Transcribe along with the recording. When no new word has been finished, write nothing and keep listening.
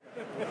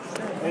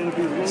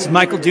This is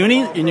Michael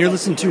Dooney, and you're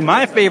listening to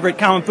my favorite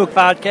comic book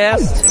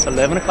podcast,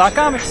 11 O'Clock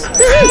Comics.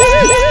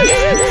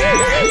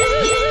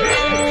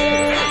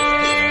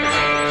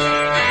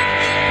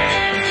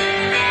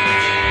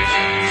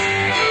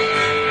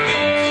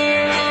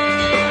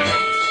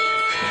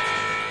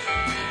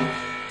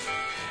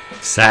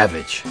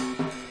 Savage.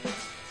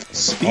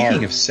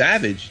 Speaking of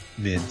Savage,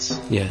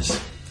 Vince. Yes.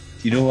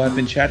 Do you know who I've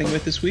been chatting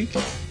with this week?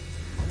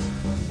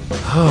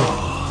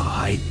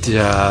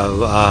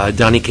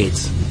 Donnie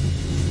Cates.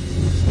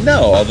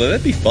 No, although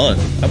that'd be fun.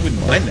 I wouldn't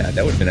mind that.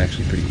 That would have been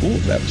actually pretty cool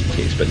if that was the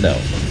case, but no.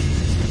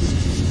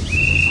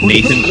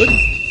 Nathan Good.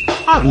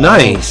 Oh,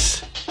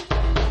 nice.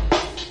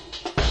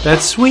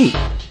 That's sweet.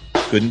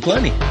 Good and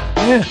plenty.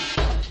 Yeah.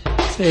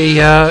 Say,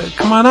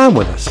 come on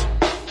with us.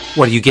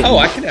 What are you getting? Oh,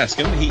 I can ask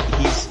him.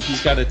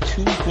 He's got a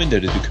 2-week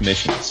window to do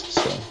commissions.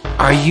 So.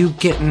 Are you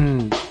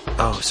getting?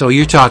 Oh, so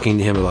you're talking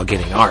to him about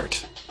getting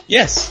art?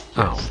 Yes.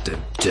 Oh,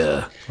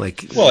 duh.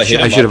 Like, well, I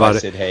should have. I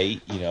said, it. hey,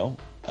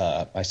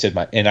 I said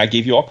and I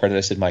gave you all credit.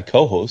 I said my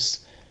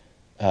co-host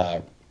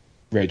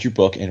read your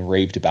book and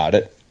raved about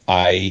it.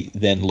 I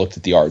then looked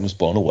at the art and was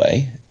blown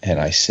away.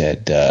 And I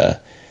said,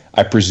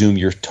 I presume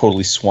you're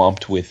totally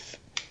swamped with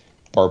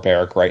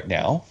Barbaric right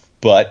now,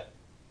 but.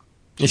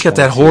 He's got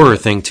that horror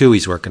thing, too,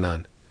 he's working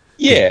on.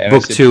 Yeah.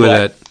 Book 2 of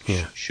that.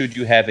 Yeah. Should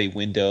you have a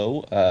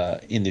window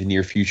in the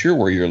near future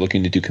where you're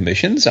looking to do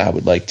commissions, I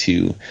would like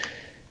to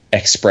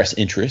express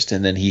interest.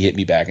 And then he hit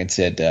me back and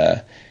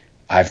said,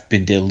 I've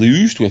been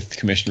deluged with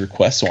commission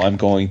requests, so I'm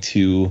going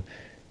to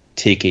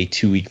take a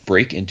 2-week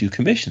break and do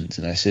commissions.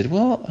 And I said,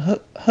 well,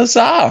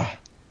 huzzah.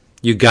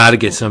 You got to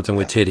get something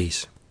with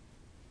titties.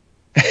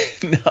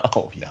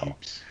 No.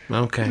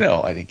 Okay.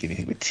 No, I didn't get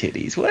anything with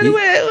titties. What?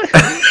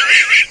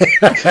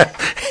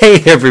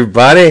 Hey,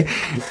 everybody.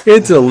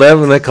 It's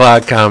 11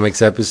 O'Clock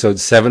Comics, episode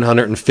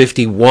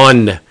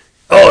 751.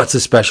 Oh, it's a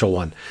special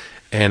one.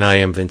 And I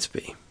am Vince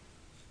B.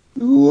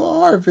 You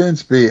are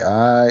Vince B.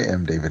 I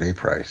am David A.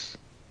 Price.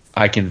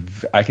 I can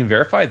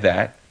verify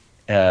that.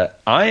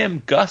 I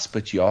am Gus,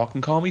 but y'all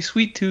can call me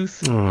Sweet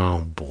Tooth.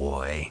 Oh,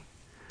 boy.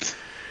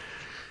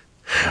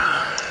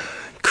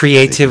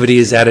 Creativity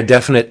is at a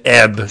definite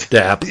ebb,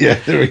 Dap. Yeah,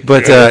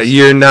 but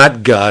you're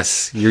not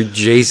Gus. You're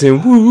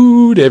Jason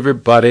Wood,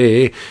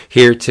 everybody,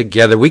 here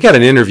together. We got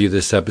an interview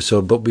this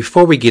episode, but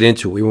before we get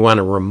into it, we want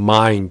to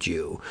remind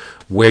you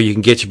where you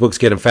can get your books,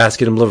 get them fast,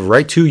 get them delivered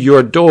right to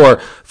your door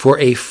for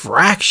a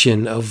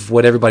fraction of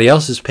what everybody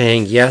else is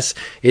paying. Yes,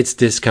 it's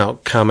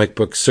Discount Comic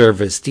Book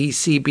Service,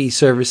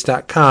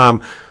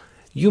 dcbservice.com.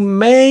 You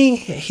may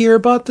hear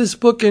about this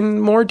book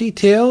in more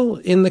detail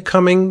in the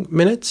coming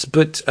minutes,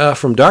 but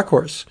from Dark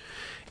Horse.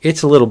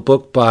 It's a little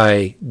book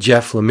by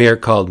Jeff Lemire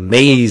called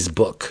Maze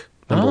Book.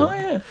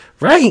 Yeah.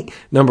 Right.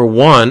 Number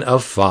 1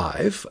 of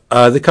 5.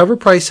 The cover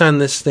price on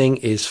this thing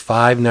is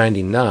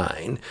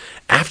 $5.99.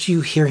 After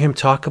you hear him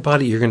talk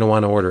about it, you're going to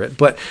want to order it.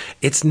 But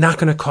it's not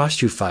going to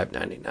cost you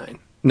 $5.99.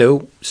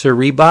 No,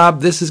 sirree,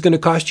 Bob. This is going to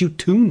cost you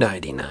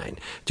 $2.99.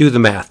 Do the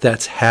math.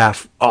 That's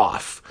half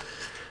off.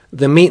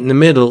 The meat in the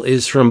middle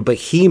is from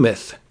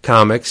Behemoth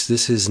Comics.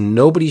 This is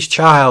Nobody's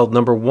Child,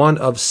 number 1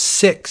 of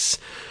 6,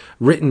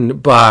 written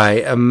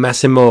by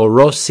Massimo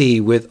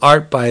Rossi with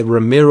art by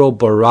Ramiro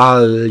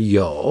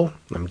Baraglio,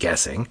 I'm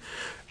guessing.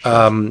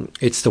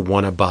 It's the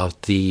one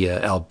about the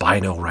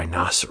albino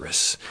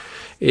rhinoceros.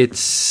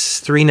 It's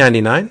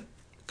 $3.99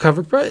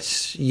 cover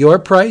price. Your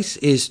price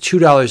is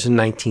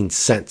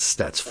 $2.19.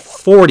 That's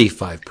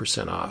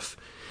 45% off.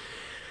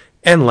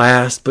 And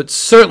last, but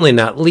certainly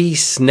not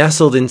least,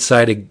 nestled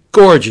inside a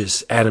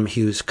gorgeous Adam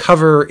Hughes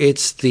cover,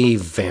 it's the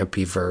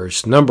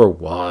Vampyverse, number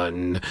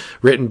 1,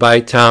 written by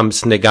Tom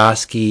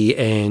Snegoski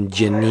and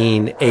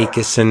Janine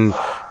Akeson.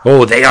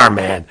 Oh, they are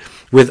mad.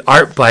 With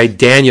art by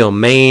Daniel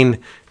Main.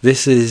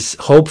 This is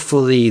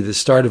hopefully the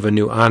start of a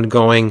new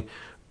ongoing,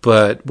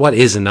 but what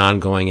is an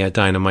ongoing at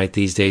Dynamite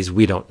these days?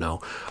 We don't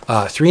know.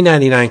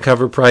 $3.99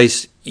 cover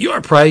price,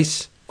 your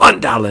price,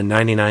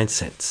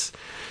 $1.99.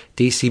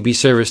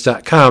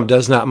 DCBService.com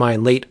does not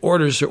mind late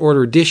orders or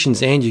order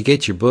additions, and you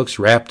get your books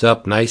wrapped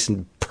up nice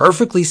and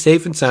perfectly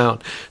safe and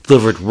sound,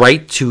 delivered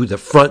right to the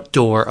front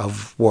door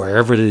of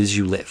wherever it is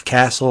you live.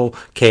 Castle,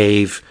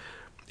 cave,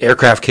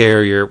 aircraft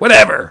carrier,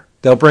 whatever.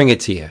 They'll bring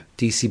it to you.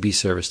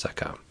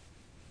 DCBService.com.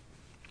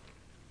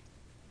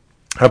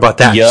 How about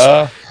that?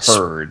 Yeah,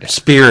 heard.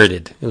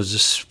 Spirited. It was a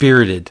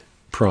spirited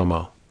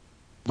promo.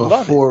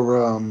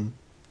 Before,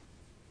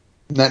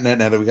 now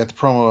that we got the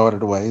promo out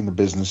of the way in the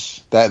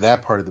business,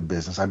 that part of the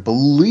business, I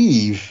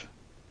believe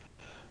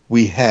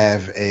we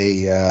have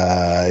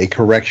a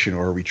correction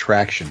or a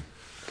retraction.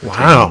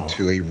 Wow.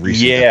 To a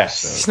recent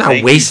episode. He's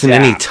not wasting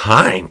any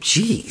time.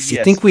 Jeez.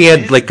 You think we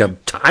had like a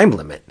time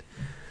limit?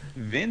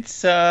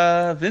 Vince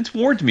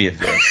warned me of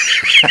this.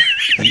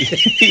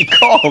 he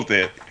called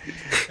it.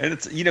 And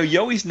it's, you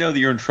always know that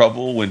you're in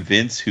trouble when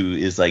Vince, who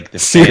is like the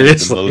fan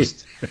of the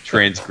most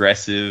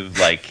transgressive,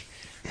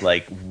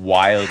 like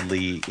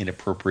wildly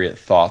inappropriate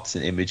thoughts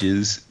and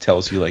images,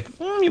 tells you like,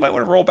 you might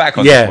want to roll back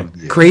on this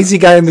one. Crazy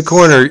guy in the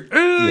corner.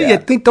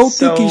 Don't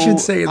think you should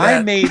say that.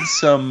 I made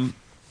some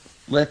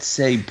let's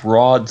say,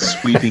 broad,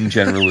 sweeping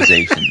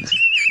generalizations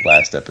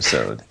last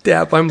episode.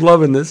 Dap, I'm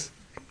loving this.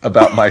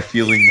 About my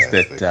feelings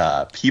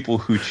that people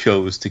who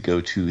chose to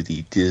go to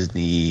the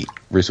Disney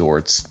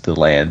resorts, the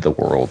land, the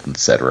world,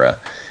 etc.,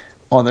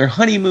 on their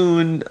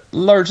honeymoon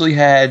largely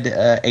had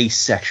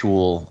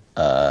asexual,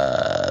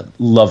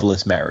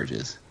 loveless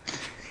marriages.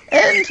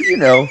 And,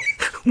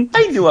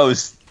 I knew I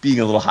was being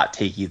a little hot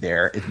takey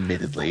there,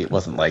 admittedly. It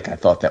wasn't like I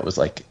thought that was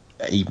like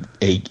a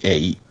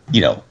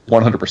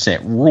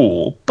 100%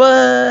 rule.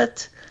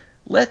 But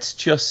let's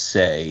just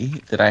say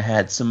that I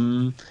had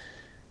some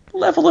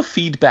level of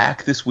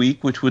feedback this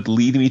week, which would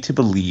lead me to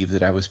believe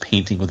that I was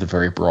painting with a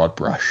very broad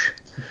brush,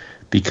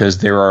 because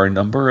there are a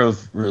number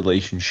of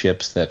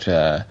relationships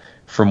that,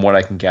 from what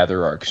I can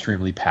gather, are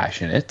extremely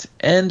passionate,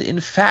 and in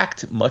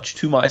fact, much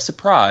to my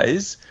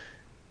surprise,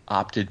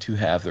 opted to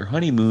have their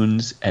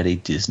honeymoons at a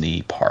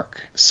Disney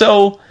park.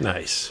 So,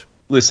 nice.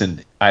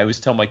 Listen, I always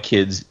tell my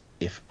kids,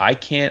 if I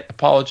can't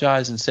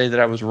apologize and say that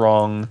I was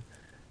wrong,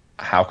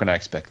 how can I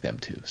expect them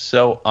to?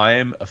 So I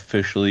am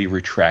officially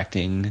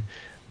retracting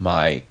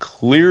my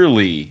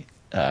clearly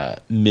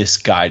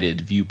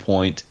misguided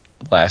viewpoint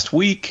last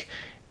week,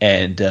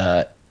 and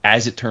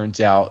as it turns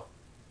out,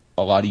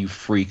 a lot of you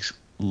freaks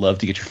love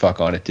to get your fuck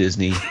on at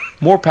Disney.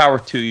 More power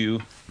to you.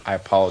 I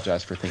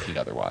apologize for thinking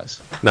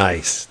otherwise.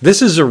 Nice.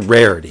 This is a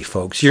rarity,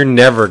 folks. You're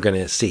never going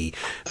to see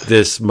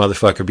this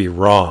motherfucker be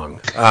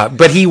wrong.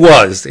 But he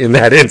was in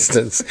that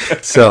instance.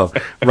 So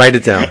write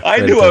it down. I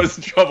knew I was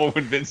in trouble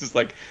when Vince was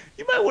like,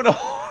 you might want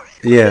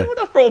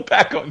to roll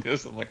back on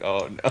this. I'm like,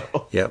 oh,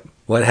 no. Yep.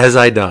 What has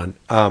I done?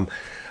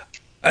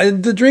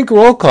 The drink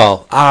roll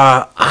call.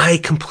 I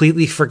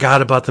completely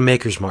forgot about the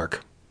Maker's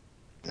Mark.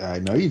 I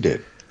know you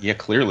did. Yeah,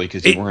 clearly,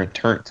 because you weren't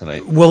turned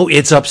tonight. Well,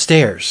 it's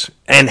upstairs.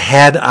 And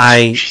had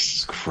I...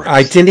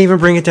 I didn't even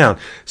bring it down.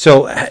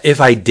 So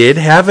if I did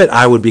have it,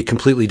 I would be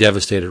completely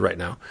devastated right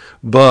now.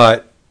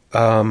 But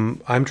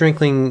I'm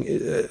drinkling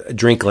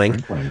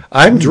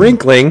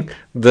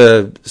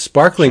the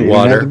sparkling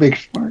water.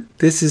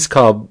 This is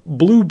called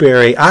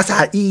Blueberry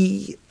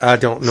Acai. I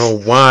don't know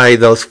why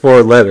those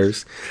 4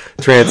 letters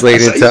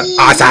translate into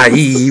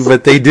acai,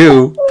 but they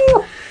do.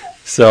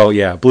 So,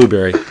 yeah,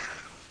 blueberry.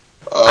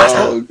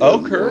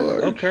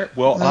 Okay.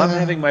 Well, I'm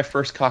having my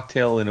first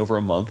cocktail in over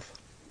a month.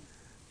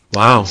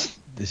 Wow.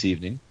 This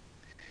evening,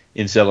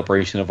 in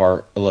celebration of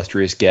our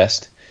illustrious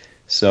guest.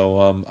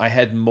 So I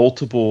had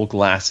multiple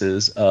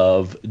glasses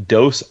of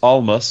Dos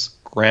Almas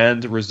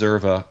Grand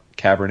Reserva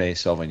Cabernet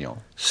Sauvignon.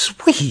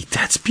 Sweet.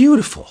 That's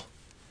beautiful.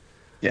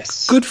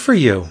 Yes. Good for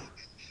you.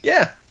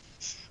 Yeah.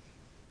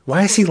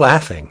 Why is he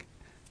laughing?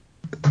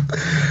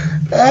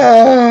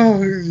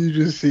 Oh, you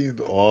just seemed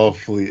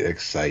awfully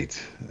excited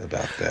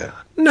about that.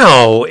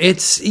 No,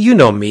 it's, you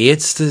know me,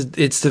 it's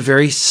the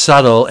very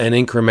subtle and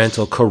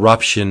incremental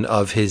corruption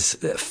of his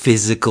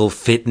physical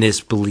fitness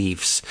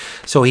beliefs.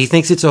 So he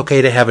thinks it's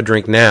okay to have a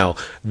drink now.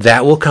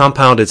 That will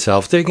compound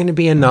itself. There's going to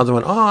be another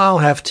one. Oh, I'll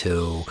have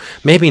 2.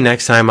 Maybe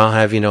next time I'll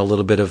have, a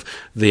little bit of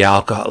the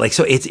alcohol. Like,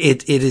 so it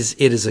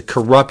is a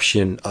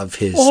corruption of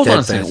his Hold on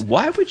a steadfast. second.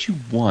 Why would you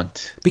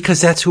want?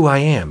 Because that's who I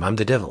am. I'm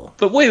the devil.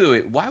 But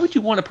wait. Why would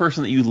you want a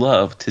person that you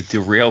love to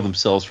derail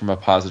themselves from a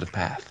positive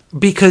path?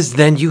 Because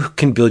then you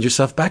can build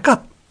yourself back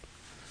up.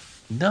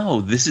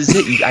 No, this is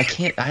it. I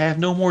can't. I have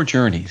no more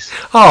journeys.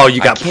 Oh, you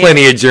got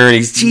plenty of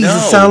journeys.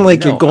 Jesus, sound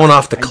like you're going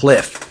off the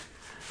cliff.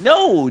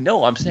 No.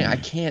 I'm saying I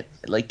can't.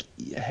 Like,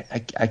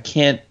 I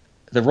can't.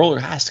 The roller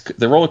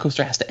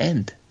coaster has to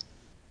end.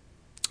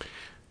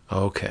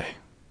 Okay,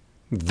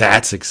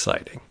 that's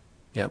exciting.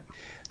 Yep.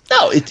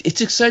 No,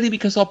 it's exciting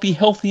because I'll be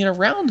healthy and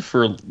around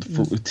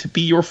to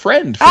be your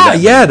friend.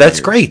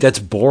 That's great. That's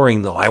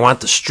boring though. I want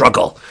the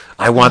struggle.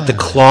 I want the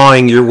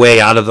clawing your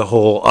way out of the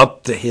hole,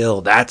 up the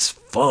hill. That's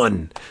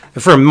fun,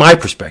 from my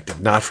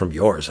perspective, not from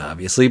yours,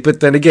 obviously.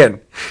 But then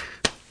again,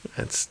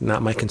 that's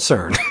not my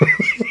concern.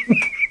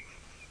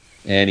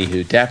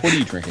 Anywho, Dap, what are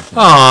you drinking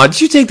tonight? Oh,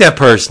 did you take that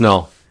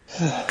personal?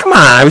 Come on,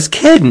 I was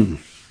kidding.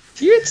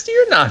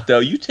 You're not though.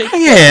 You take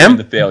pleasure in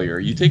the failure.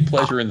 You take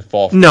pleasure in the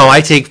fall. No,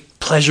 I take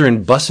pleasure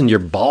in busting your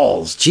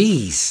balls.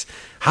 Jeez,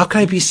 how can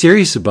I be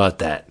serious about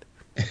that?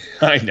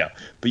 I know,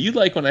 but you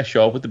like when I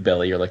show up with the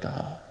belly. You're like,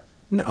 oh.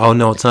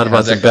 No, it's not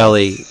about the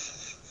belly.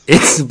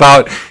 It's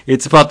about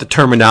the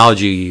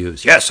terminology you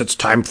use. Yes, it's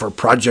time for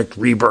Project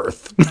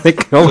Rebirth.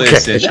 Like, okay.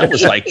 Listen, that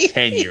was like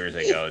 10 years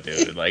ago,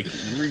 dude. Like,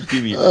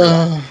 give me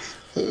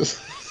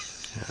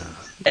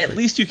at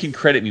least you can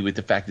credit me with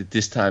the fact that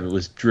this time it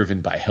was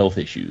driven by health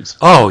issues.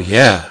 Oh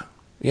yeah,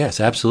 yes,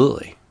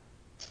 absolutely.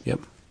 Yep,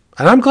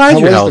 and I'm glad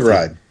you're healthy. How was the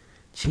ride?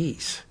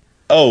 Jeez.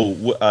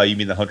 Oh, you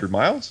mean the 100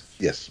 miles?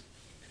 Yes.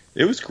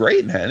 It was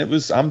great, man. It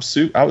was. I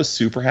was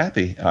super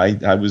happy.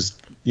 I was.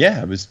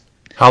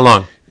 How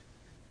long?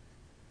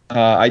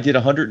 I did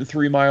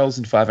 103 miles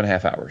in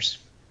 5.5 hours.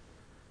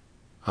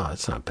 Oh,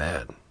 that's not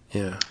bad.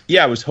 Yeah.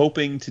 Yeah, I was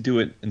hoping to do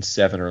it in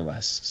 7 or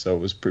less, so it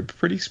was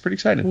pretty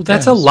exciting. Well,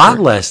 that's a lot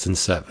less than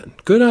 7.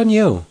 Good on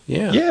you.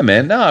 Yeah. Yeah,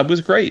 man. No, it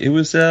was great. It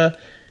was. And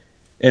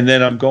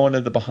then I'm going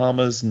to the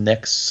Bahamas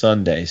next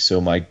Sunday, so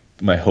my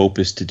my hope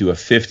is to do a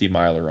 50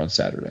 miler on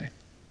Saturday.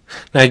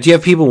 Now, do you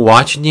have people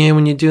watching you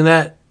when you do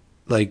that?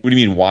 Like, what do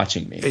you mean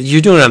watching me?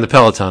 You're doing it on the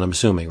Peloton, I'm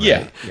assuming,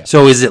 right? Yeah.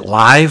 So is it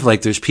live?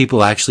 Like, there's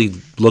people actually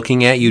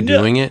looking at you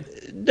doing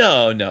it?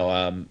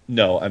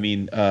 No. I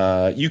mean,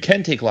 you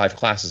can take live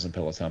classes in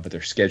Peloton, but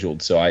they're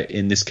scheduled. So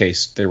in this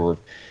case,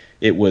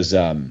 it was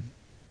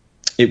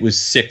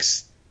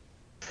 6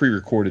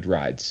 pre-recorded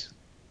rides.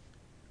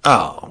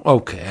 Oh,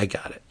 okay, I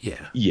got it.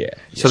 Yeah. Yeah.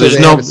 So they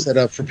there's have it set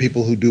up for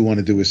people who do want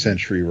to do a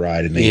century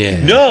ride, and they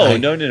can. No.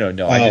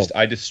 Oh.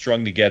 I just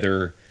strung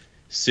together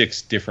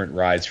 6 different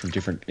rides from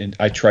different, and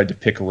I tried to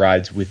pick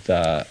rides with.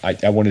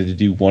 I wanted to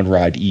do one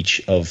ride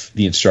each of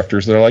the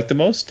instructors that I like the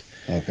most.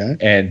 Okay.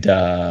 And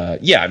I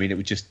mean,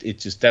 it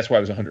just that's why it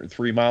was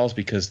 103 miles,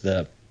 because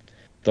the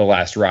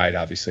last ride,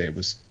 obviously,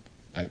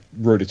 I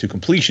rode it to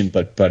completion,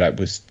 but I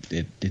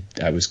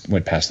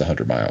went past the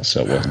 100 miles,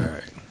 so it wasn't. All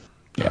right.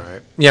 Yeah. All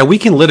right. Yeah, we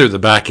can litter the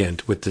back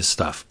end with this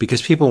stuff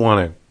because people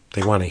want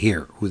to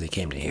hear who they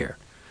came to hear,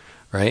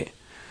 right?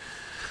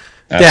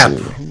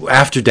 Absolutely. Dap,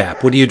 after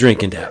Dap, what are you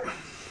drinking, Dap?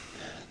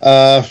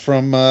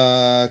 From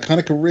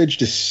Conica Ridge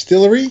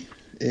Distillery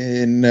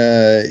in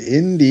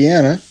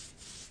Indiana,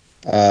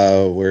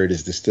 where it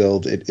is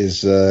distilled. It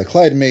is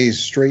Clyde Mays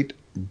Straight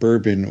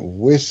Bourbon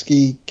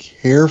Whiskey,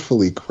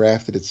 carefully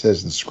crafted, it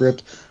says in the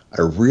script.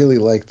 I really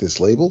like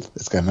this label.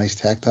 It's got a nice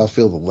tactile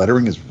feel. The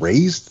lettering is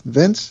raised,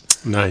 Vince.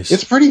 Nice.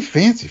 It's pretty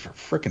fancy for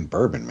frickin'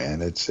 bourbon,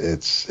 man. It's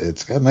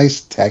got a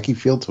nice tacky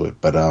feel to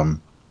it, but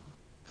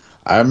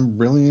I'm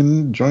really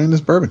enjoying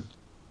this bourbon.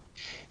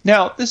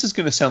 Now, this is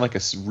going to sound like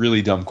a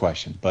really dumb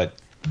question, but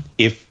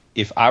if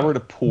I were to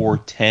pour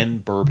 10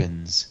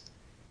 bourbons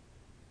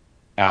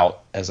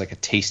out as like a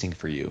tasting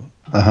for you,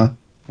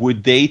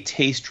 would they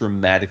taste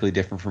dramatically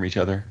different from each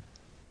other?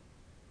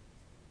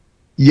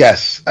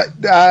 Yes,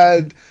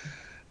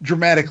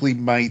 dramatically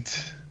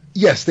might.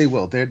 Yes, they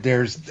will.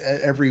 There's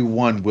every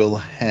one will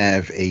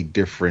have a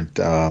different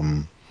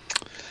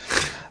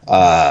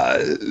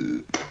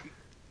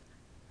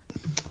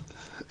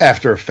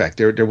after effect.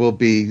 There will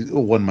be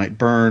one might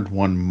burn,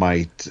 one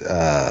might.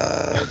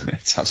 That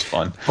sounds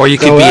fun. Or you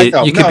could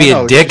be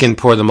a dick and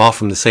pour them all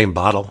from the same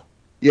bottle.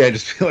 Yeah, I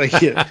just feel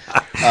like it.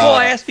 Well,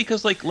 I asked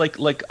because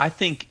like I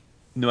think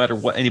no matter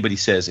what anybody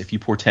says, if you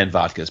pour 10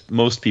 vodkas,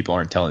 most people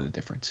aren't telling the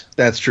difference.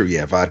 That's true.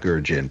 Yeah, vodka or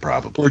gin,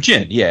 probably. Or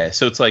gin, yeah.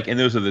 So it's like, and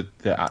those are the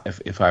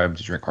if I am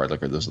to drink hard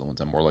liquor, those are the ones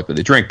I'm more likely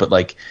to drink. But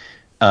like,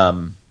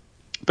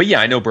 but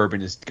yeah, I know bourbon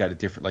has got a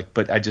different like.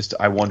 But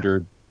I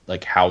wondered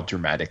like how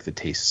dramatic the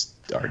tastes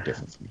are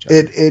different from each other.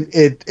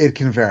 It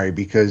can vary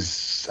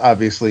because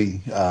obviously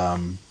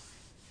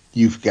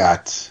you've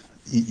got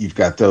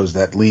those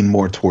that lean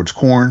more towards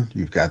corn.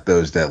 You've got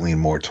those that lean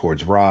more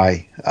towards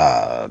rye.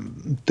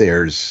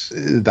 There's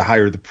the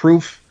higher the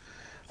proof,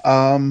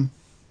 the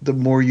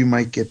more you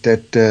might get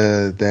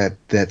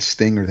that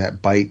sting or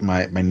that bite.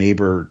 My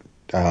neighbor,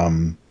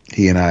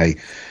 he and I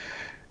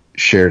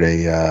shared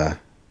a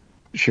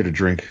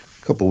drink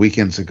a couple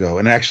weekends ago,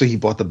 and actually he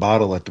bought the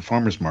bottle at the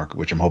farmer's market,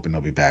 which I'm hoping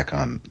they'll be back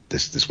on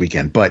this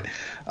weekend. But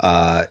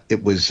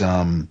it was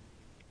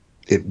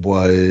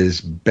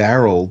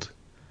barreled.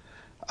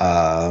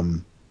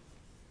 The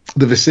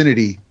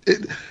vicinity,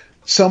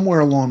 somewhere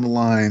along the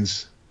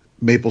lines,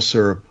 maple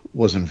syrup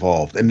was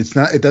involved, and it's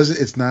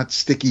not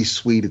sticky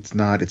sweet. It's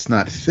not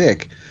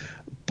thick,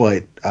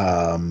 but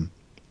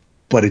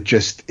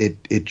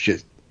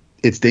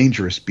it's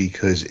dangerous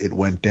because it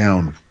went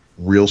down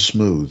real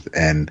smooth,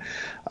 and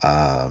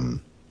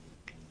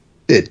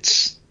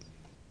it's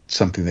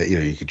something that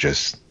you could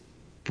just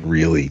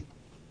really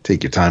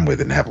take your time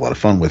with and have a lot of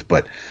fun with.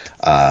 But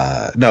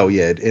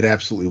it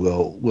absolutely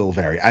will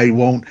vary.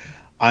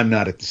 I'm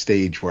not at the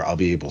stage where I'll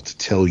be able to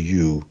tell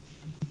you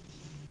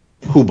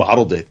who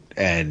bottled it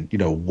and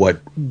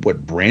what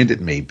brand it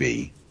may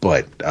be,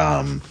 but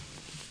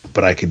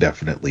I can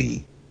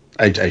definitely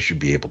I should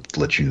be able to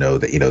let you know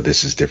that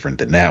this is different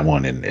than that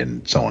one,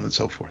 and so on and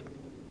so forth.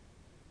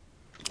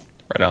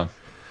 Right on.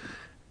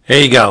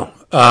 There you go.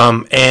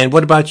 And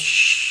what about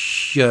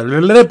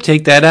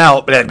take that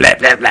out? Blah, blah,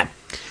 blah, blah.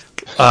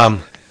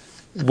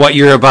 What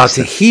you're about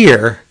to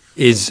hear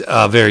is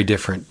very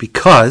different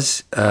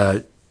because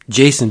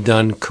Jason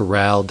Dunn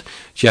corralled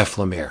Jeff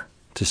Lemire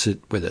to sit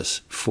with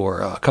us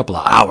for a couple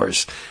of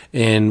hours,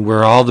 and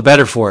we're all the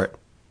better for it.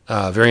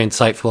 Very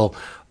insightful,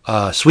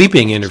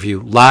 sweeping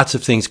interview, lots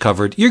of things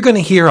covered. You're going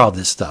to hear all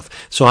this stuff.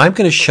 So I'm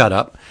going to shut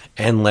up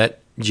and let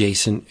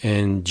Jason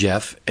and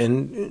Jeff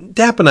and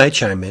Dap and I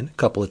chime in a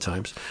couple of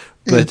times.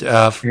 But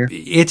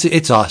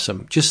it's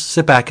awesome. Just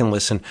sit back and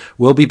listen.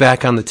 We'll be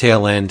back on the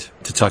tail end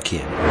to tuck you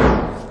in.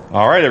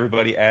 All right,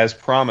 everybody. As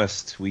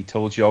promised, we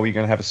told you all we're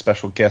going to have a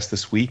special guest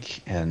this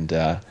week,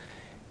 and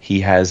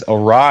he has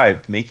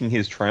arrived, making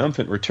his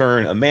triumphant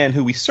return, a man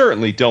who we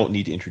certainly don't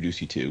need to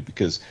introduce you to,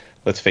 because,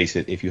 let's face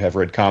it, if you have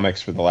read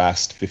comics for the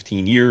last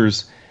 15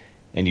 years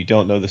and you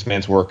don't know this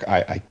man's work,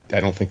 I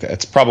don't think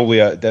that's probably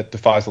that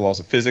defies the laws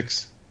of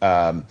physics.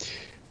 But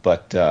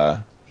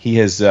he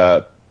has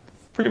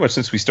pretty much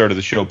since we started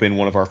the show been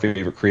one of our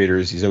favorite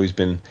creators. He's always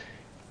been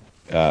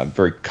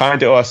very kind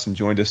to us and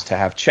joined us to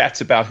have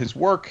chats about his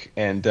work.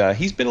 And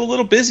he's been a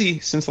little busy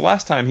since the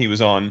last time he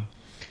was on.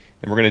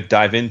 And we're going to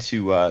dive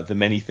into the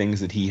many things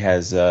that he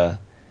has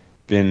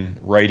been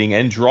writing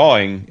and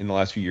drawing in the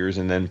last few years,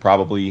 and then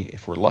probably,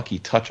 if we're lucky,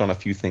 touch on a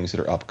few things that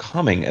are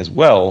upcoming as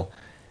well.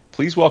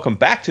 Please welcome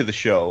back to the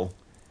show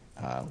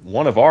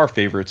one of our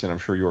favorites, and I'm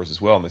sure yours as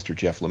well, Mr.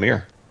 Jeff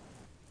Lemire.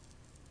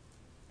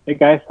 Hey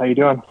guys, how you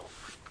doing?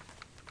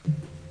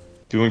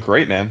 Doing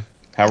great, man.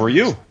 How are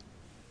you?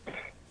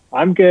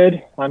 I'm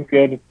good.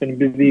 It's been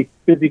a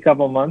busy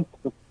couple of months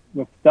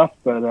with stuff,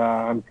 but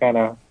I'm kind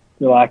of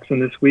relaxing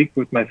this week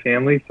with my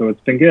family, so it's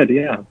been good.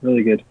 Yeah,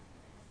 really good.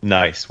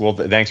 Nice. Well,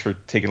 thanks for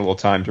taking a little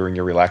time during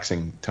your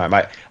relaxing time.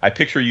 I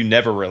picture you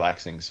never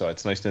relaxing, so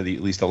it's nice to know that you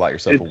at least allow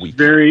yourself a week.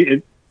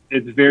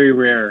 It's very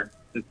rare.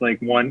 It's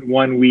like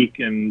one week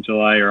in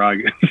July or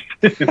August.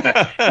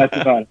 That's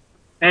about it.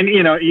 And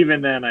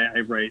even then,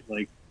 I write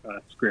like a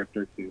script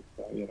or two.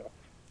 So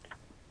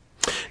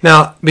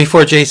Now,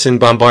 before Jason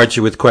bombards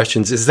you with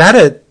questions, is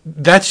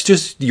that's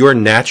just your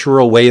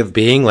natural way of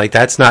being? Like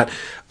that's not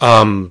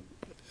a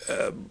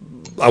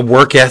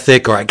work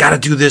ethic, or I got to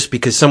do this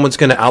because someone's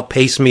going to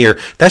outpace me, or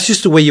that's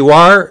just the way you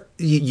are?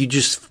 You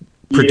just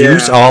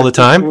produce all the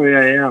time? That's the way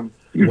I am.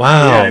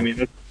 Wow. Yeah, I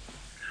mean,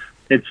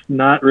 it's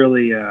not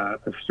really a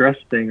stress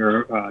thing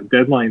or a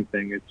deadline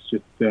thing. It's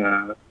just,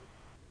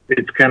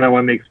 it's kind of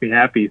what makes me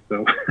happy.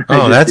 So.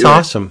 Oh, that's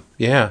awesome.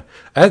 Yeah.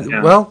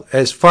 Well,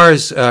 as far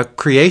as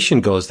creation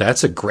goes,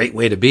 that's a great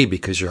way to be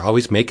because you're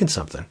always making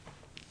something.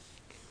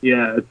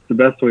 Yeah, it's the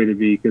best way to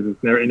be because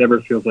it never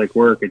feels like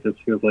work. It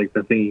just feels like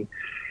the thing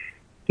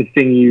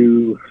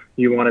you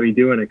want to be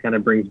doing. It kind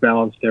of brings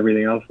balance to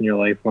everything else in your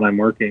life when I'm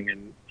working.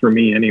 And for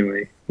me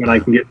anyway, when I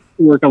can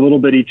work a little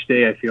bit each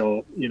day, I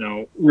feel,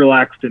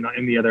 relaxed in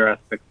the other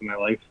aspects of my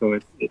life. So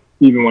it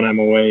even when I'm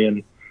away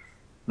and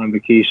on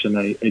vacation,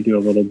 I do a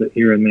little bit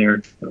here and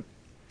there. So.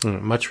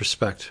 Much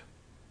respect.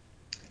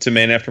 It's a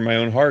man after my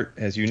own heart.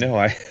 As you know,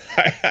 I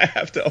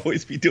have to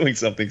always be doing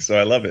something. So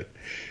I love it.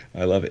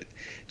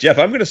 Jeff,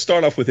 I'm going to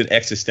start off with an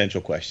existential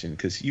question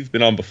because you've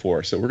been on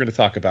before. So we're going to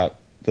talk about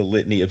the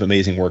litany of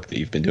amazing work that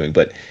you've been doing.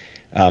 But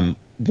one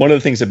of the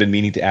things I've been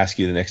meaning to ask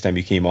you the next time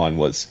you came on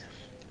was,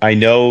 I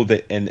know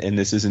that, and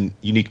this isn't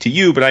unique to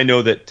you, but I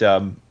know that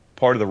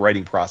part of the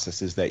writing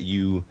process is that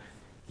you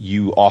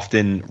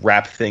often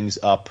wrap things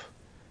up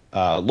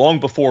long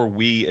before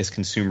we as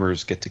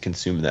consumers get to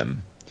consume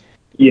them.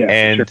 Yeah.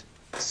 And sure.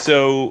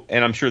 So,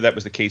 and I'm sure that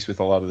was the case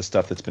with a lot of the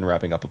stuff that's been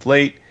wrapping up of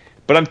late.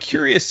 But I'm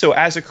curious, so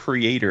as a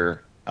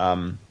creator,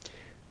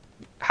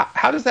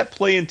 how does that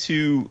play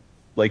into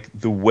like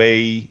the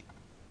way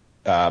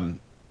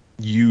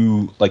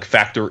you like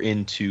factor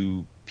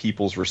into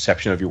people's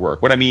reception of your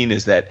work? What I mean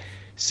is that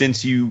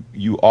since you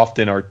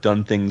often are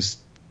done things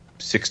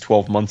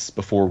 6-12 months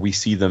before we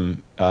see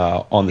them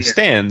on the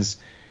stands,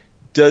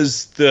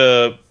 does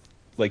the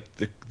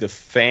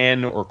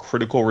fan or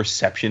critical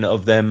reception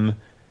of them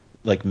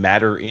like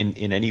matter in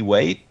any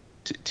way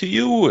to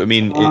you? I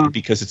mean,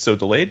 because it's so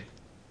delayed?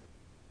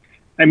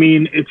 I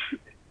mean, it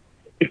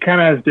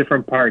kind of has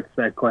different parts,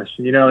 that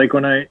question. Like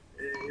when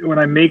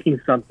I'm making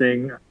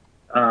something,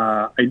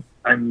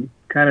 I'm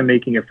kind of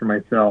making it for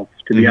myself,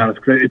 to be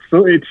honest, because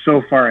it's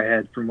so far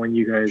ahead from when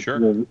you guys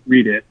will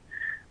read it,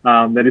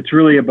 that it's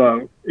really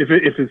about, if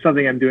it's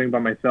something I'm doing by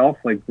myself,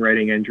 like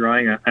writing and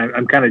drawing,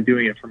 I'm kind of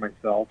doing it for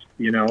myself,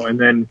 and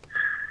then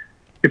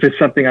if it's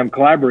something I'm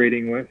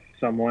collaborating with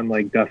someone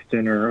like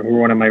Dustin or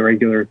one of my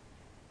regular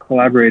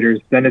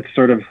collaborators, then it's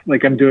sort of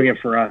like I'm doing it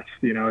for us,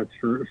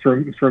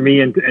 it's for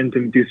me and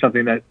to do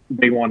something that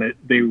they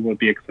will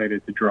be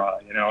excited to draw,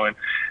 and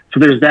so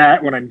there's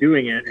that when I'm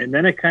doing it, and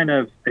then I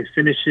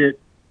finish it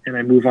and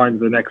I move on to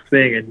the next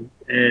thing,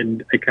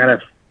 and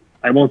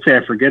I won't say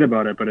I forget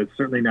about it, but it's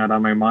certainly not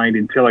on my mind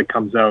until it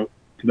comes out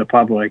to the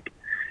public,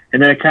 and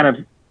then it kind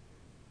of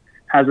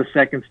has a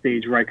second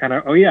stage where I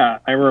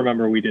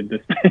remember we did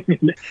this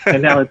thing,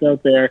 and now it's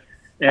out there.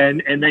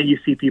 And then you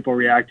see people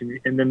reacting,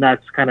 and then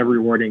that's kind of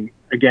rewarding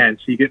again.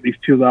 So you get these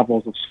two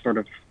levels of sort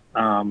of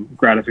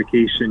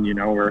gratification,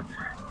 where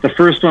the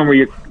first one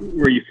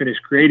where you finish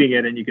creating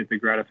it and you get the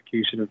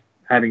gratification of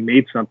having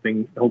made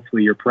something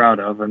hopefully you're proud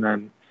of, and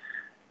then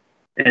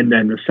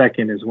the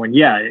second is when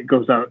it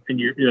goes out and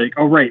you're like,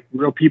 oh right,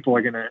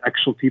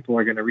 actual people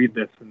are gonna read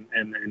this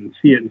and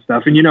see it and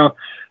stuff. And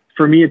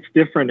for me it's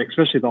different,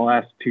 especially the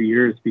last 2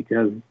 years,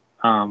 because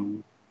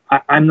I'm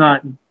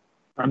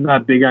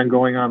not big on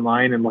going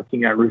online and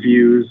looking at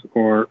reviews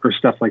or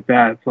stuff like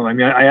that. So, I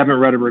mean, I haven't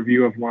read a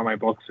review of one of my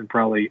books in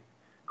probably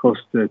close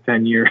to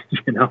 10 years,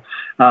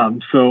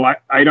 So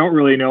I don't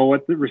really know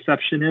what the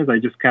reception is. I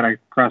just kind of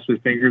cross my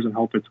fingers and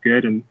hope it's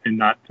good and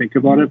not think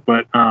about it.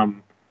 But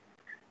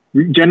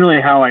generally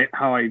how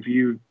I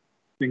view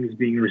things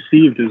being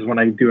received is when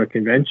I do a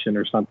convention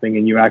or something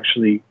and you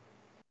actually,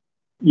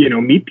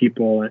 meet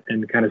people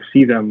and kind of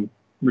see them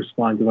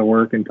respond to the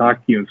work and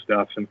talk to you and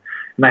stuff. And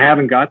I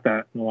haven't got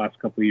that in the last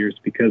couple of years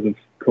because of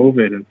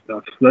COVID and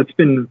stuff. So that's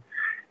been,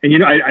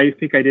 and I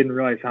think I didn't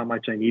realize how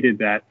much I needed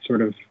that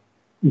sort of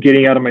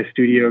getting out of my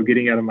studio,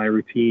 getting out of my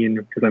routine,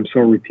 because I'm so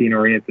routine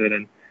oriented,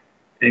 and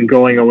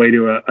going away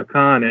to a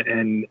con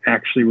and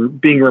actually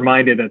being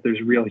reminded that there's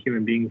real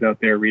human beings out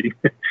there reading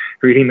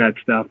reading that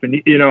stuff.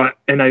 And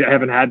and I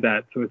haven't had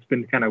that, so it's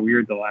been kind of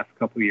weird the last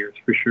couple of years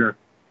for sure.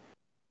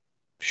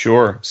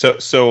 Sure.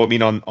 So I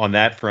mean, on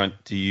that front,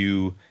 do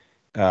you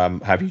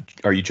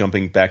are you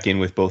jumping back in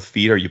with both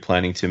feet? Are you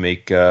planning to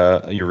make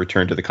your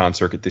return to the con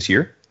circuit this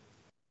year?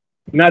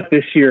 Not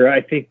this year.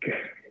 I think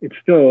it's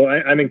still,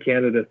 I'm in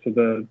Canada, so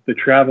the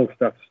travel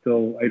stuff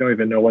still, I don't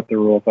even know what the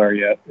rules are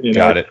yet.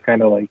 Got it. It's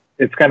kind of like,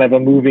 it's kind of a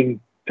moving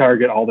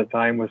target all the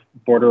time with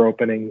border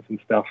openings and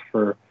stuff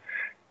for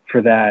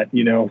that,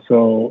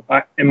 so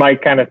my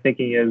kind of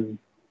thinking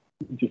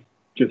is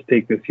just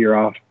take this year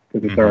off,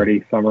 because it's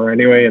already summer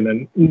anyway. And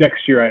then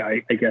next year,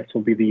 I guess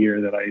will be the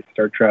year that I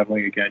start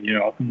traveling again,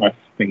 unless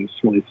things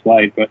really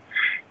slide, but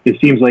it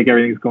seems like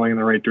everything's going in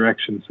the right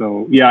direction.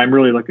 So yeah, I'm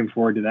really looking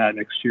forward to that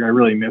next year. I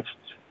really missed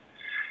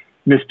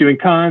doing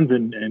cons,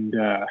 and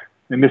I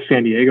miss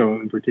San Diego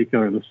in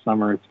particular this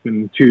summer. It's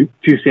been two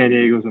San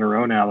Diegos in a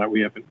row now that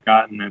we haven't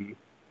gotten, and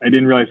I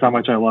didn't realize how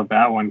much I love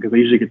that one, because I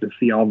usually get to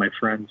see all my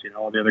friends,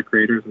 all the other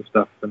creators and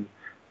stuff. And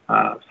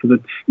so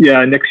that's,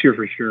 next year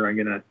for sure, I'm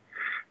gonna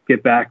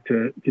get back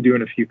to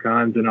doing a few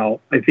cons, and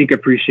I think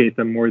appreciate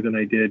them more than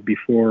I did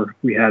before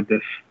we had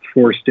this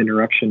forced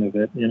interruption of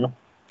it.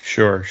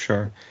 Sure.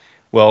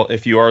 Well,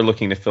 if you are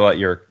looking to fill out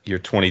your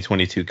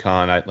 2022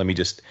 con, let me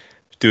just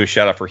do a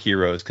shout out for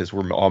Heroes, because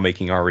we're all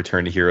making our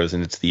return to Heroes,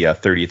 and it's the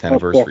 30th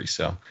anniversary. Cool.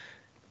 So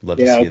love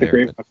to see you there.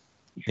 Great.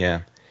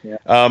 Yeah.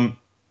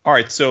 All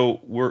right.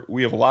 So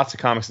we have lots of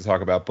comics to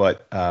talk about,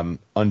 but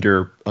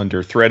under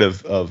threat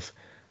of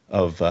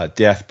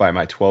death by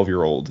my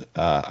 12-year-old,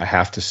 I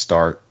have to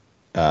start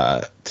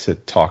to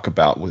talk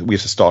about. We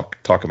have to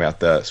talk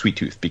about the Sweet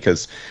Tooth,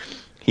 because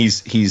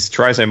he's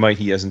try as I might,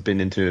 he hasn't been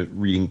into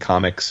reading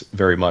comics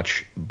very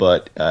much,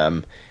 but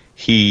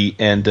he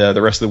and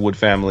the rest of the Wood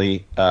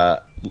family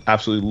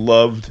absolutely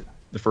loved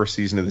the first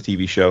season of the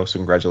TV show. So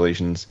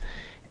congratulations.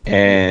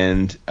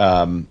 And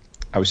I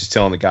was just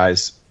telling the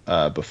guys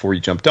before you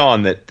jumped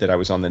on that I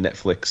was on the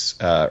Netflix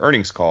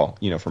earnings call,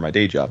 for my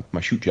day job,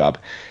 my shoot job,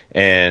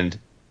 and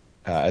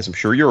as I'm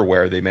sure you're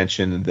aware, they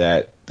mentioned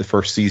that the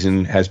first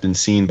season has been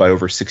seen by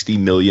over 60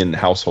 million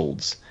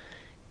households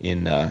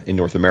in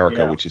North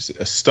America, which is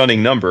a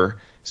stunning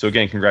number. So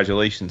again,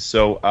 congratulations.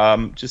 So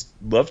just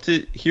love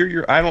to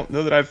hear I don't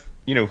know that I've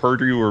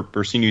heard you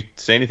or seen you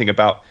say anything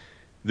about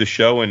the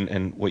show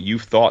and what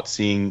you've thought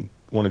seeing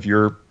one of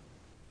your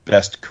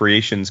best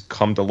creations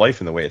come to life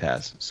in the way it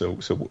has. So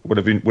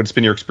what's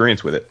been your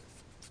experience with it?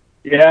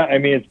 Yeah, I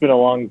mean, it's been a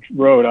long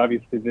road.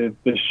 Obviously,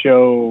 the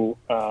show,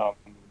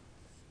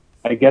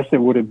 I guess it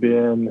would have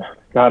been,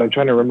 God, I'm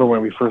trying to remember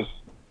when we first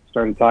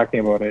started talking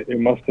about it. It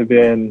must have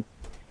been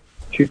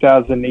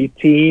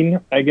 2018,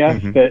 I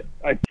guess, that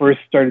I first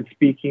started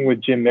speaking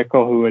with Jim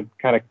Mickle, who had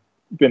kind of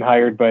been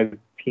hired by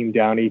Team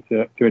Downey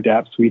to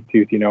adapt Sweet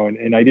Tooth,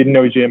 and I didn't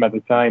know Jim at the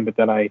time, but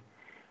then I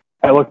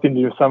looked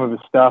into some of his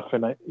stuff,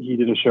 and he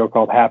did a show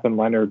called Hap and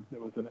Leonard. It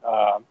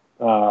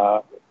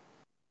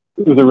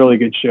was a really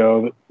good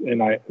show,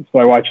 and so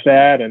I watched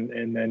that,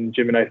 and then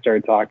Jim and I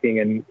started talking,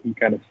 and he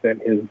kind of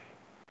sent his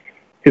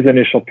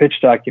initial pitch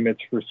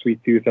documents for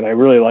Sweet Tooth, and I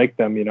really liked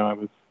them. I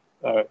was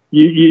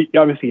you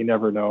obviously you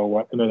never know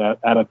what an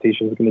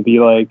adaptation is going to be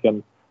like,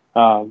 and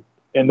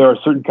there are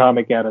certain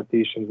comic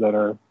adaptations that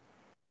are,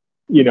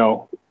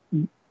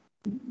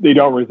 they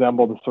don't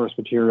resemble the source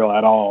material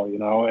at all,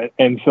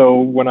 and so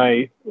when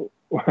I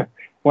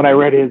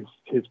read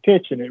his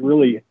pitch, and it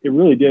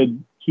really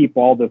did keep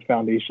all the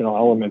foundational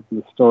elements of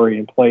the story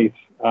in place,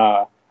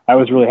 I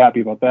was really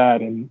happy about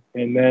that, and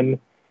then,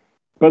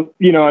 but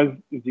as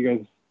you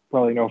guys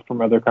probably know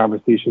from other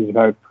conversations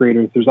about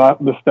creators, this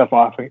stuff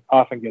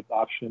often gets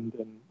optioned,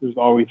 and there's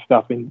always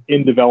stuff in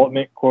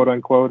development, quote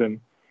unquote, and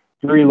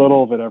very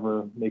little of it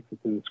ever makes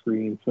it to the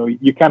screen. So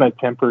you kind of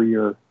temper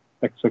your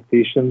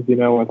expectations,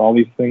 with all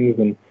these things.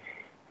 And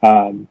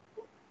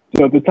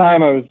so at the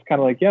time I was kind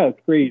of like, yeah,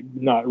 it's great,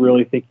 not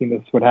really thinking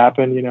this would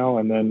happen,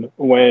 and then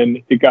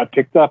when it got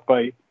picked up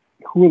by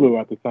Hulu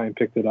at the time,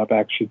 picked it up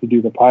actually to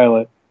do the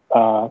pilot,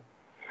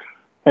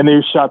 and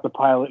they shot the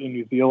pilot in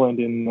New Zealand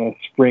in the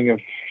spring of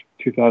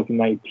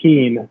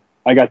 2019.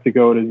 I got to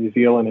go to New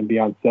Zealand and be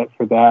on set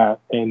for that,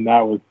 and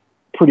that was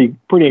pretty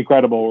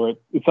incredible. Where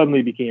it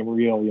suddenly became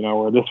real,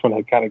 where this one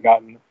had kind of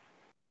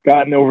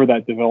gotten over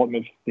that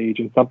development stage,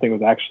 and something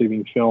was actually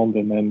being filmed,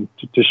 and then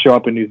to show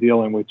up in New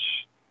Zealand, which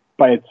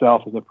by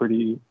itself is a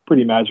pretty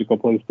magical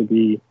place to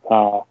be.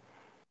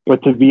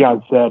 But to be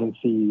on set and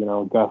see,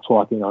 Gus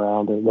walking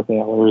around with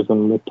antlers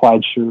and the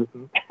plaid shirt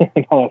and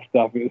all that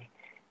stuff is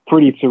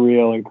pretty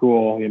surreal and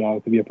cool,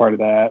 to be a part of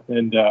that.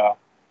 And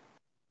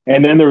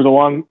then there was a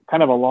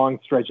long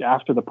stretch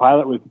after the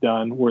pilot was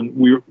done when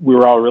we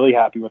were all really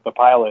happy with the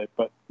pilot,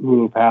 but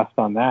Hulu passed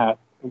on that,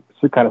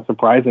 so kind of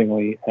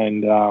surprisingly.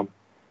 And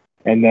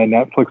then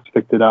Netflix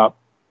picked it up.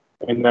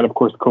 And then of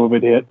course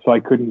COVID hit, so I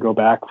couldn't go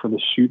back for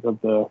the shoot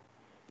of the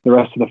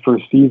rest of the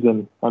first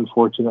season,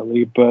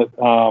 unfortunately. But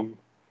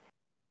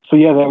so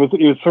yeah, it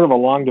was sort of a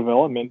long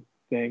development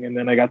thing, and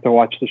then I got to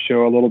watch the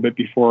show a little bit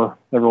before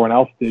everyone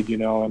else did, you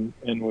know, and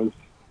it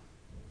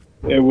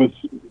was,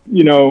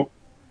 you know,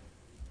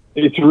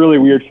 it's really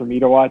weird for me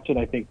to watch it,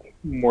 I think,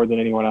 more than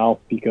anyone else,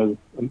 because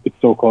it's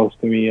so close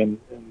to me, and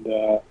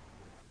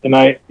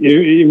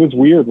it was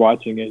weird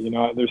watching it, you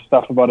know. There's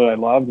stuff about it I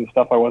loved and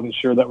stuff I wasn't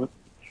sure that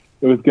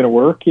it was going to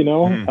work, you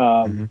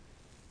know.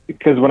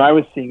 Because when I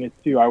was seeing it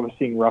too, I was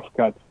seeing rough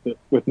cuts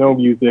with no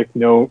music,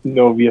 no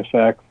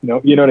VFX,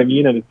 no, you know what I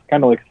mean? And it's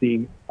kind of like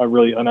seeing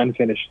an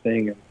unfinished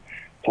thing. And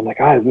so I'm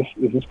like,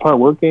 is this part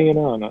working? You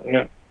know?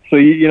 And, so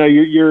you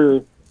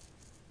know,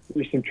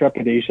 there's some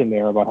trepidation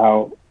there about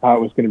how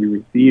it was going to be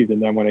received.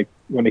 And then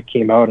when it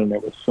came out and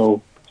it was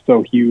so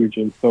huge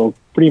and so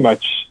pretty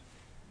much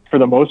for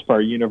the most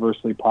part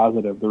universally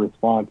positive, the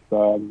response,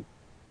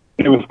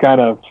 it was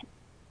kind of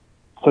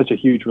such a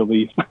huge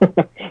relief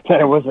that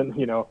it wasn't,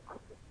 you know,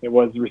 it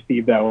was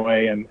received that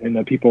way, and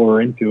the people were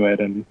into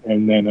it, and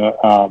then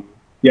so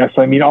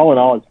I mean, all in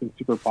all, it's been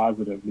super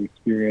positive, the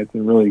experience,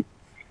 and really,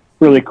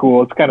 really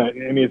cool. It's kind of,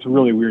 I mean, it's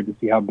really weird to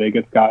see how big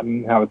it's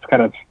gotten, how it's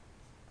kind of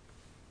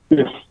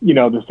this, you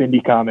know, this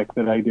indie comic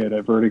that I did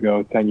at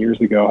Vertigo 10 years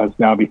ago has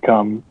now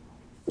become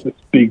this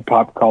big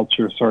pop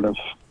culture sort of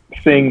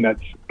thing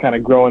that's kind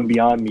of growing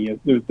beyond me.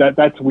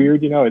 That's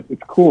weird, you know.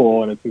 It's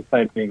cool and it's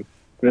exciting,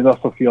 but it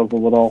also feels a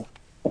little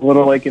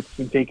like it's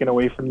been taken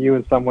away from you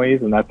in some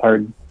ways, and that's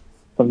hard.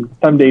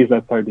 Some days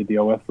that's hard to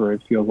deal with, where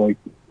it feels like,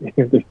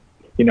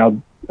 you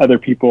know, other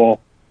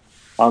people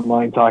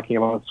online talking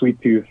about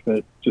Sweet Tooth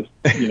that just,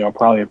 you know,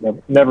 probably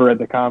have never read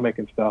the comic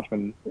and stuff,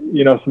 and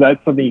you know, so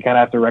that's something you kind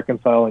of have to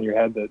reconcile in your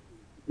head, that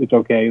it's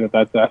okay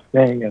that's that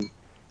thing. And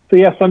so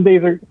yeah, some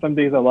days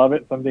I love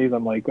it, some days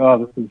I'm like,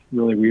 oh, this is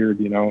really weird,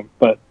 you know.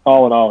 But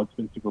all in all, it's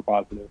been super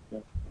positive.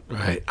 So.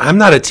 Right. I'm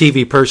not a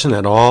TV person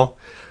at all.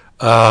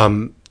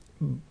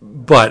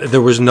 But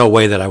there was no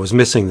way that I was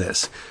missing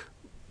this.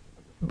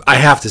 I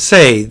have to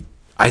say,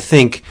 I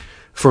think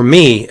for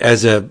me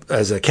as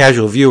a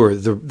casual viewer,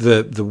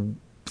 the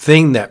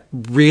thing that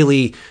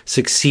really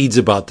succeeds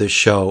about this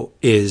show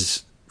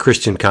is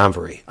Christian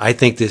Convery. I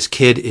think this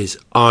kid is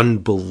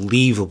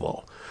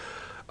unbelievable.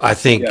 I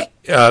think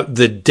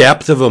the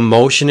depth of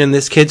emotion in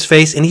this kid's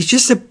face, and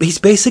he's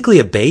basically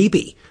a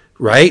baby.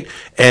 Right?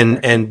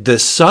 And the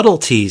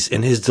subtleties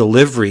in his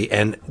delivery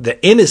and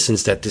the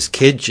innocence that this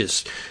kid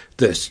just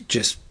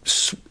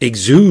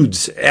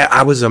exudes.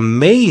 I was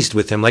amazed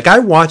with him. Like, I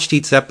watched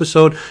each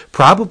episode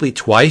probably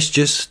twice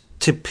just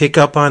to pick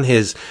up on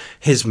his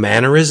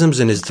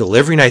mannerisms and his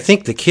delivery. And I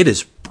think the kid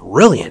is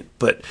brilliant,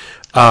 but,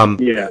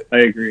 yeah, I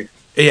agree.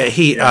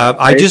 Yeah,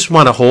 I just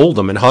want to hold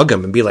him and hug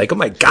him and be like, oh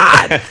my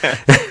God.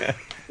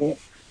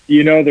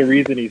 You know the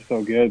reason he's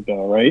so good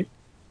though, right?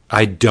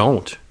 I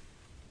don't.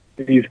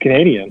 He's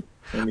Canadian.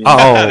 I mean,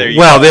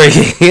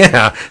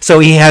 yeah. So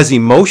he has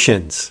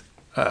emotions.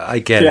 I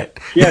get it.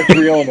 Yeah, it's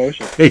real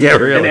emotion. Yeah,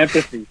 really. And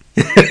empathy.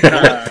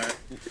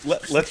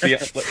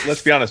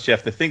 Let's be honest,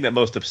 Jeff. The thing that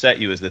most upset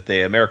you is that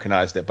they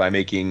Americanized it by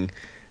making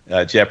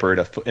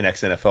Jepperd an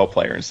ex-NFL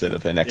player instead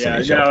of an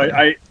ex-NHL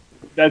player.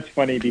 That's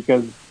funny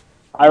because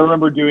I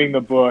remember doing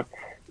the book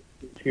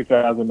in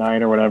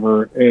 2009 or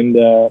whatever, and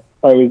I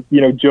was,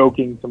 you know,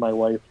 joking to my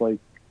wife, like,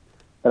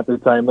 at the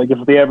time, like,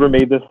 if they ever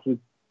made this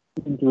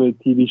into a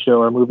TV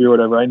show or a movie or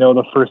whatever, I know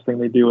the first thing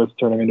they do is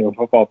turn him into a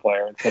football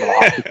player instead of a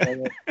hockey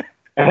player.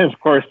 And of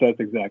course, that's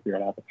exactly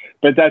what happened.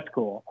 But that's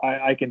cool.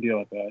 I can deal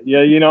with that.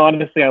 Yeah, you know,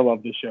 honestly, I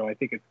love the show. I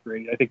think it's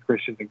great. I think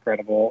Christian's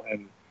incredible,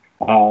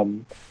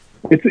 and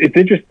it's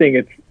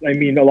interesting. I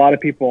mean, a lot of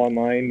people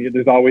online,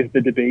 there's always the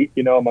debate,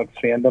 you know, amongst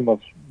fandom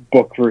of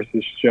book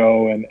versus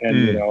show, and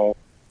you know,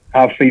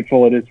 how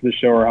faithful it is to the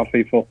show or how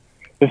faithful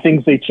the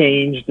things they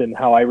changed and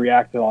how I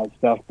react to all that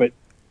stuff. But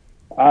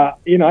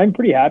you know, I'm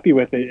pretty happy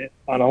with it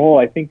on a whole.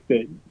 I think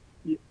that,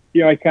 you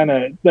know,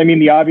 I mean,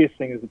 the obvious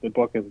thing is that the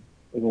book is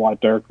a lot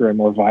darker and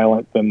more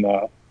violent than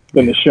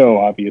the show,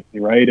 obviously,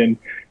 right? And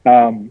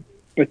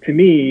but to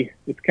me,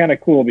 it's kind of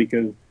cool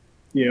because,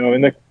 you know,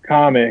 in the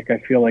comic, I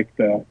feel like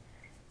the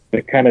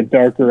kind of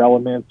darker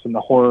elements and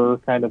the horror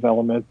kind of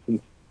elements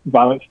and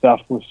violent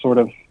stuff was sort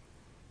of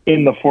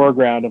in the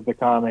foreground of the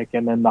comic,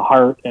 and then the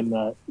heart and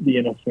the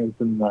innocence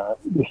and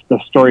the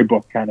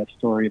storybook kind of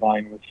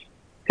storyline was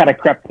kind of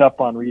crept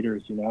up on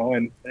readers, you know,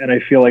 and I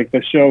feel like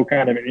the show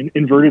kind of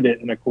inverted it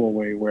in a cool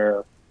way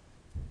where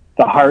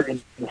the heart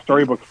and the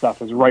storybook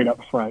stuff is right up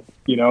front,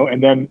 you know,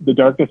 and then the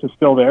darkness is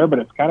still there, but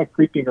it's kind of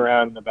creeping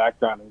around in the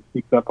background and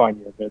sneaks up on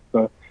you a bit.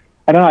 So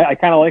I don't know, I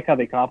kind of like how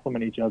they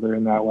complement each other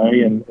in that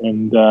way, and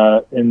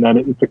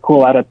that it's a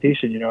cool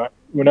adaptation, you know.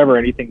 Whenever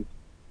anything's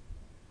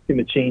going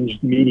to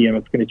change medium,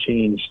 it's going to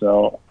change.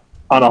 So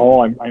on a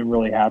whole, I'm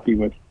really happy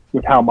with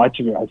how much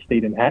of it has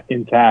stayed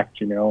intact,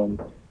 you know,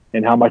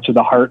 and how much of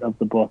the heart of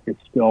the book is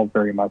still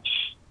very much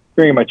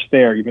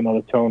there, even though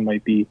the tone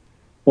might be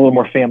a little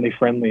more family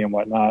friendly and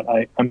whatnot.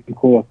 I'm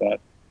cool with that.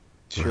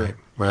 Sure.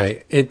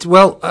 Right.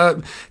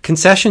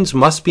 Concessions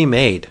must be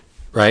made,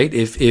 right?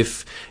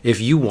 If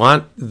you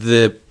want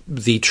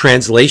the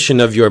translation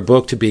of your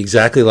book to be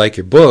exactly like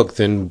your book,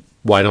 then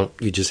why don't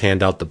you just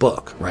hand out the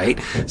book, right?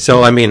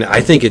 So, I mean,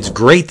 I think it's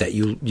great that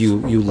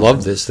you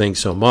love this thing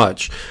so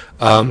much.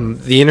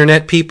 The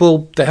internet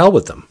people, the hell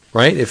with them,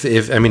 right? If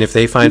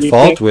they find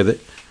fault with it.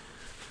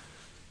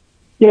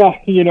 Yeah,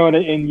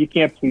 and you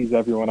can't please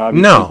everyone,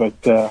 obviously. No.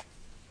 But,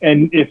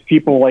 and if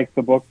people like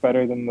the book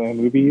better than the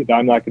movie,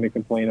 I'm not going to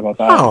complain about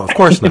that. Oh, of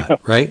course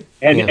not, right?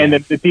 And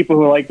the people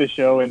who like the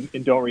show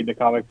and don't read the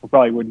comics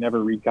probably would never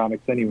read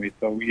comics anyway,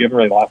 so we haven't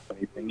really lost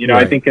anything.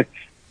 Right. I think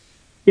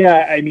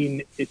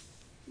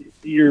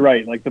you're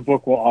right. Like, the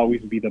book will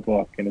always be the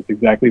book, and it's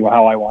exactly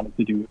how I wanted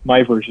to do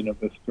my version of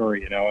this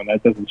story, and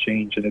that doesn't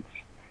change. And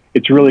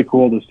it's really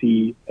cool to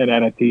see an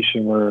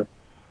adaptation where,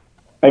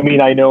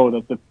 I know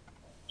that the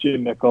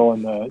Jim Mickle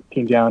and the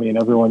Team Downey and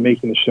everyone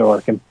making the show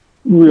are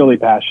really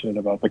passionate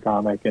about the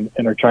comic and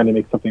are trying to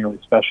make something really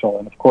special.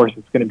 And of course,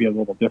 it's going to be a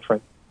little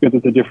different because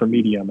it's a different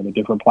medium and a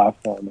different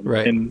platform.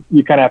 And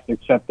you kind of have to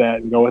accept that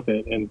and go with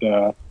it.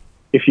 And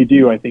if you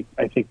do, I think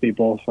they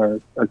both are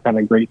kind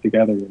of great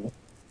together.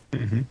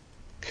 Mm-hmm.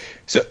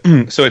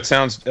 So it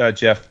sounds,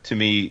 Jeff, to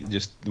me,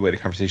 just the way the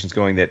conversation's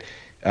going, that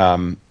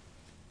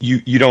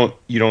you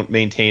don't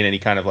maintain any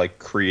kind of like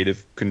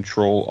creative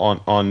control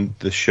on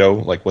the show.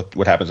 Like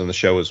what happens on the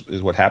show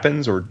is what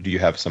happens, or do you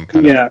have some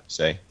kind of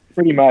say?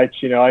 Pretty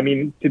much,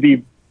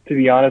 to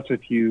be honest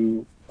with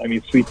you,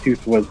 Sweet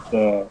Tooth was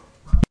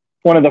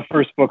one of the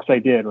first books I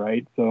did,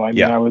 right? So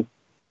I was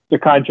the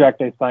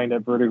contract I signed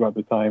at Vertigo at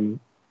the time.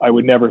 I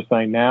would never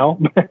sign now,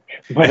 but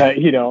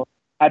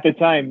at the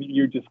time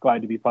you're just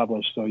glad to be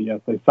published. So yes,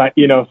 I signed.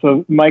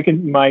 So my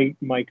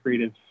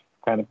creative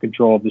kind of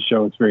control of the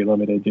show is very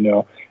limited.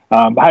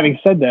 Having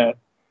said that,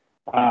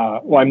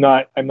 I'm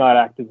not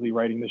actively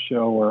writing the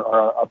show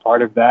or a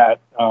part of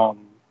that.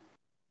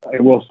 I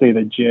will say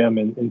that Jim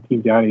and Team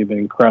Downey have been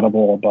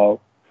incredible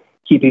about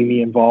keeping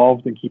me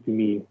involved and keeping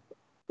me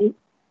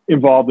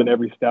involved in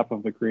every step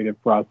of the creative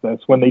process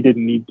when they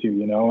didn't need to.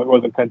 It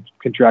wasn't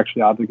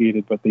contractually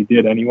obligated, but they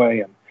did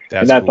anyway, and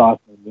that's cool.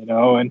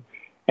 Awesome.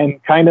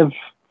 And kind of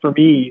for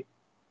me,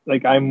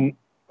 like I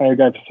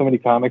got so many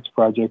comics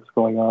projects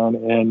going on,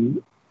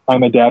 and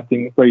I'm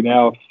adapting right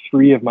now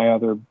 3 of my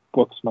other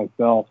books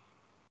myself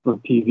for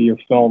TV or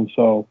film.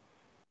 So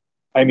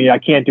I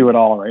can't do it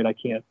all, right? I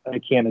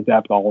can't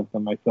adapt all of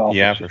them myself.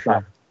 Yeah, for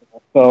sure.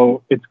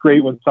 So it's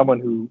great when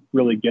someone who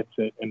really gets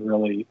it and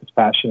really is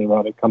passionate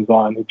about it comes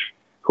on,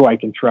 who I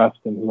can trust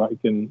and who I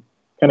can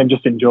kind of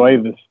just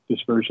enjoy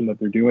this version that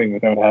they're doing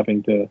without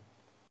having to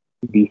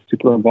be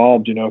super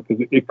involved,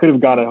 because it could have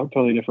gone a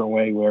totally different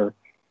way where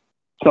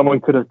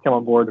someone could have come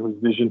on board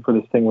whose vision for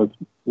this thing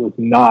was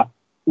not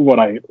what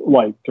I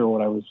liked or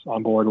what I was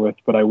on board with,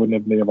 but I wouldn't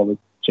have been able to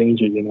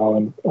change it,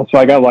 and so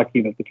I got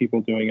lucky that the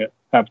people doing it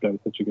have done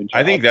such a good job.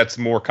 I think that's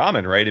more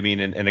common, right?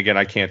 And again,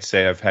 I can't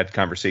say I've had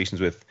conversations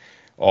with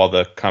all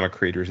the comic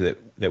creators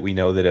that we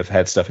know that have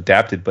had stuff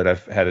adapted, but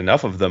I've had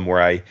enough of them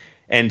where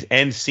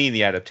and seen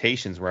the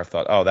adaptations where I've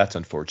thought, oh, that's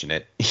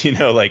unfortunate,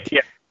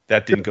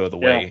 that didn't go the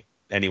way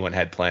anyone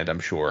had planned, I'm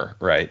sure,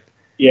 right?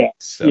 Yeah.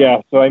 So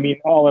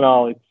all in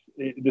all,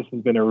 this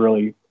has been a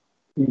really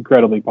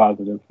incredibly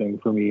positive thing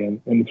for me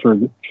and for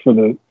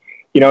the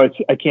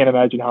I can't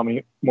imagine how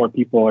many more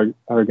people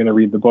are going to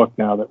read the book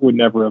now that would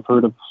never have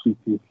heard of Sweet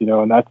Tooth,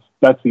 and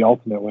that's the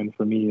ultimate win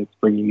for me. It's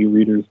bringing new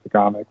readers to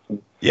comics.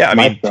 And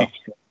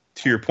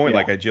to your point,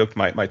 like I joked,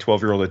 my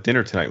 12-year-old at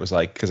dinner tonight was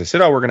like, because I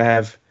said, oh, we're going to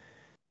have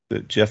the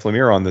Jeff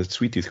Lemire on, the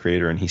Sweet Tooth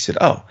creator, and he said,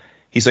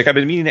 he's like, I've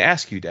been meaning to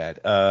ask you, Dad,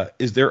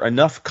 is there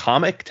enough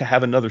comic to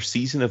have another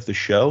season of the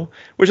show?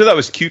 Which I thought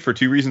was cute for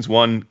 2 reasons.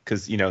 One,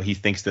 because he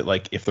thinks that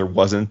like if there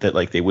wasn't, that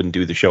like they wouldn't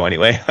do the show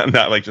anyway. I'm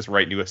not like just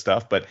write new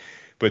stuff, but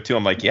 2,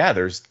 I'm like,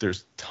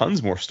 there's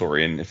tons more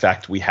story, and in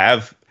fact, we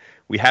have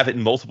it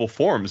in multiple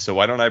forms. So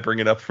why don't I bring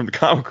it up from the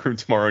comic room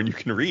tomorrow and you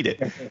can read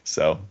it?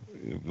 So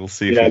we'll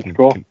see if we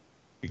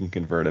can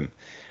convert him.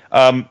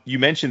 You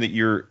mentioned that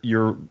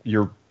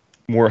you're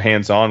more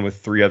hands-on with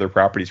 3 other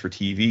properties for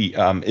TV.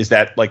 Is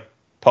that like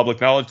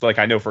public knowledge? Like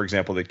I know, for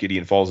example, that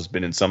Gideon Falls has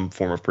been in some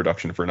form of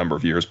production for a number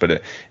of years,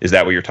 but is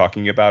that what you're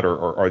talking about,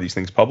 or are these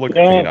things public? Or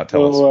can you not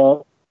tell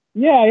us?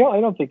 I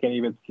don't think any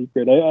of it's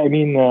secret.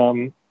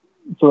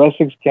 So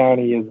Essex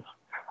County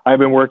I've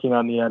been working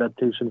on the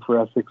adaptation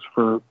for Essex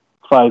for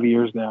 5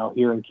 years now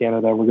here in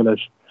Canada. We're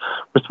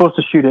supposed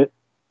to shoot it.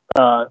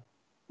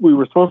 We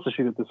were supposed to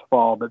shoot it this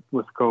fall, but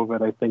with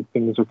COVID, I think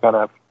things are kind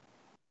of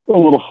a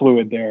little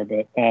fluid there.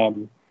 But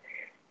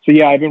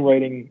I've been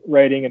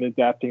writing and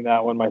adapting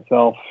that one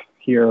myself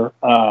here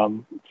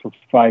for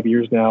 5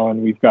 years now,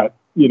 and we've got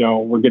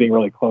we're getting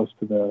really close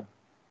to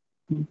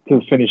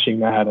finishing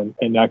that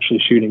and actually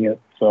shooting it.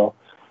 So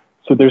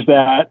there's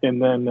that,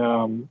 and then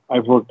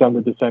I've worked on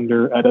the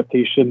Descender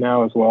adaptation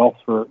now as well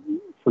for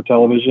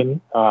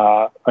television.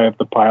 I have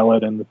the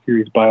pilot and the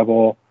series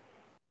Bible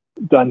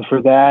done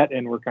for that,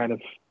 and we're kind of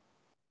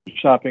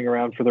shopping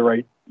around for the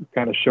right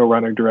kind of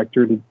showrunner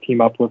director to team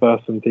up with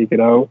us and take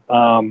it out.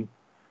 What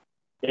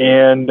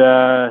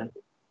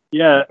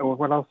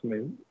else?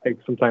 I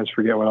sometimes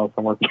forget what else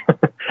I'm working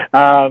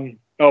on.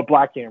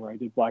 Black Hammer. I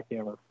did Black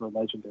Hammer for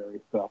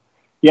Legendary. So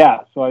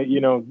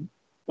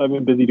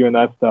been busy doing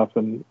that stuff,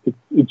 and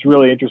it's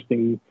really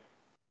interesting.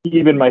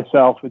 Even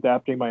myself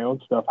adapting my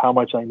own stuff, how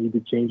much I need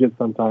to change it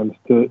sometimes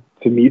to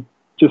meet,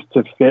 just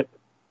to fit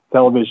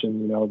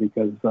television,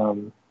 because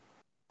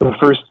the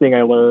first thing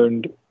I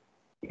learned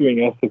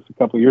doing Essex a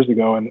couple of years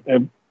ago,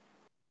 and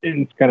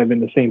it's kind of been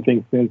the same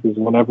thing since, is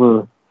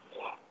whenever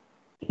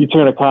you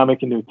turn a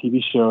comic into a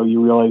TV show,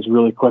 you realize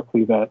really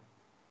quickly that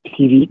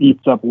TV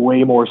eats up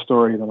way more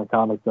story than a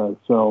comic does.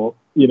 So,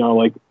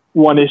 like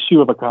one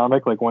issue of a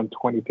comic, like one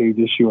 20-page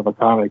issue of a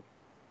comic,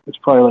 it's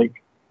probably like,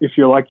 if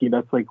you're lucky,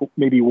 that's like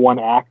maybe one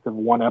act of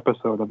one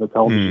episode of a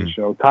television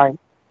show. Time,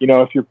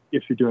 if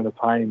you're doing the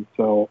time.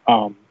 So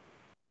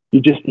you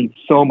just need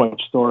so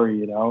much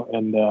story,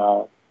 and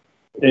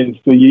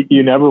so you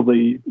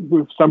inevitably,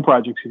 with some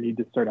projects, you need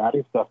to start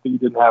adding stuff that you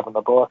didn't have in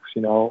the books,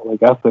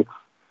 like Essex,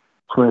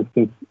 for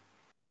instance,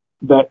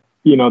 that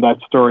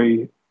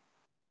story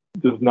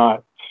does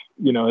not,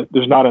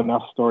 there's not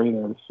enough story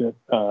there to fit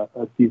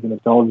a season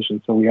of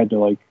television. So we had to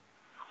like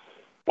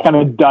kind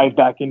of dive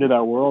back into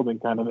that world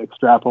and kind of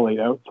extrapolate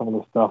out some of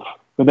the stuff.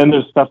 But then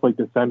there's stuff like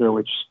Descender,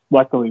 which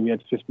luckily we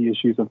had 50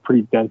 issues of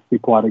pretty densely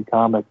plotted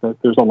comic that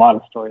there's a lot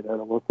of story there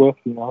to work with,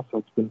 so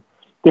it's been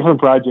different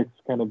projects,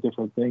 kind of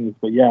different things.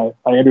 But yeah,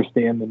 I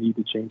understand the need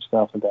to change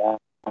stuff and to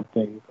add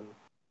things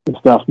and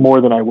stuff more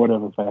than I would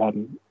have if I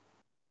hadn't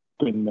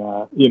been,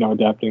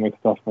 adapting my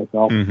stuff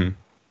myself. Mm-hmm.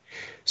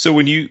 So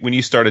when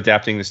you start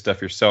adapting this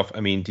stuff yourself, I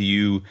mean, do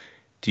you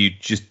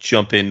just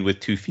jump in with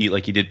 2 feet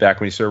like you did back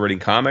when you started writing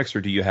comics,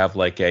 or do you have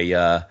like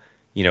a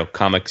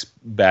comics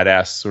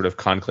badass sort of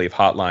conclave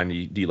hotline?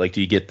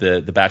 Do you get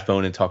the bat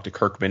phone and talk to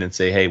Kirkman and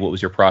say, hey, what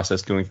was your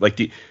process doing? Like,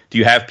 do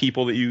you have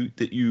people that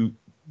you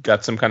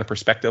got some kind of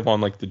perspective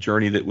on, like the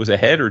journey that was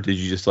ahead, or did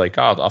you just like,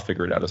 I'll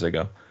figure it out as I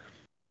go?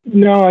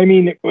 No, I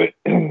mean,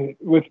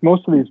 with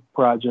most of these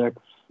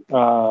projects,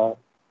 I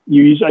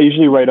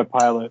usually write a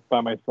pilot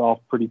by myself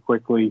pretty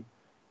quickly.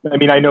 I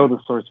mean, I know the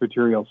source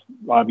materials,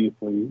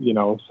 obviously,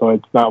 so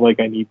it's not like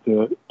I need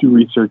to do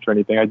research or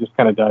anything. I just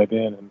kind of dive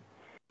in.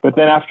 But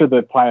then after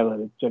the pilot,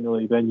 it's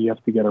generally then you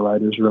have to get a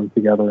writer's room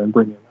together and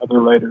bring in other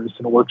writers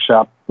and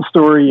workshop the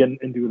story and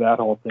do that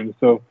whole thing.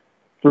 So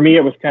for me,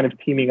 it was kind of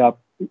teaming up.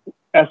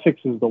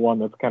 Essex is the one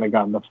that's kind of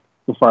gotten the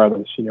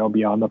farthest,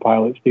 beyond the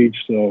pilot stage.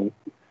 So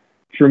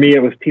for me,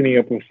 it was teaming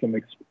up with some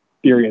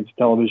experienced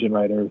television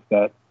writers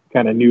that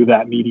kind of knew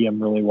that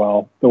medium really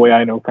well, the way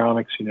I know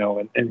comics,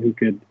 and who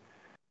could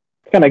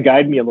kind of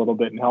guide me a little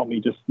bit and help me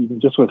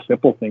just with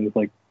simple things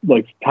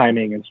like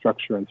timing and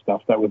structure and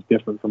stuff that was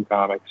different from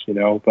comics,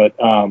 But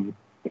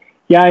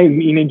yeah, I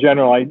mean, in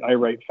general, I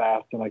write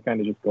fast and I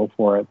kind of just go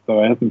for it.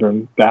 So it hasn't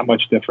been that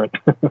much different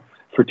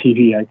for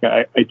TV.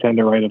 I tend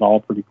to write it all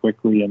pretty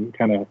quickly and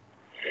kind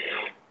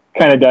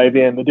of dive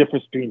in. The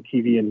difference between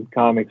TV and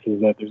comics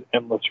is that there's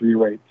endless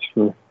rewrites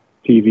for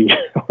TV,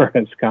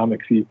 whereas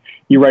comics,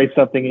 you write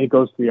something, it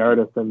goes to the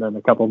artist, and then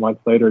a couple months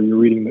later, you're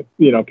reading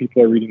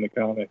people are reading the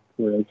comic.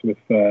 Whereas with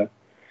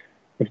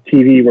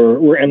TV,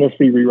 we're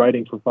endlessly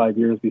rewriting for 5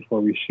 years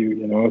before we shoot.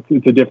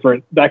 It's a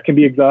different, that can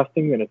be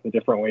exhausting, and it's a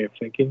different way of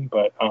thinking.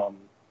 But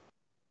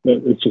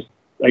it's just,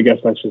 I guess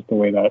that's just the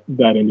way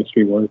that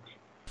industry works.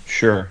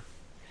 Sure.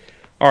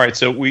 All right,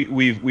 so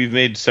we've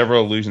made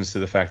several allusions to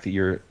the fact that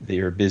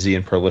you're busy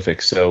and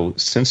prolific. So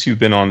since you've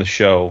been on the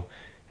show,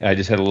 I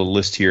just had a little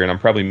list here, and I'm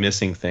probably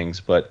missing things,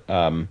 but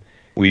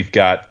we've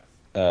got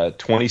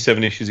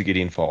 27 issues of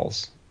Gideon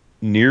Falls,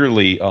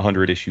 nearly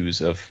 100 issues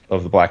of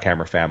the Black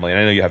Hammer family. And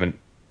I know you haven't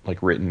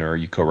like written or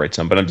you co-write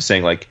some, but I'm just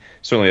saying, like,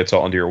 certainly it's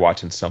all under your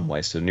watch in some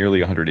way. So nearly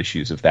 100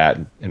 issues of that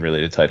and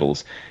related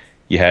titles.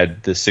 You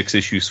had the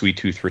 6-issue Sweet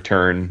Tooth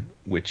Return,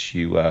 which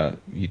you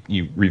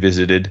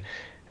revisited.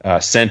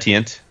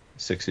 Sentient,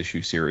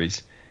 6-issue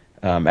series.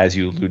 As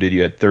you alluded,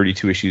 you had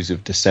 32 issues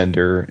of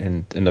Descender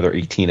and another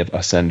 18 of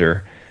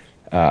Ascender.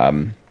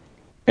 And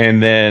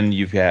then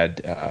you've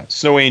had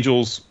Snow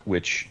Angels,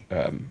 which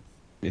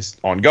is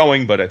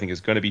ongoing, but I think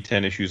is going to be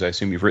 10 issues. I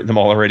assume you've written them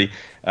all already.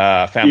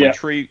 Family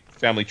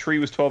Tree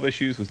was 12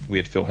 issues. We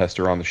had Phil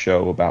Hester on the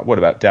show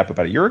about DAP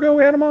about a year ago,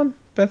 Adam, on?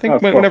 I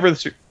think whenever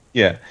this.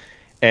 Yeah.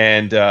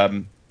 And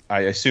I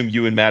assume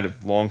you and Matt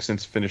have long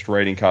since finished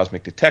writing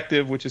Cosmic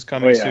Detective, which is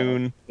coming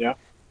soon. Yeah.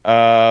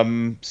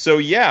 So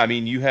yeah, I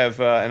mean, you have,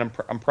 and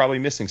I'm probably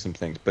missing some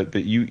things, but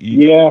you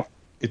yeah,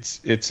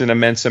 it's an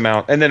immense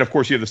amount. And then of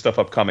course you have the stuff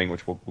upcoming,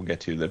 which we'll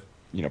get to,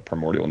 the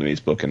Primordial News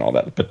book and all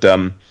that. But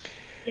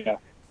yeah.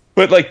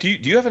 But like, do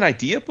you have an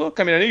idea book?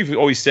 I mean, I know you've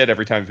always said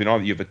every time you've been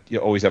on, you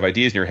always have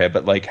ideas in your head,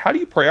 but like, how do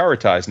you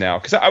prioritize now?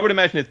 Because I would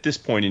imagine at this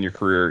point in your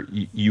career,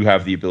 you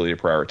have the ability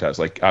to prioritize.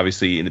 Like,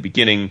 obviously in the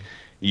beginning,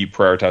 you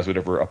prioritize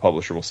whatever a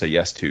publisher will say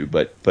yes to,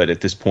 but at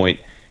this point,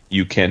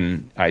 you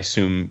can, I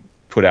assume,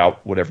 put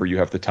out whatever you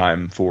have the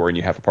time for, and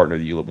you have a partner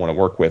that you want to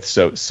work with.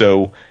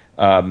 So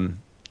how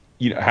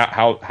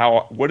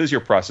what is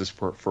your process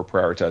for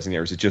prioritizing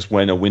there? Is it just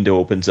when a window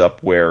opens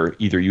up where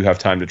either you have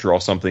time to draw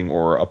something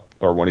or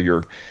one of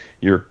your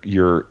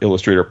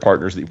illustrator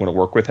partners that you want to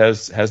work with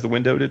has the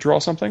window to draw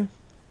something?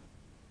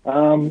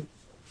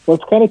 Well,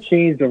 it's kind of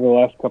changed over the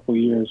last couple of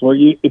years. Where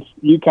you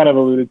kind of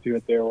alluded to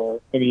it there. Where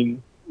I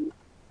mean,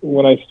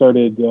 when I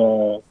started,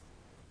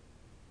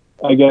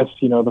 I guess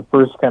the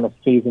first kind of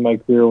phase of my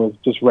career was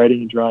just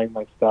writing and drawing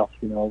my stuff.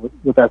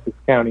 With Essex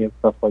County and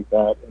stuff like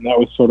that. And that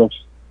was sort of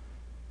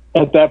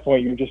at that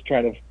point you're just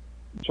trying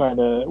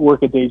to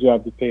work a day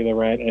job to pay the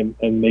rent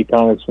and make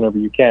comics whenever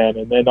you can.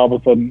 And then all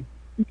of a sudden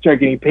you start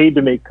getting paid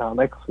to make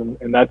comics,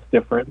 and that's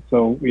different.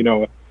 So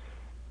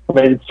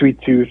I did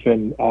Sweet Tooth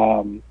and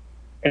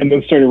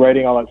then started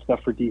writing all that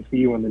stuff for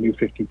DC when the New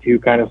 52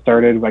 kind of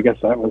started. I guess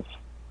that was,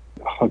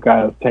 that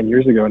was 10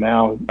 years ago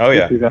now. Oh,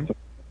 yeah.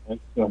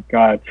 Oh,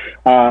 God.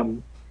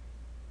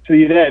 So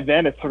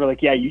then it's sort of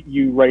like,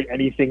 you write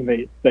anything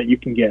that you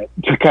can get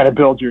to kind of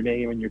build your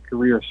name and your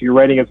career. So you're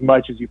writing as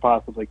much as you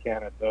possibly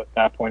can at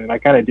that point. And I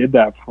kind of did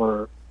that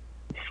for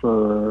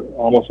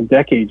almost a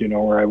decade,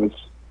 where I was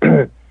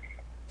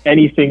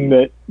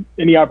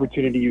any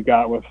opportunity you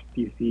got with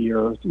DC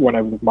or when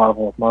I was with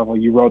Marvel,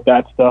 you wrote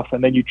that stuff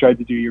and then you tried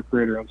to do your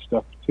creator-owned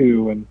stuff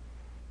too.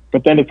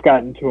 But then it's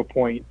gotten to a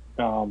point,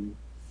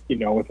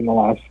 within the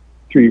last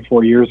 3 or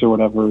 4 years or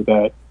whatever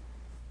that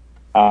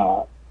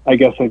I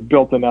guess I've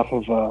built enough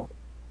of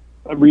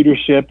a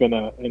readership and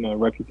a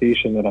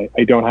reputation that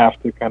I don't have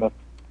to kind of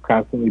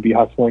constantly be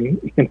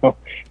hustling,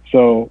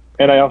 So,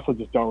 and I also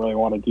just don't really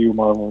want to do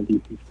Marvel and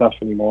DC stuff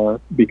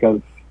anymore because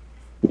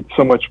it's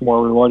so much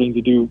more rewarding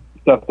to do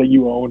stuff that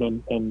you own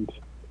and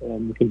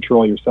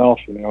control yourself,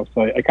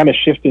 So I kind of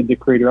shifted to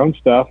create your own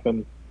stuff,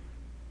 and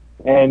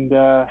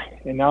now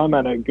I'm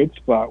at a good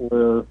spot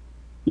where,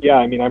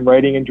 I'm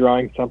writing and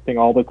drawing something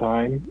all the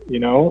time,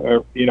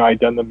 I'd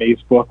done the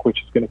Maze book,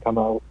 which is going to come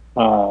out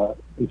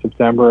in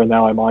September, and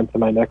now I'm on to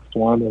my next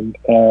one, and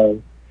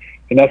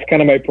that's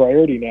kind of my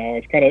priority now.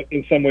 It's kind of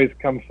in some ways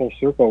come full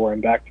circle where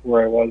I'm back to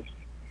where I was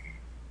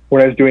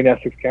when I was doing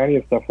Essex County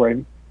and stuff, where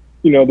I'm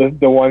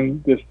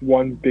this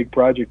one big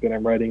project that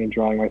I'm writing and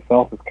drawing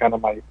myself is kind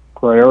of my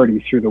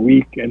priority through the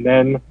week. And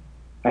then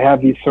I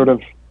have these sort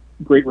of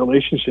great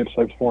relationships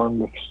I've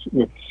formed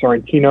with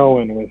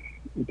Sorrentino and with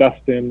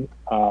Dustin,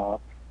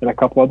 and a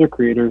couple other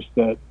creators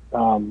that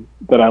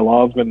I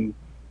love. And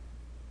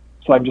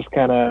so I'm just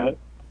kind of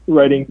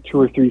writing 2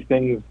 or 3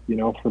 things,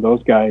 for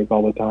those guys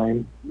all the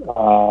time.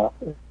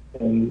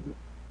 And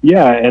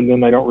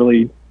then I don't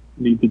really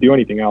need to do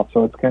anything else.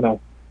 So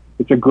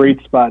it's a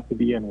great spot to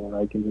be in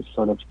where I can just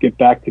sort of get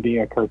back to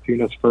being a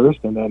cartoonist first,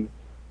 and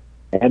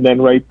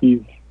then write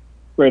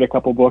a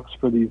couple books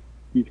for these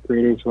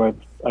creators who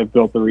I've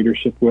built the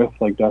readership with,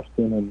 like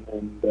Dustin,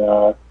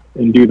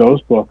 and do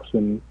those books,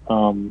 and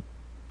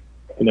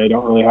I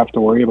don't really have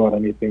to worry about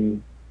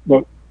anything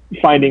but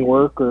finding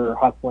work or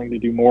hustling to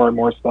do more and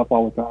more stuff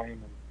all the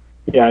time.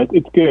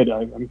 It's good.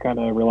 I'm kind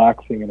of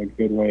relaxing in a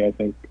good way, I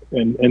think,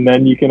 and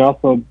then you can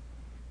also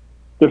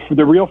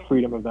the real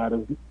freedom of that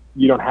is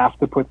you don't have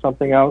to put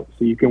something out,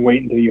 so you can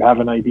wait until you have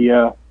an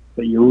idea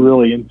that you're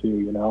really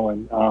into,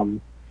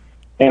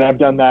 and I've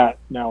done that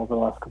now over the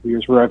last couple of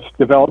years where I've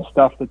developed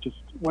stuff that just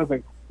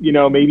wasn't,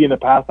 maybe in the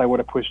past I would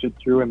have pushed it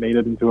through and made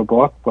it into a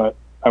book, but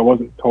I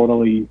wasn't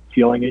totally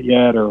feeling it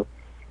yet, or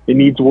it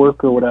needs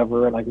work or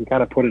whatever, and I can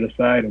kind of put it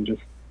aside and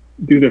just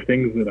do the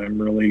things that I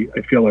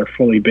feel are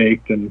fully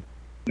baked and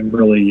I'm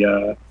really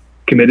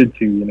committed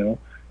to,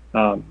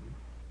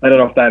 I don't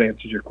know if that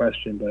answers your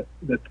question, but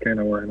that's kind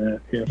of where I'm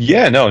at.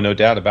 Yeah, no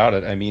doubt about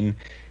it. I mean,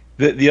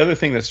 the other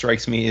thing that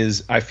strikes me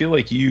is I feel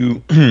like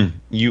you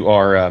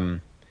are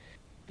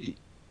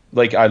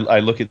like I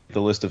look at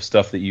the list of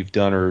stuff that you've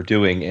done or are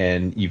doing,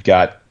 and you've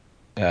got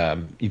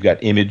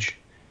Image,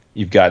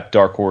 you've got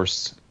Dark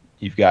Horse,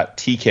 you've got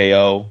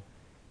TKO,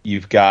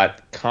 you've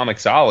got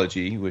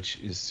Comixology, which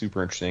is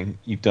super interesting.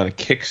 You've done a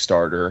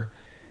Kickstarter,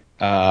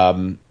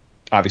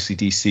 obviously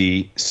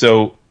DC.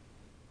 So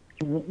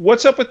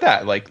what's up with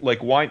that? Like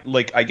why?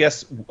 Like I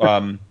guess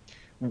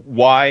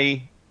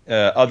why?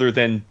 Other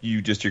than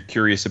you're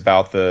curious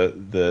about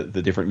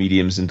the different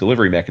mediums and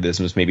delivery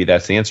mechanisms, maybe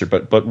that's the answer.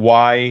 But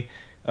why?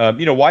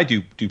 Why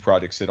do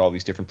projects at all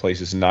these different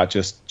places and not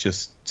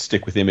just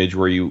stick with Image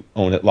where you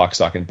own it lock,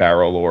 stock, and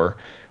barrel,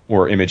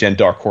 or Image and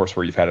Dark Horse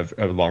where you've had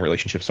a long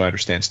relationship? So I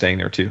understand staying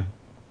there too.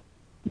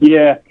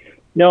 Yeah,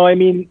 no, I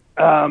mean,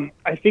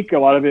 I think a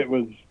lot of it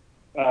was,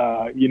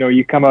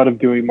 you come out of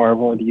doing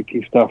Marvel and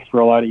DC stuff for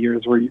a lot of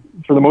years where,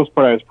 for the most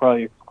part, I was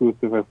probably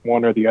exclusive with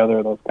one or the other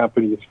of those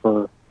companies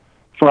for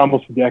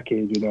almost a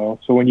decade,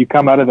 So when you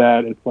come out of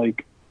that, it's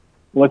like,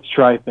 let's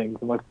try things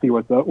and let's see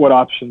what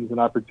options and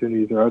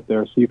opportunities are out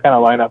there. So you kind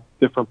of line up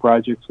different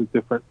projects with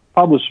different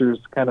publishers,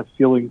 kind of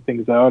feeling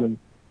things out and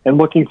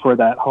looking for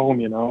that home,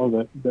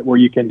 that where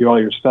you can do all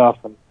your stuff.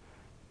 And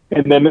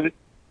then,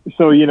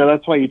 so,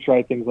 that's why you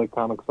try things like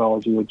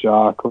Comixology with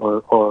Jock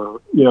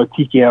or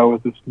TKO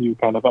is this new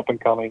kind of up and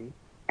coming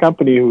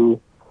company who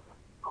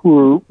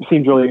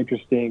seemed really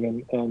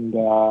interesting and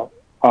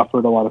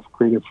offered a lot of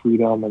creative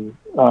freedom. And,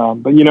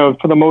 but,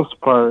 for the most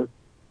part,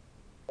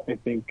 I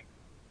think,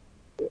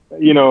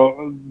 like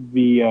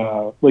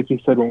you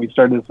said when we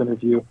started this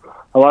interview,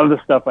 a lot of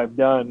the stuff I've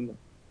done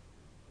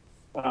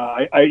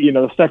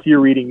the stuff you're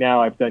reading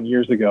now, I've done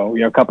years ago,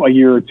 a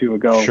year or two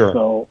ago. Sure.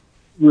 So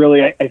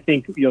really, I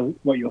think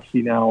what you'll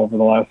see now over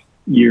the last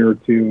year or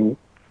two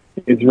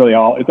is really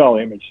it's all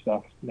image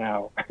stuff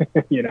now.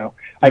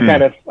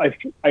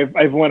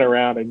 I've went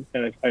around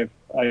and I've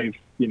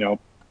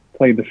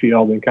played the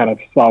field and kind of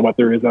saw what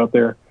there is out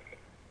there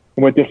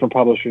and what different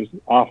publishers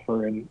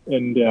offer, and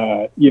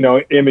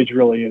image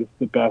really is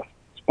the best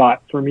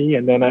spot for me.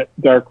 And then at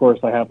Dark Horse,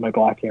 I have my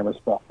Black Hammer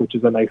stuff, which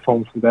is a nice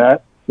home for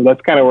that. So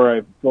that's kind of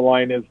where the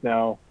line is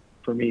now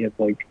for me. It's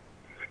like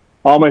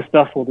all my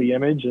stuff will be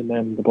image, and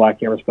then the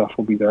Black Hammer stuff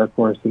will be Dark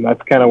Horse, and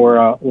that's kind of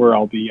where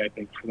I'll be, I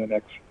think, for the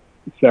next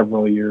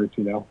several years.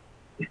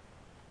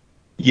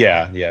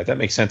 Yeah, that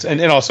makes sense.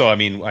 And also, I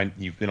mean,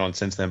 you've been on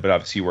since then, but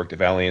obviously you worked at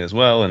Valiant as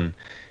well, and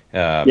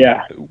I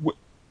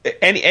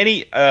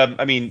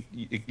mean,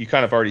 you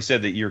kind of already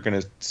said that you're going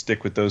to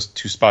stick with those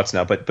two spots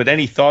now, but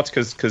any thoughts?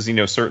 Because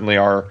certainly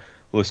our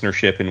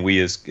listenership and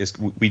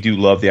we do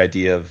love the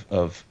idea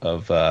of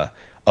a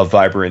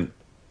vibrant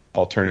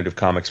alternative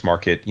comics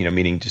market,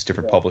 meaning just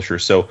different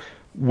publishers. So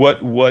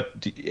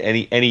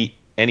any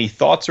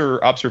thoughts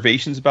or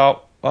observations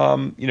about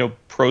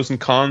pros and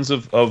cons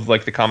of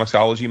like the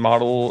Comixology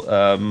model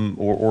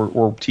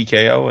or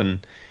TKO?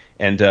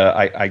 And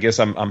I guess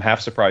I'm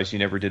half surprised you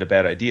never did a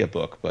Bad Idea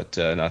book, but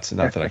not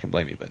that I can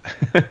blame you. But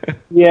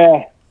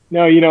yeah,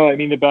 no, I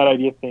mean, the Bad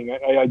Idea thing,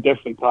 I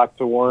definitely talked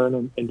to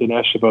Warren and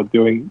Dinesh about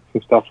doing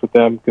some stuff with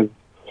them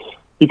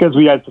because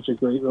we had such a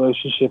great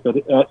relationship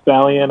at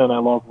Valiant, and I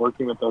love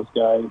working with those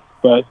guys.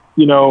 But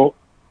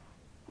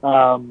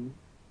I'm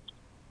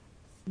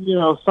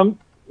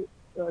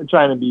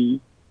trying to be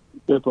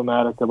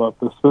diplomatic about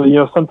this, but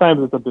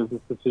sometimes it's a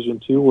business decision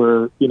too,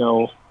 where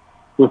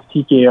with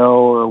TKO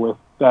or with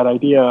That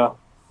Idea,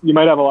 you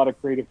might have a lot of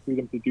creative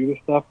freedom to do this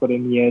stuff, but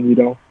in the end,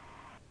 you're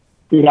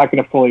not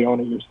going to fully own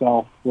it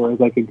yourself. Whereas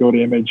I could go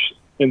to Image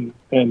and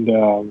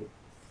the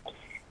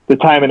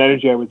time and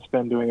energy I would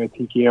spend doing a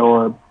TKO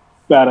or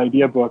Bad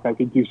Idea book, I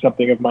could do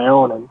something of my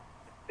own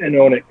and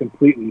own it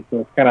completely.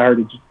 So it's kind of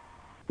hard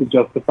to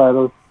justify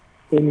those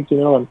things,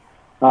 And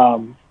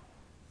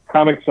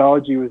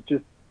Comixology was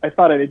just, I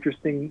thought, an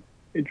interesting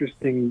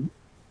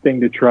thing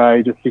to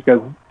try, just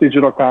because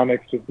digital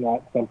comics was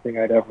not something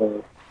I'd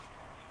ever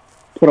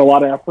put a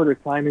lot of effort or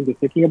time into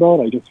thinking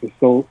about. I'm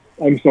so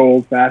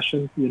old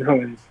fashioned,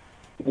 and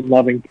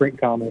loving print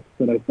comics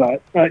that I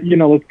thought,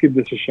 let's give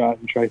this a shot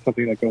and try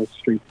something that goes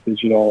straight to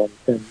digital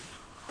and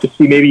just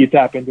see, maybe you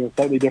tap into a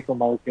slightly different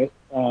market.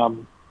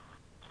 So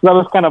that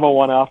was kind of a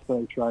one-off that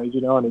I tried,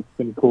 and it's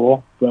been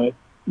cool. But,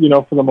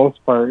 for the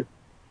most part,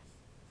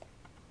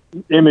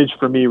 Image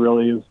for me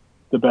really is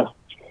the best,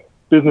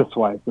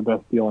 business-wise, the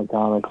best deal in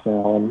comics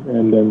now.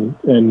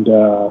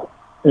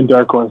 And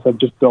Dark Horse, I've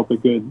just built a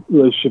good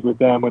relationship with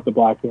them with the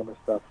Black Hammer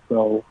stuff.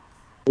 So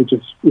it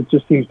just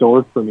seems to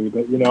work for me.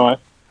 But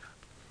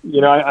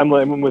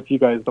I'm with you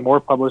guys. The more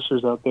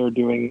publishers out there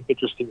doing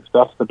interesting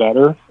stuff, the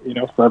better.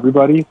 For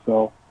everybody.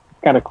 So it's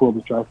kind of cool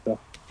to try stuff.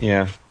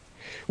 Yeah.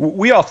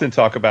 We often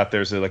talk about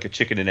there's a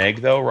chicken and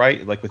egg, though,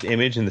 right? Like with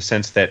Image, in the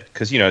sense that,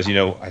 because as you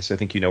know, I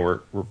think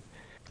we're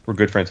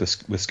good friends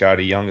with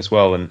Scotty Young as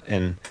well,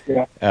 and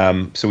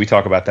so we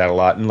talk about that a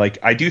lot. And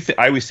I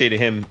always say to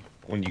him,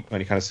 when he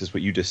kind of says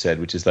what you just said,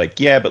 which is but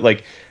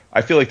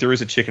I feel like there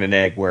is a chicken and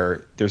egg,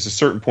 where there's a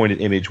certain point in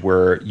Image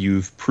where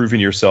you've proven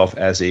yourself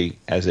as a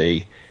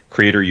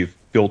creator, you've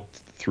built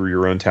through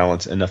your own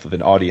talents enough of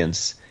an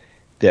audience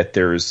that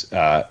there's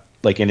an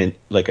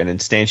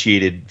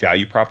instantiated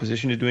value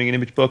proposition to doing an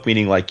Image book,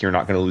 meaning you're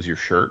not going to lose your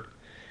shirt.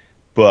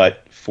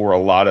 But for a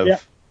lot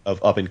of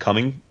up and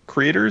coming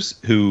creators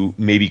who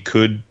maybe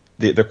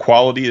the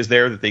quality is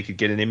there that they could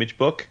get an Image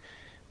book,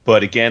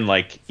 but again,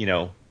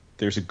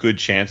 there's a good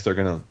chance they're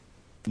going to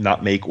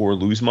not make or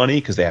lose money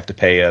because they have to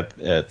pay an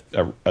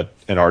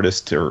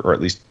artist, or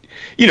at least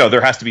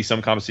there has to be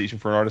some compensation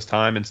for an artist's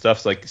time and stuff.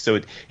 So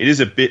it is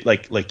a bit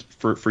like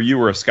for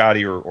you or a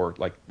Scotty or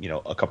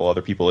a couple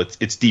other people,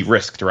 it's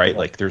de-risked,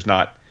 right? There's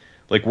not,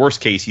 worst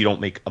case, you don't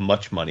make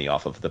much money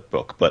off of the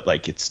book, but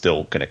it's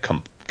still going to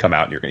come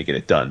out and you're going to get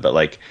it done.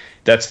 But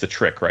that's the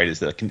trick, right?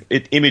 Is that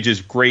Image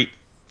is great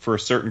for a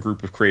certain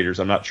group of creators.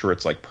 I'm not sure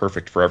it's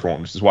perfect for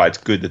everyone, which is why it's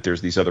good that there's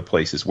these other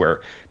places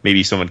where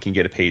maybe someone can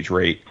get a page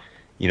rate.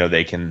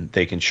 They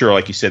can sure,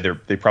 like you said,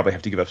 they probably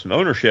have to give up some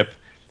ownership,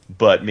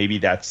 but maybe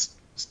that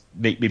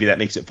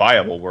makes it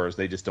viable, whereas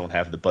they just don't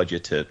have the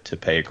budget to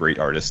pay a great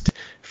artist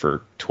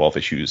for 12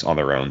 issues on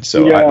their own.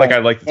 So I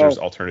like that there's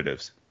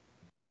alternatives.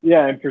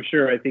 Yeah, and for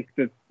sure, I think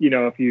that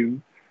if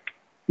you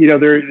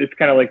it's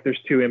kind of like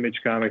there's two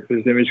Image comics.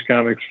 There's Image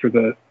comics for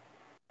the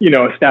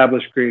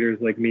established creators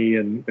like me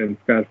and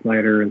Scott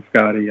Snyder and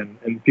Scotty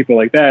and people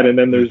like that. And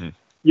then there's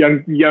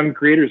young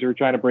creators who are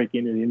trying to break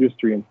into the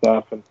industry and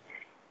stuff. And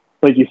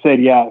like you said,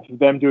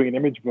 them doing an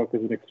Image book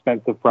is an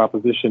expensive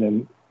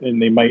proposition,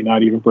 and they might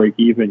not even break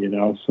even,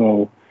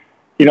 So,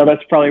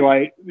 that's probably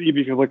why,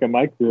 even if you look at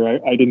my career,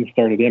 I didn't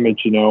start at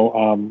Image,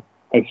 I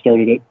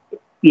started at,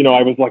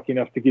 I was lucky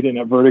enough to get in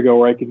at Vertigo,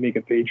 where I could make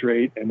a page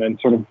rate and then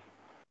sort of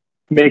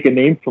make a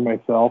name for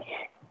myself.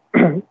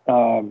 but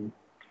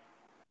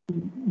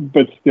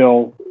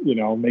still,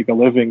 make a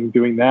living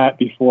doing that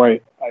before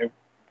I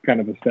kind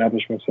of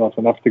establish myself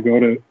enough to go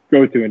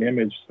to an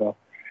Image. So,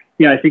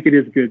 yeah, I think it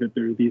is good that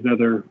there are these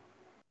other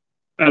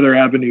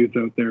avenues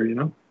out there.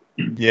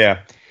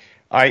 Yeah.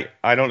 I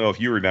don't know if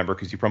you remember,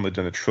 because you've probably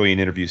done a trillion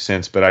interviews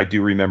since, but I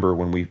do remember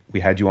when we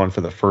had you on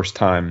for the first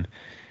time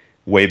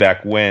way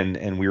back when,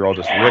 and we were all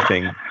just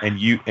riffing, and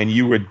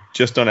you were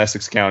just on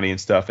Essex County and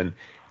stuff, and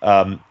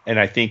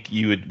I think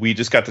we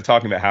just got to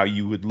talking about how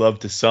you would love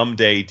to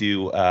someday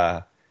do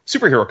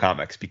superhero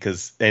comics,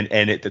 because and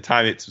at the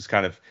time it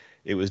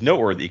was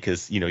noteworthy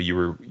because you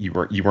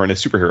weren't a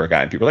superhero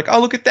guy, and people were like, oh,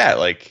 look at that,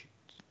 like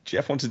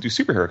Jeff wants to do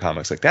superhero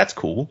comics, like that's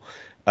cool.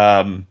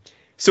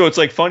 So it's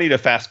like funny to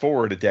fast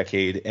forward a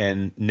decade,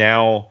 and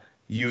now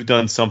you've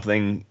done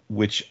something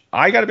which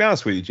I got to be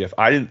honest with you, Jeff,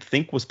 I didn't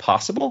think was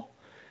possible,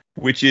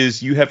 which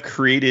is you have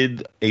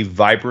created a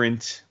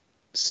vibrant,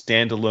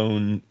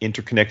 standalone,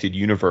 interconnected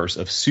universe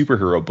of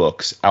superhero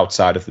books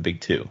outside of the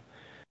big two.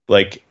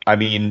 Like, I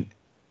mean,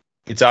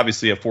 it's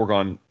obviously a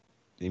foregone.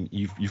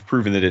 You've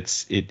proven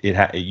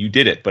that you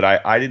did it, but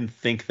I didn't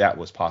think that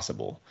was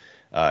possible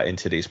in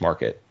today's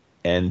market,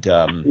 and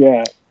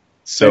yeah,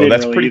 so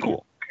that's really pretty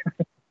cool.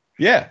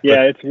 Yeah,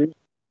 yeah, it's really.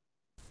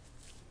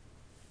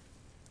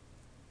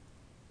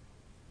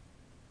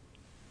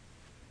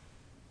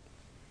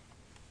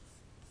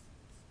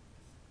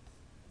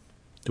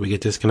 Do we get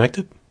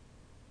disconnected?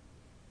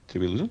 Did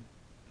we lose him?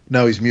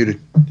 No, he's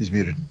muted.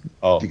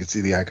 Oh, you can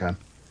see the icon.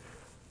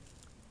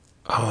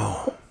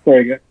 Oh,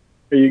 sorry,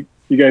 you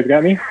guys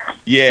got me?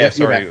 Yeah,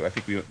 sorry. I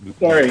think we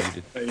sorry.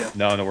 Yeah.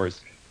 No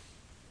worries.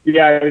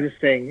 Yeah, I was just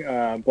saying,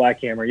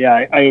 Black Hammer.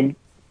 Yeah, I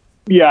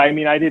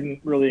mean, I didn't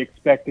really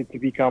expect it to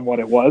become what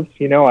it was.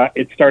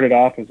 It started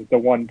off as the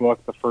one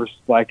book, the first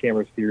Black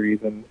Hammer series,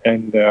 and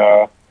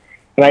I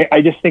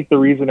just think the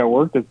reason it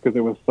worked is because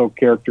it was so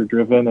character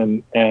driven,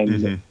 and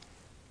Mm-hmm.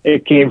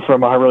 It came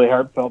from a really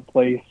heartfelt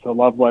place, a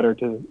love letter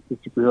to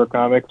superhero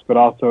comics, but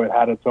also it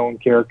had its own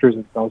characters,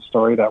 its own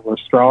story that were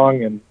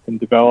strong and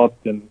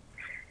developed, and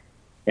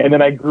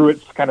then I grew it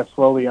kind of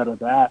slowly out of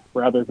that,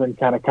 rather than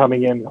kind of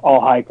coming in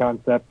all high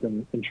concept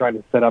and trying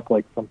to set up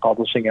like some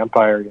publishing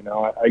empire.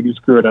 I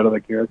just grew it out of the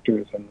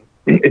characters, and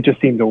it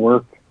just seemed to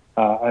work.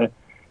 Yeah,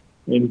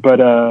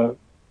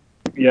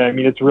 I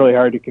mean, it's really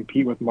hard to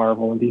compete with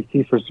Marvel and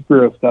DC for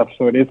superhero stuff,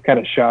 so it is kind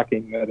of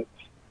shocking that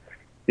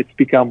it's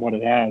become what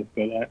it has.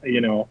 But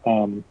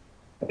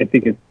I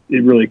think it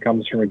really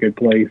comes from a good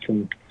place,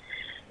 and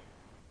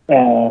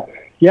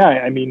yeah,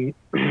 I mean.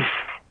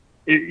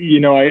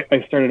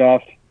 I started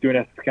off doing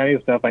Essex County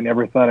stuff. I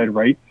never thought I'd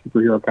write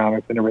superhero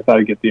comics. I never thought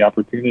I'd get the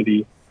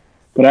opportunity,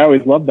 but I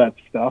always loved that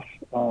stuff.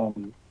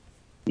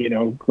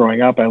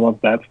 Growing up, I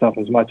loved that stuff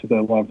as much as I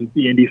loved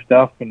the indie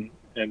stuff, and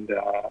then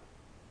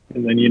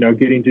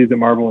getting to the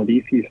Marvel and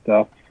DC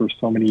stuff for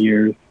so many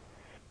years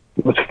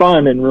was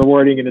fun and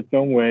rewarding in its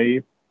own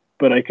way.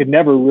 But I could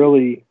never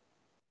really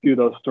do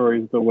those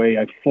stories the way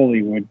I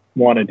fully would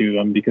want to do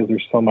them, because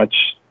there's so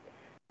much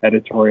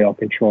editorial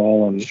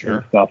control and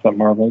stuff at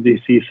Marvel and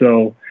DC.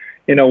 So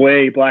in a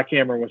way, Black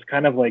Hammer was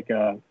kind of like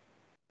a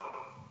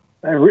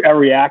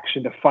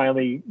reaction to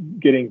finally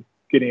getting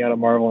out of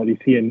Marvel and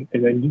DC, and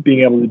then being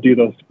able to do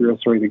those superhero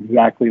stories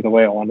exactly the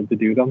way I wanted to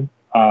do them.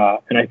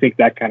 And I think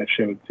that kind of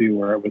showed too,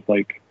 where it was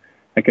like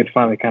I could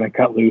finally kind of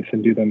cut loose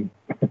and do them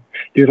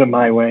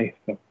my way.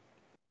 So.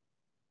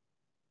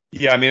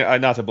 Yeah, I mean,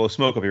 not to blow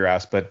smoke up your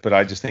ass, but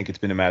I just think it's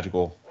been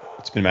magical.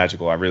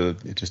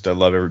 I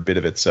love every bit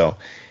of it. So,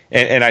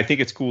 and I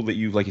think it's cool that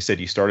you, like you said,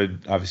 you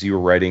started, obviously you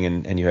were writing,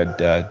 and you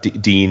had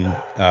Dean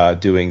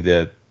doing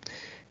the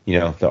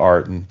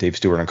art, and Dave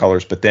Stewart on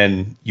colors, but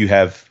then you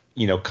have,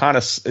 kind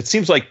of, it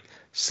seems like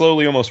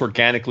slowly, almost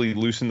organically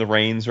loosened the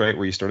reins, right?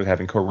 Where you started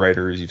having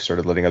co-writers, you've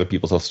started letting other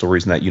people tell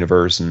stories in that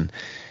universe. And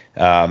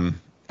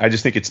I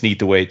just think it's neat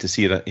the way to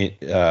see it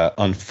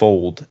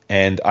unfold.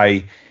 And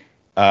I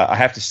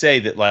have to say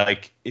that,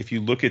 like, if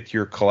you look at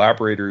your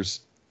collaborators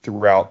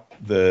throughout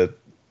the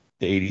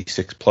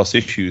 86 plus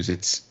issues,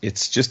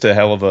 it's just a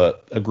hell of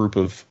a group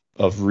of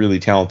really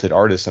talented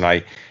artists. And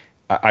I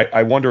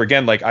wonder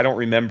again, like, I don't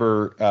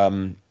remember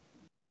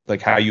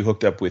like how you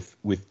hooked up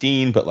with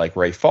Dean, but like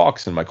Ray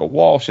Fawkes and Michael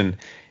Walsh, and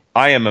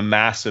I am a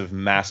massive,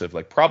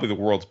 like probably the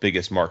world's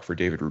biggest mark for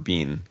David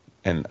Rubin,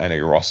 and I know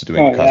you're also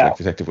doing Cosmic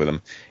Detective with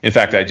him. In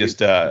fact, I just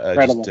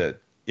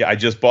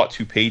bought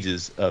 2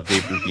 pages of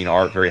David Rubin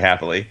art very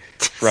happily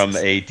from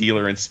a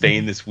dealer in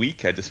Spain this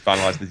week. I just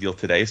finalized the deal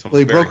today, so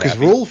he broke his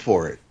rule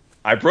for it.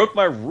 I broke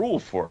my rule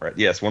for it.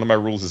 Yes, one of my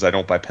rules is I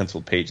don't buy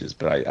penciled pages,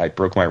 but I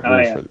broke my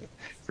rule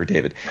for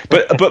David.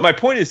 But my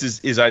point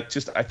is I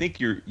think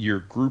your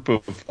group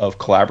of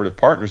collaborative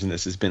partners in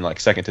this has been like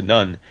second to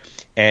none.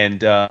 And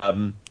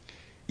do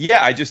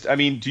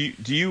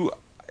you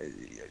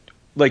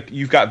like,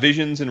 you've got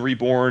Visions and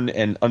Reborn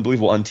and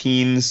Unbelievable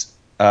Unteens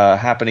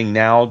happening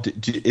now.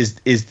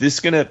 Is this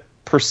going to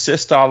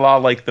persist a la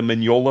like the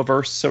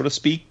Mignola-verse, so to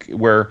speak,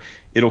 where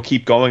it'll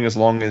keep going as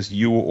long as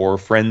you or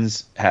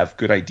friends have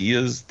good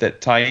ideas that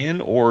tie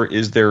in, or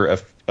is there a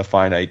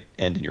finite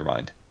end in your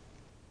mind?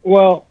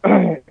 Well,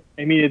 I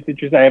mean, it's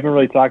interesting. I haven't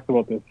really talked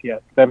about this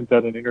yet. I haven't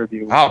done an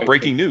interview. Wow,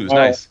 breaking news.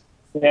 Nice.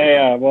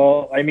 Yeah.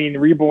 Well, I mean,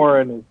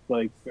 Reborn is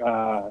like,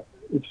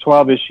 it's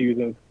 12 issues,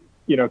 and,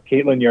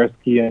 Caitlin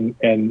Yarsky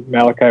and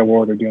Malachi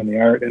Ward are doing the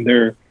art, and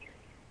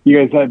you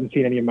guys haven't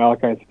seen any of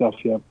Malachi's stuff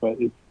yet, but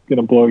it's going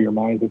to blow your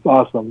minds. It's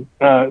awesome.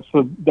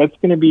 So that's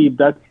kind of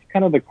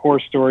the core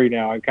story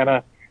now. I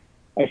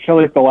feel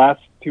like the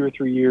last 2 or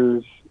 3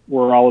 years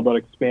were all about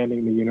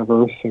expanding the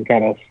universe and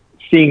kind of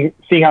seeing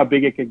how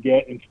big it could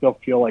get and still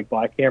feel like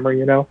Black Hammer,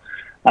 and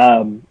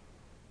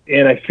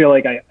I feel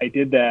like I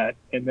did that,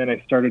 and then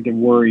I started to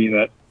worry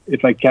that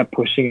if I kept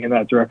pushing in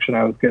that direction,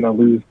 I was going to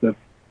lose the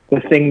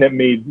thing that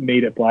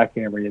made it Black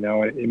Hammer,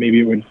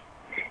 maybe it would.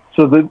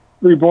 So the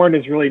Reborn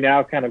is really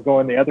now kind of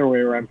going the other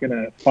way, where I'm going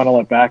to funnel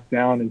it back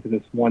down into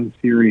this one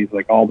series,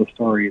 like all the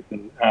stories,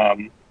 and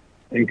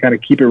kind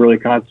of keep it really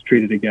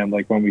concentrated again,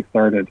 like when we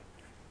started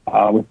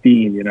with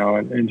Dean,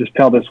 and just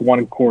tell this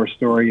one core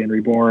story in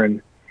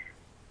Reborn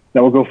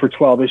that will go for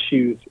 12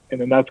 issues, and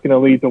then that's going to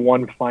lead to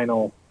one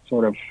final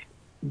sort of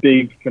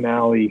big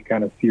finale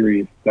kind of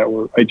series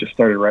that I just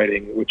started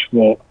writing, which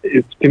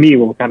to me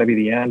will kind of be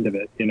the end of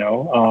it,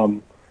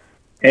 and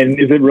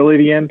is it really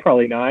the end?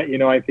 Probably not.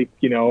 I think,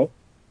 5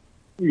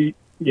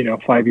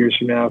 years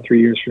from now, 3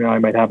 years from now, I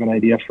might have an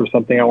idea for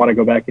something I want to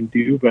go back and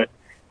do, but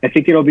I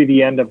think it'll be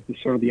the end of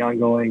the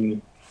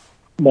ongoing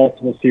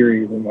multiple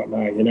series and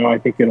whatnot. I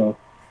think it'll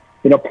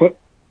put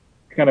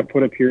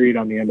a period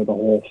on the end of the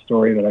whole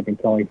story that I've been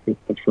telling since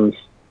the first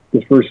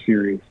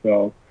series.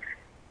 So,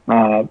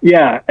 I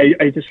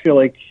just feel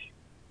like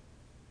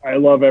I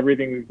love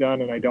everything we've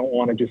done, and I don't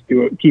want to just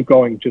keep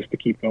going just to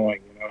keep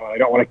going. I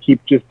don't want to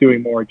keep just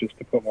doing more just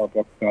to put more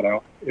books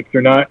out. If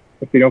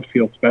they don't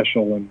feel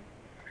special and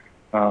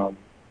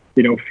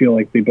they don't feel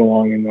like they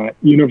belong in that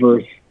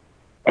universe,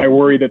 I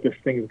worry that this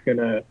thing is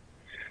gonna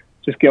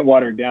just get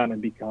watered down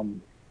and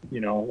become,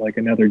 like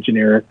another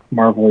generic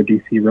Marvel or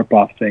DC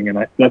ripoff thing.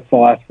 And that's the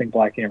last thing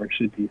Black Hammer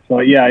should be. So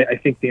yeah, I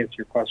think to answer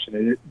your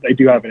question, I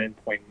do have an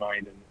endpoint in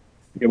mind, and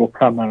it will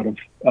come out of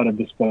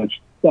this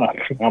Bloodshot. Black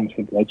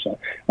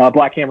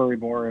Hammer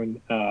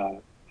Reborn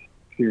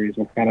series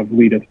will kind of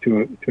lead us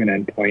to an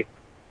endpoint.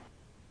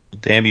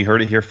 Damn, you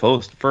heard it here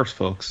first,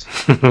 folks.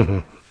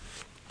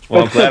 Well,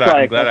 I'm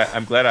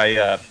glad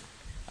I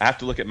have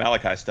to look at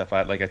Malachi's stuff.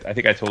 I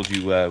think I told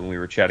you when we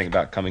were chatting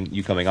about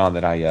coming on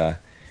that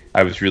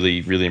I was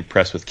really, really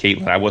impressed with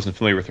Caitlin. I wasn't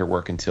familiar with her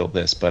work until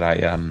this, but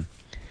I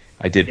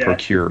did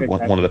procure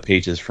one of the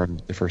pages from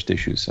the first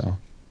issue. So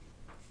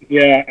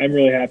yeah, I'm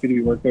really happy to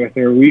be working with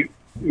her. When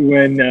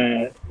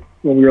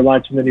we were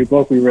launching the new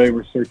book, we really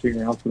were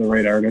searching around for the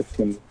right artists,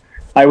 and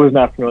I was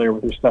not familiar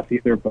with her stuff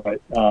either,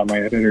 but my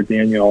editor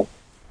Daniel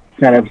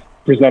kind of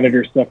presented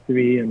her stuff to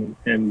me,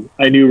 and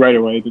I knew right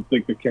away that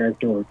the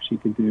character work she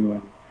could do,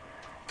 and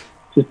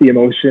just the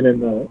emotion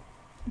and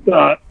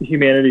the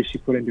humanity she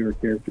put into her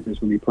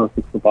characters would be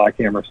perfect for Black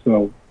Hammer.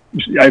 So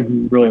I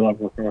really love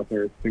working with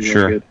her. It's been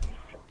really good.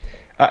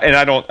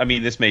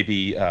 And this may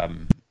be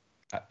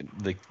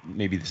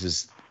maybe this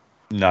is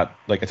not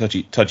like a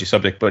touchy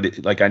subject,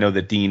 but I know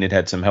that Dean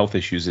had some health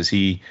issues. Is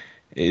he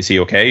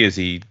okay?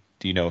 Do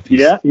you know if he's...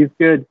 Yeah, he's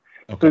good.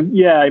 Okay. So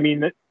yeah,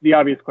 the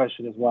obvious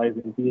question is, why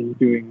isn't Dean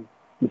doing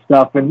the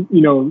stuff? And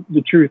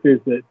the truth is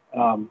that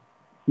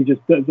he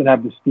just doesn't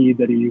have the speed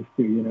that he used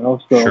to.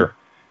 So sure.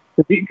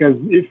 Because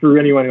for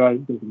anyone who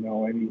doesn't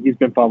know, he's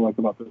been public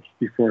about this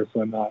before,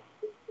 so I'm not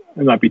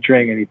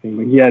betraying anything.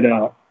 But he had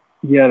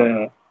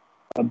a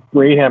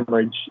brain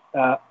hemorrhage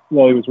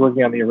while he was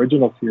working on the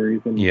original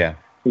series, and yeah,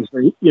 it was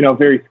very,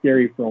 very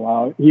scary for a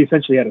while. He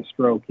essentially had a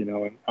stroke,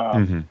 and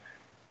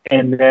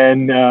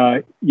then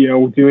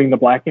doing the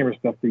Black Hammer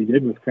stuff that he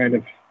did was kind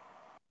of,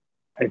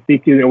 I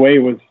think in a way,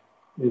 was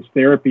his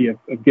therapy of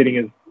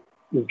getting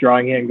his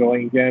drawing hand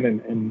going again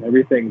and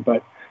everything.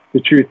 But the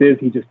truth is,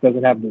 he just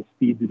doesn't have the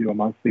speed to do a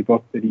monthly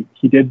book that he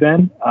did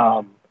then.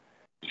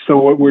 So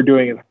what we're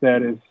doing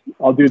instead is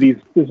I'll do this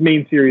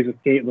main series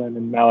with Caitlin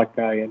and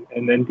Malachi,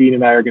 and then Dean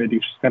and I are going to do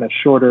just kind of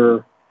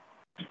shorter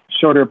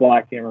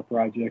Black Hammer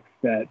projects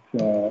that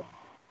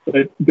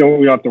we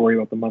don't have to worry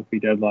about the monthly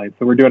deadline.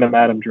 So we're doing a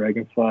Madame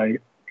Dragonfly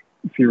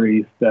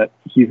series that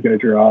he's going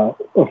to draw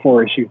a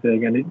 4-issue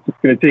thing, and it's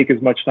going to take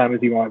as much time as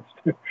he wants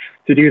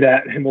to do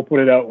that, and we'll put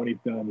it out when he's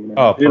done.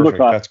 Oh, perfect.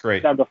 That's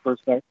great. The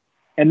first start.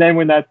 And then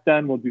when that's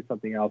done, we'll do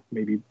something else,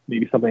 maybe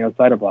something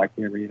outside of Black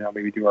Hammer,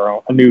 maybe do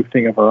a new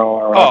thing of our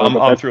own.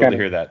 I'm thrilled to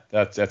hear that.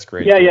 That's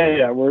great.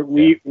 Yeah.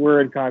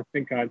 We're in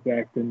constant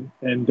contact, and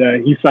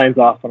he signs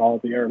off on all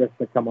of the artists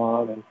that come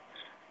on, and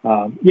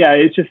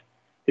it's just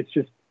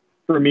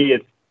for me,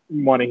 it's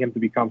wanting him to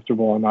be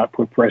comfortable and not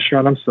put pressure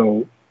on him.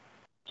 So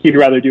he'd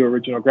rather do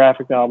original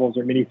graphic novels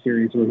or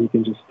miniseries where he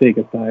can just take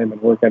his time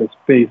and work at his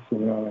pace,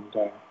 and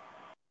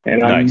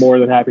nice. I'm more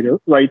than happy to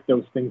write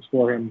those things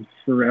for him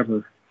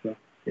forever. So,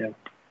 yeah.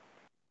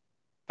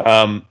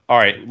 All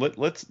right,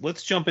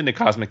 let's jump into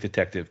Cosmic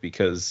Detective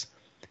because,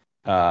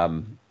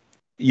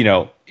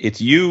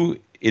 it's you,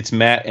 it's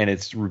Matt, and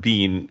it's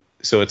Rubin.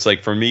 So it's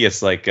like for me,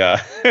 it's like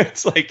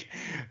it's like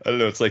I don't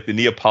know, it's like the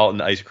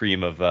Neapolitan ice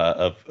cream of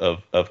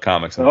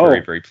comics. I'm very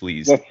very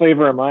pleased. What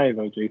flavor am I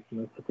though, Jason?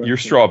 That's the question. You're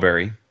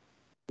strawberry.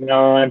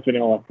 No, I'm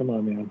vanilla. Come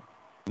on, man.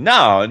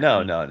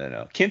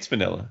 No. Kint's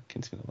vanilla.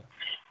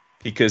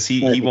 Because he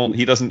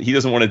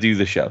doesn't want to do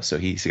the show, so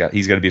he's got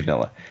to be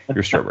vanilla.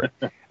 You're strawberry.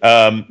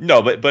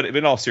 No, but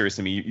in all seriousness,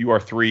 I mean, you are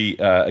three.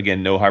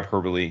 Again, no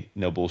hyperbole,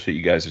 no bullshit.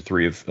 You guys are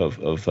three of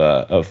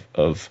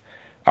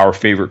our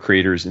favorite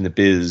creators in the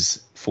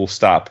biz. Full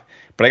stop.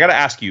 But I got to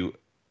ask you,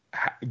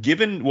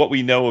 given what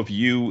we know of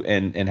you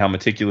and how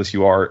meticulous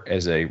you are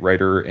as a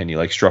writer and you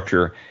like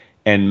structure,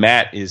 and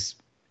Matt is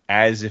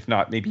as if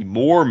not maybe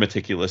more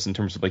meticulous in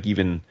terms of like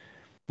even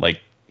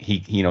like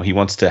he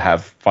wants to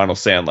have final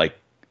say on like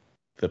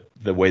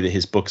the way that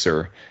his books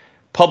are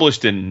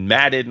published and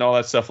matted and all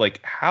that stuff.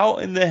 Like, how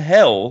in the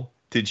hell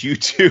did you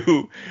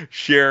two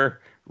share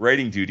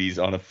writing duties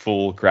on a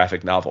full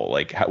graphic novel?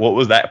 Like, what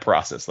was that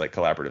process like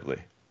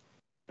collaboratively?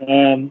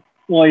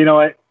 Well, you know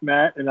what,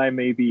 Matt and I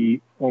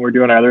maybe when we're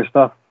doing other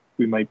stuff,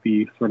 we might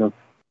be sort of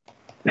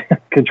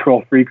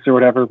control freaks or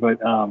whatever. But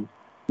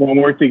when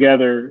we're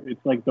together, it's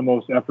like the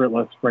most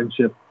effortless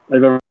friendship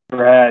I've ever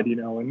had.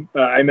 And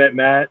I met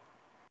Matt,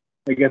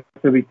 I guess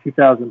it'll be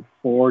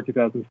 2004,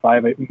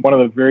 2005. One of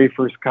the very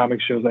first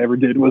comic shows I ever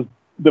did was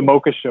the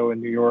Mocha Show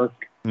in New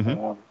York.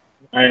 Mm-hmm.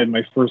 I had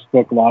my first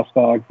book, Lost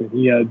Dogs, and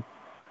he had,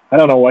 I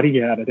don't know what he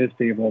had at his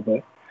table,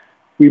 but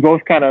we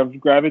both kind of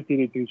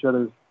gravitated to each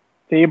other's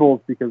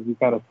tables because we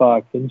kind of saw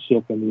a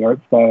kinship in the art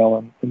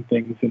style and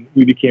things, and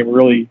we became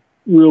really,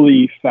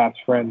 really fast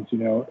friends,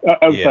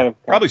 outside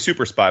of probably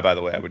Super Spy, by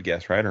the way, I would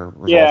guess, right? Or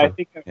Revolver? Yeah, I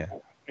think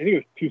it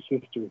was Two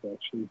Sisters,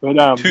 actually.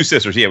 But Two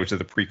Sisters, which is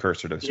the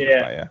precursor to Super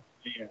Spy,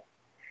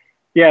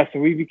 Yeah, so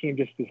we became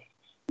just this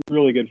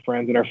really good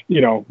friends, and our,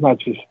 not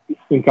just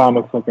in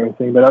comics like I was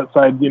saying, but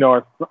outside,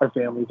 our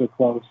families are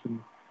close. And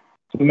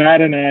so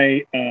Matt and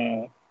I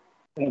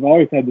have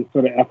always had this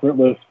sort of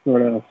effortless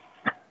sort of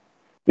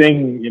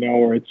thing,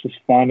 where it's just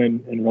fun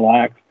and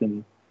relaxed,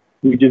 and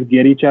we just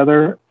get each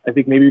other. I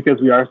think maybe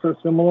because we are so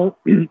similar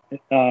in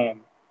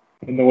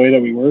the way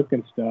that we work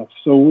and stuff.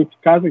 So with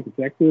Cosmic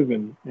Detective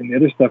and the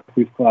other stuff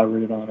we've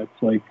collaborated on, it's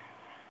like,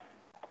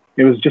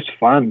 it was just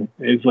fun.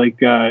 It's like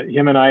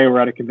him and I were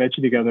at a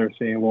convention together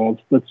saying, well,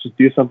 let's just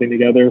do something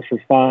together for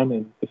fun.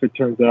 And if it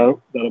turns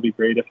out, that'll be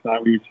great. If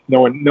not,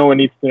 no one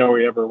needs to know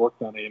we ever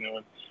worked on it,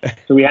 And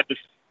so we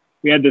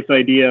had this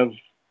idea of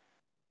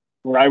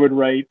where I would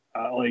write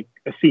like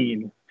a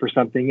scene for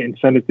something and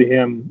send it to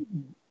him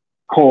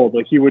cold.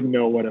 Like he wouldn't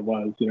know what it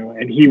was,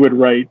 and he would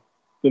write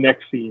the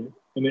next scene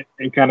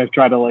and kind of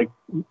try to like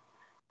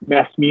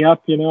mess me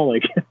up,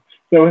 like, so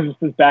it was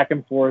just this back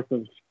and forth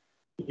of,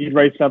 he'd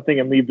write something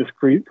and leave this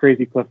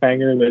crazy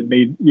cliffhanger that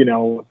made, it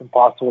was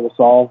impossible to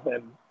solve,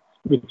 and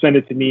would send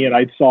it to me and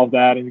I'd solve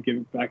that and give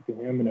it back to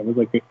him. And it was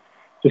like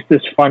just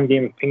this fun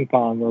game of ping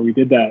pong where we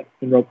did that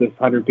and wrote this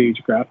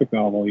 100-page graphic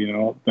novel,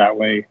 that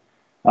way.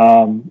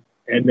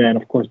 And then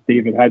of course,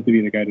 David had to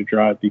be the guy to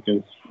draw it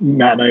because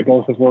Matt and I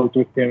both have worked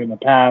with him in the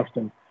past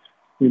and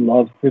we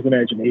love his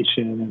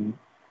imagination,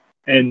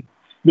 and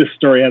this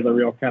story has a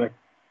real kind of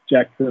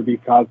Jack Kirby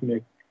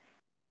cosmic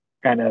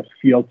kind of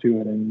feel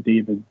to it, and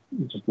David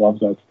just loves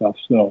that stuff.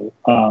 So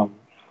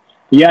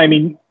I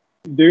mean,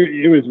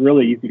 it was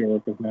really easy to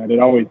work with Matt. It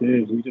always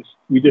is.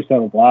 We just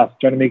have a blast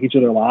trying to make each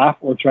other laugh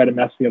or try to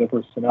mess the other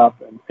person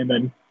up, and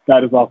then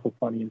that is also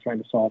funny in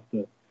trying to solve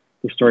the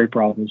story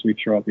problems we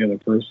throw at the other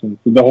person.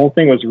 So the whole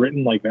thing was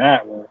written like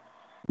that, where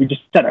we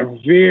just had a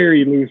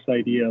very loose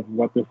idea of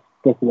what this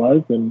book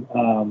was, and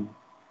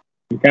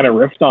we kind of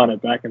riffed on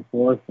it back and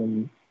forth.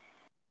 And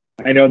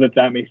I know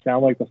that may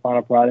sound like the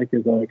final product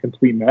is a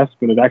complete mess,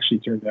 but it actually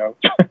turned out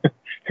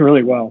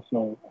really well.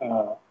 So,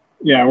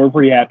 we're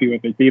pretty happy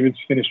with it. David's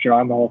finished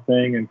drawing the whole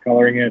thing and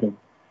coloring it, and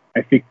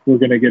I think we're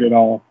going to get it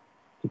all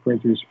to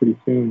printers pretty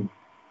soon.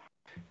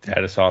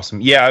 That is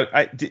awesome.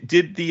 Yeah,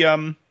 did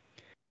the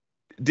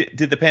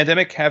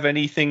pandemic have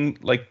anything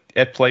like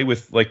at play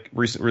with like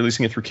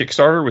releasing it through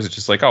Kickstarter? Or was it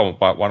just like, oh,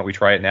 why don't we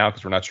try it now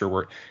because we're not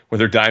sure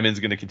whether Diamond's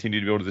going to continue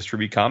to be able to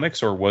distribute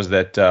comics, or was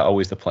that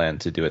always the plan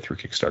to do it through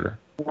Kickstarter?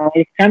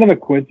 It's kind of a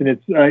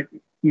coincidence.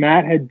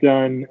 Matt had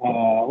done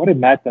what had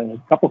Matt done?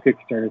 A couple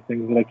Kickstarter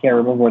things that I can't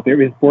remember what they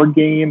were. His board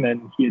game,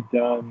 and he had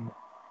done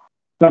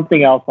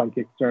something else on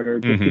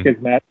Kickstarter. Just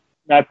because Matt's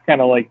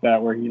kind of like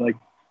that, where he likes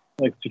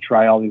to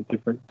try all these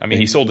different. I mean,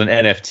 he sold an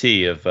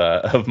NFT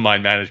of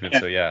Mind Management,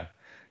 so yeah.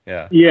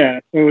 So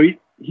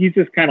he's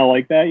just kind of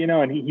like that,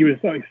 and he was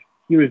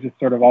just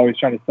sort of always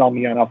trying to sell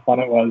me on how fun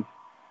it was.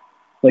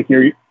 Like,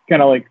 you're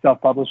kind of like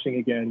self-publishing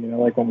again,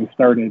 like when we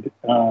started.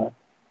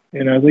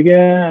 And I was like,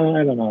 yeah,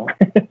 I don't know.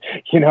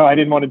 I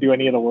didn't want to do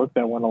any of the work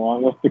that went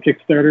along with the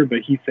Kickstarter, but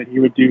he said he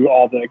would do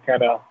all the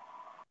kind of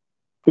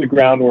the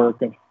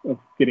groundwork of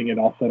getting it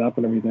all set up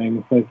and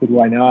everything. So I said,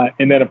 why not?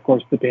 And then, of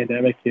course, the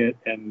pandemic hit,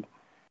 and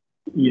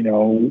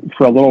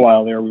for a little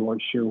while there, we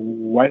weren't sure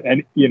what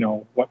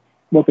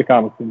the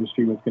comics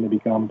industry was going to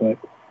become, but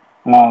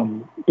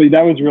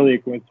that was really a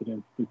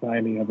coincidence, the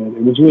timing of it.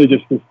 It was really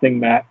just this thing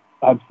Matt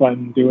had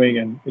fun doing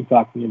and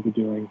talked me into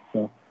doing.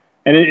 So,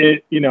 and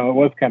it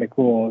was kind of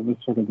cool. It was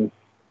sort of this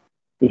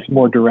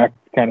more direct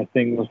kind of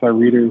thing with our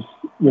readers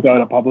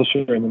without a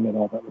publisher in the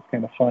middle. That was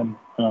kind of fun.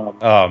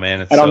 Oh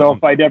man, I don't know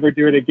if I'd ever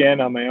do it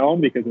again on my own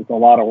because it's a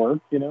lot of work,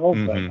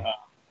 Mm-hmm. but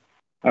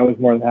I was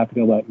more than happy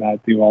to let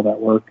Matt do all that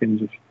work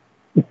and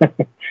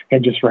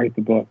just write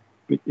the book.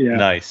 But, yeah.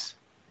 Nice.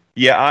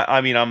 Yeah,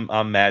 I mean,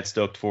 I'm mad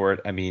stoked for it.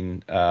 I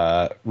mean,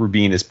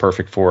 Rubin is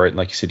perfect for it, and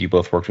like you said, you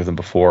both worked with him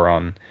before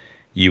on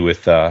you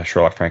with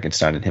Sherlock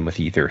Frankenstein and him with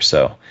Ether.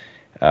 So,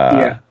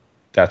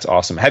 that's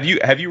awesome. Had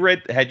you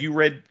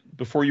read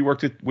before you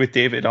worked with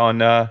David on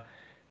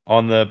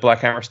the Black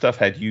Hammer stuff?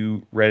 Had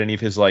you read any of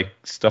his like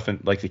stuff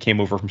that came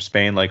over from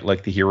Spain,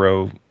 like the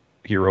Hero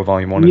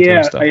Volume 1 and 2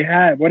 and stuff? Yeah, I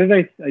had. What did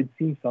I'd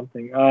seen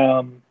something.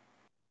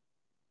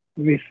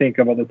 Let me think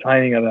about the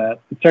timing of that.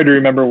 It's hard to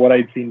remember what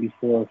I'd seen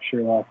before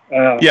Sherlock.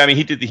 Yeah, I mean,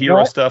 he did the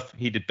Hero stuff.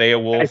 He did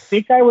Beowulf. I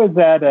think I was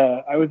at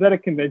a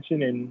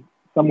convention in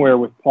somewhere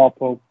with Paul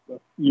Pope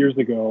years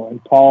ago,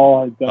 and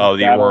Paul had done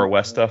the Aurora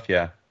West stuff.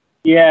 Yeah.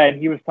 Yeah, and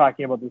he was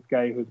talking about this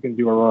guy who was going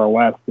to do Aurora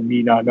West, and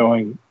me not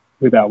knowing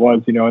who that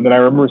was, And then I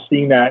remember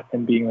seeing that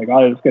and being like,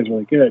 "Oh, this guy's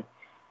really good."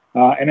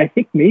 And I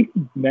think maybe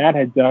David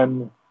had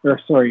done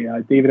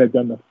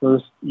the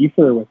first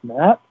Ether with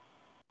Matt.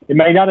 It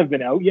might not have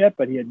been out yet,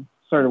 but he had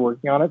started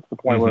working on it to the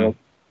point where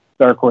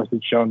Dark Horse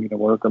had shown me the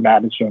work, or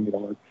Matt had shown me the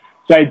work.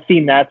 So I had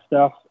seen that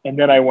stuff, and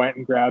then I went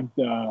and grabbed,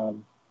 I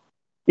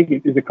think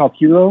is it called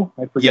Hero?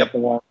 I forget the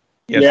one.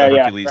 Yes,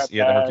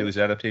 the Hercules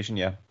adaptation,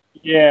 yeah.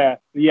 Yeah.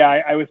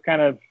 I was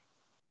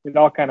it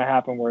all kind of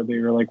happened where they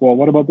were like, well,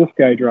 what about this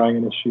guy drawing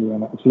an issue?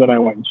 And so then I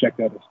went and checked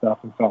out his stuff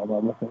and fell in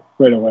love with it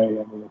right away.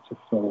 I mean, it's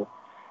just so,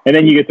 and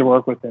then you get to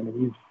work with him,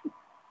 and he's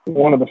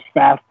one of the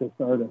fastest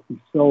artists. He's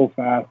so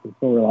fast and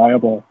so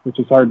reliable, which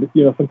is hard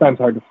to, sometimes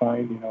hard to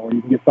find, where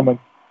you can get someone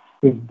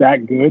who's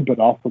that good, but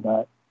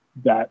also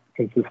that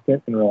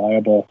consistent and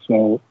reliable.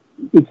 So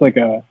it's like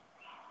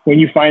when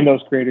you find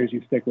those creators,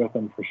 you stick with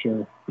them for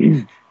sure.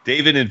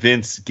 David and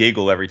Vince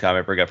giggle every time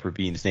I bring up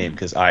Rubin's name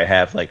because I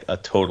have like a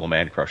total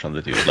man crush on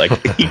the dude. Like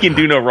he can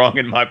do no wrong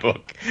in my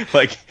book.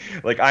 Like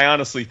I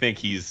honestly think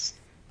he's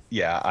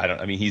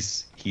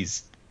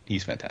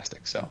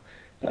fantastic. So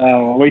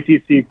wait till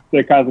you see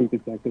the Cosmic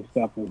Detective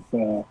stuff.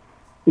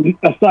 Is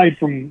aside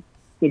from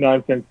the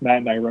nonsense Matt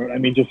and I wrote, I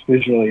mean, just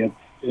visually,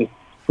 it's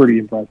pretty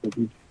impressive.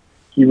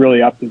 He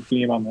really upped his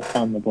game on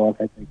the book.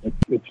 I think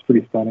it's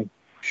pretty stunning.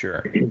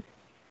 Sure.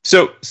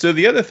 So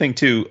the other thing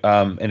too,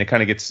 and it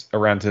kind of gets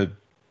around to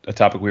a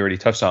topic we already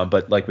touched on,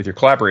 but like with your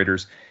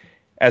collaborators,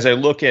 as I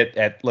look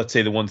at let's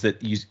say the ones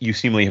that you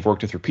seemingly have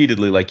worked with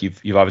repeatedly, like you've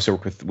obviously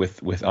worked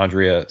with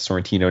Andrea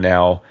Sorrentino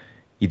now.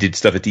 You did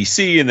stuff at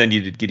DC, and then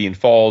you did Gideon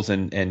Falls,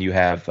 and you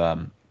have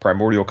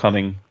Primordial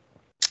coming,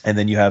 and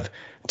then you have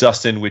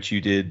Dustin, which you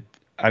did.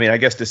 I mean, I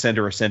guess Descender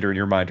or Ascender in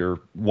your mind are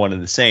one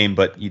and the same,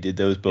 but you did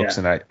those books,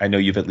 and I know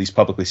you've at least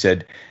publicly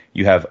said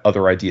you have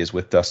other ideas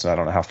with Dustin. I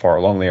don't know how far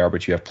along they are,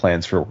 but you have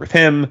plans for with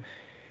him.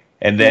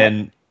 And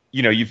then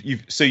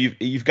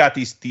you've got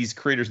these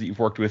creators that you've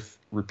worked with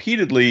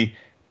repeatedly,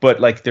 but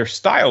like their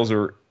styles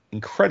are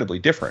incredibly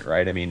different,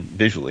 right? I mean,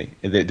 visually,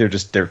 they're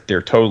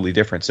totally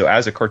different. So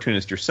as a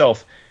cartoonist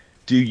yourself,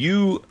 do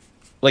you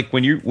like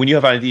when you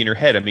have an idea in your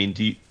head? I mean,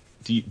 do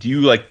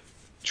you like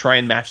try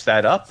and match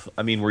that up?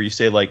 I mean, where you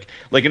say like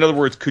in other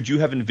words, could you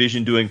have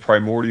envisioned doing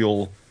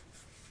Primordial?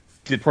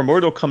 Did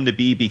Primordial come to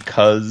be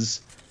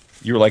because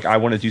you're like, I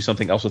want to do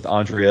something else with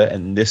Andrea,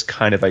 and this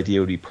kind of idea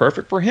would be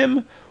perfect for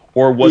him,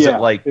 or was it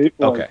like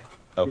okay?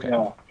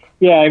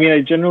 Yeah, I mean,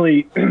 I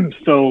generally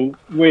so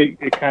the way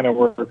it kind of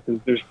works is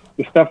there's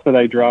the stuff that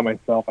I draw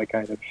myself.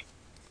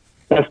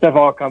 That stuff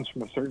all comes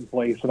from a certain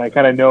place, and I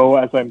kind of know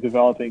as I'm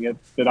developing it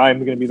that I'm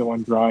going to be the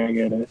one drawing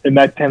it, and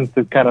that tends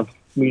to kind of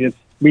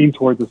lean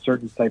towards a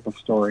certain type of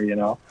story,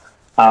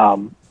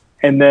 And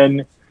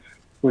then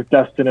with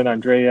Dustin and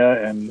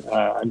Andrea, and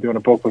I'm doing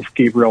a book with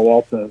Gabriel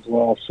Walta as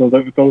well. So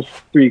those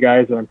three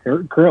guys that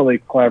I'm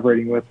currently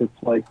collaborating with,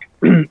 it's like,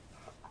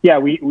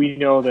 we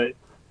know that,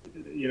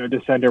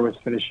 Descender was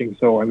finishing,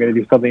 so I'm going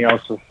to do something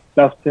else with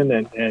Dustin,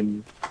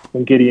 and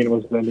when Gideon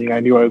was ending,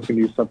 I knew I was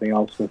going to do something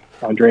else with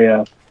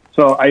Andrea.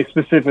 So I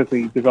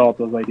specifically developed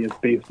those ideas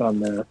based on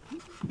the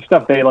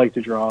stuff they like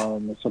to draw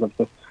and the sort of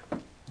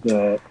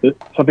the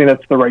something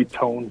that's the right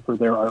tone for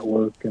their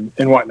artwork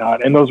and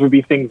whatnot. And those would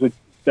be things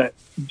that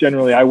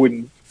generally I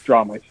wouldn't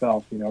draw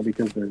myself,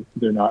 because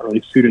they're not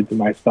really suited to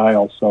my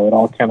style. So it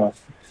all kind of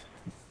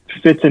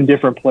fits in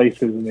different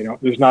places, and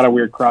there's not a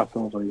weird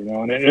crossover,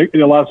 and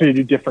it allows me to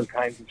do different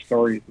kinds of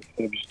stories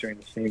instead of just doing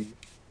the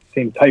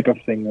same type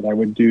of thing that I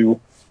would do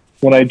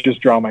when I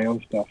just draw my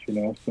own stuff,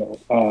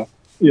 So,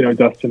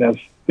 Dustin has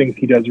things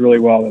he does really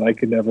well that I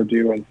could never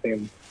do, and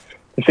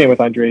the same with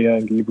Andrea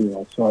and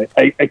Gabriel. So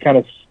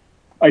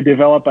I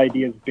develop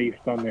ideas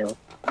based on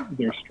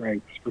their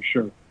strengths for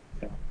sure.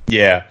 Yeah.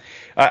 Yeah.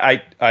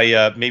 I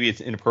maybe it's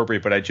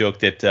inappropriate, but I joke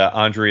that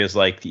Andre is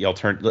like the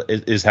alternative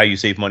is how you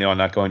save money on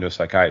not going to a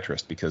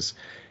psychiatrist, because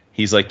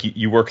he's like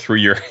you work through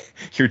your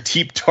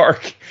deep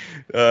dark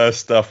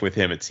stuff with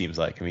him. It seems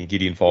like. I mean,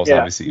 Gideon Falls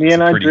obviously. Me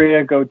and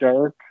Andrea go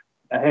dark,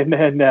 and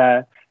then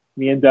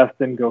me and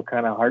Dustin go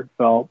kind of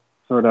heartfelt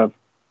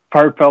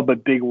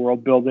but big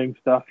world building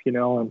stuff, you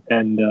know,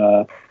 and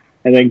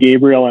then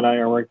Gabriel and I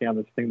are working on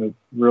this thing that's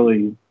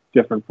really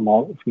different from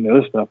the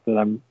other stuff that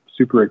I'm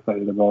super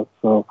excited about.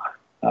 So.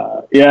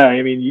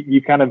 I mean,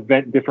 you kind of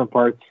vent different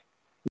parts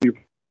of your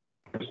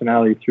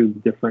personality through the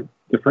different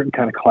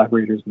kind of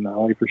collaborators in the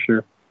alley, for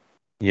sure.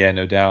 Yeah,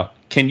 no doubt.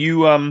 Can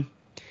you, I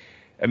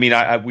mean,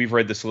 we've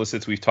read the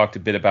solicits, we've talked a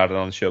bit about it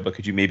on the show, but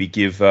could you maybe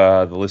give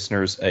the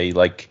listeners a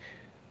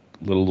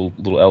little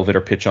elevator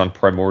pitch on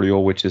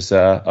Primordial, which is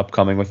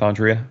upcoming with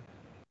Andrea?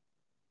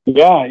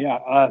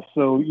 Yeah.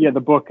 So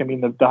the book, I mean,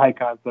 the high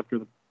concept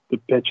or the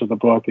pitch of the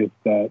book is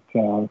that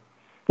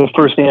the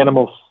first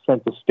animals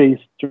sent to space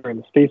during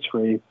the space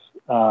race,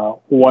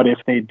 what if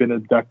they'd been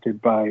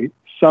abducted by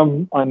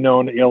some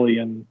unknown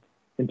alien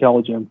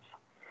intelligence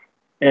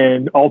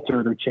and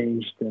altered or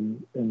changed,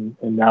 and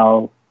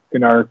now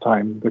in our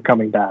time they're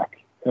coming back.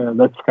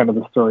 That's kind of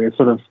the story. It's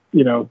sort of,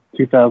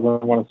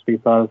 2001: A Space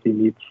Odyssey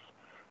meets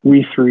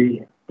We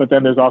Three, but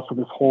then there's also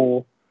this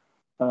whole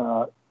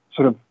sort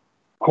of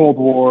Cold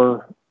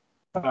War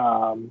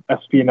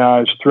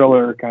espionage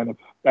thriller kind of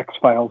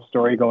X-Files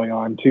story going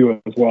on too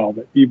as well.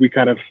 That we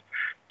kind of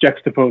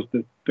juxtapose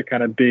the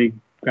kind of big,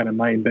 kind of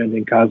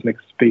mind-bending cosmic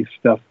space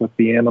stuff with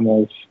the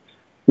animals,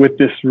 with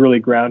this really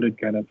grounded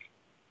kind of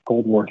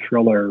Cold War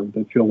thriller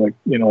that feels like,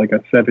 like a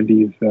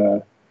 70s,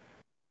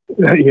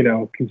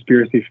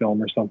 conspiracy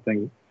film or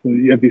something. So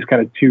you have these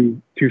kind of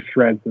two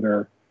threads that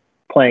are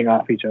playing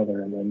off each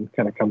other and then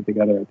kind of come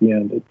together at the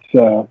end. It's,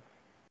 so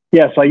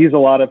I use a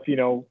lot of,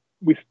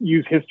 we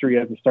use history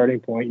as a starting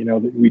point,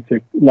 that we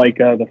took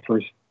Laika, the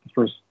first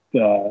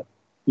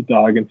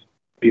dog in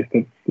space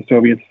that the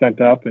Soviets sent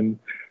up, and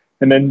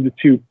then the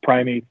two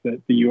primates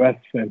that the U.S.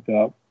 sent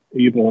up,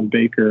 Abel and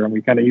Baker, and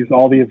we kind of use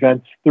all the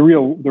events, the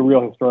real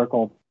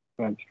historical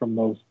events from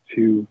those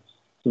two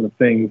sort of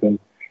things,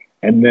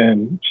 and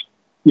then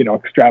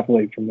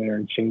extrapolate from there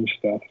and change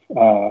stuff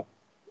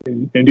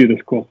and do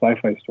this cool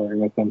sci-fi story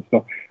with them.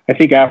 So I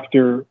think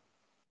after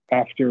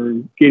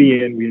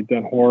Gideon, we had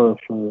done horror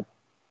for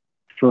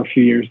a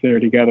few years there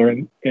together,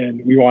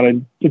 and we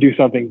wanted to do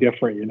something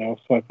different,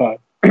 So I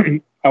thought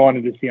I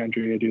wanted to see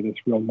Andrea do this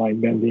real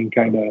mind-bending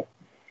kind of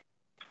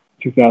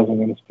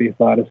 2001: A Space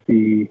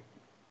Odyssey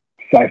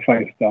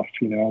sci-fi stuff,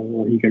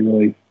 where he could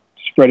really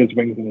spread his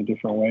wings in a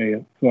different way.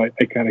 And so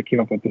I kind of came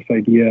up with this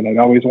idea, and I'd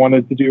always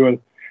wanted to do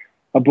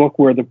a book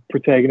where the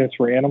protagonists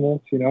were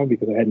animals,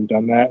 because I hadn't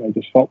done that. I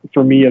just felt,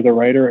 for me as a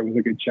writer, it was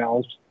a good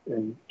challenge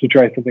and to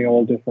try something a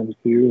little different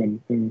too,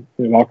 and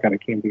it all kind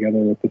of came together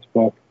with this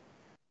book.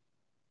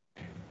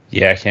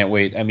 Yeah, I can't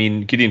wait. I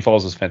mean, Gideon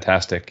Falls is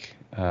fantastic.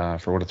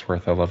 For what it's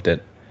worth, I loved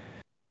it.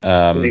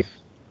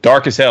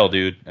 Dark as hell,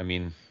 dude. I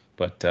mean,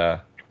 but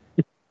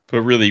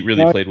really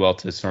played well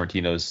to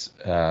Sorrentino's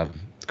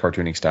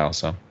cartooning style.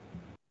 So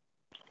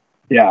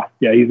yeah,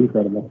 he's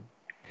incredible.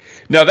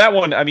 Now that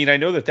one, I mean, I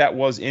know that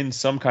was in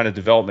some kind of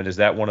development. Is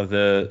that one of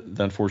the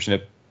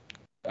unfortunate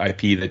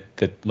IP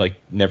that like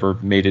never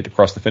made it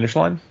across the finish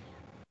line?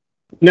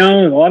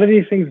 No, a lot of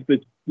these things,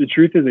 the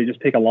truth is they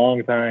just take a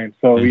long time.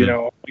 So,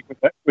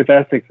 like with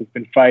Essex, it's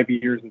been 5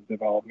 years of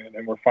development,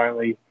 and we're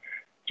finally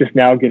just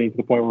now getting to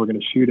the point where we're going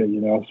to shoot it,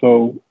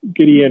 So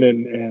Gideon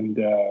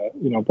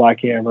and Black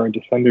Hammer and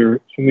Descender,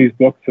 some of these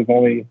books have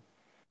only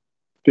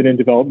been in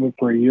development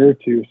for a year or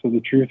two. So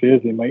the truth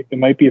is it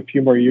might be a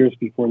few more years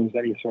before there's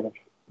any sort of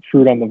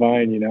fruit on the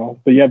vine,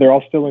 But yeah, they're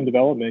all still in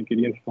development.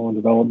 Gideon's still in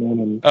development.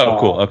 And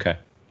cool. Okay.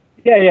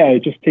 Yeah,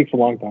 it just takes a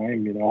long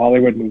time.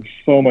 Hollywood moves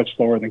so much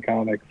slower than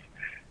comics.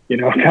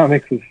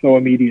 Comics is so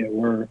immediate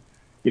where,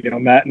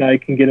 Matt and I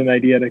can get an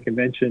idea at a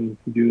convention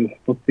to do this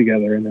book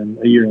together, and then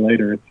a year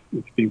later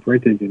it's being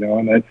printed,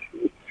 and that's,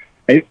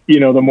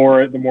 the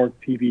more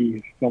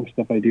TV film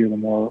stuff I do, the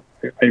more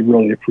I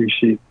really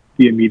appreciate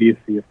the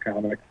immediacy of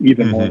comics,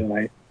 even more than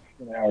I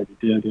already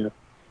did. Yeah.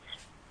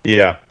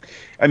 Yeah.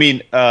 I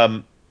mean,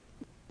 a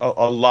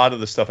lot of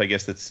the stuff, I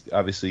guess, that's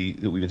obviously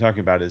that we've been talking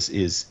about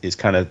is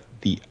kind of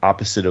the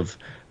opposite of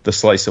the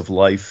slice of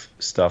life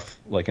stuff,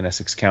 like in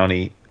Essex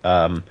County.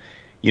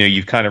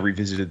 You've kind of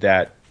revisited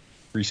that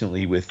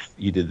recently with,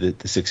 you did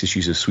the 6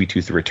 issues of Sweet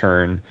Tooth: The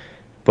Return,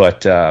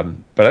 but I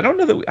don't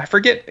know that I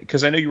forget,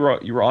 because I know you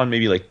were on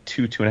maybe like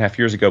 2.5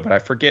 years ago, but I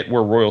forget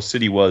where Royal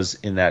City was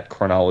in that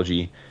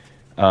chronology.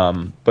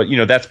 But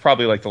that's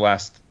probably like the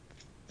last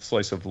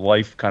slice of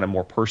life, kind of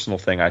more personal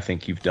thing I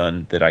think you've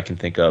done that I can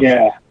think of.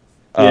 Yeah.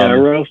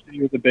 Royal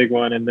City was a big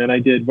one, and then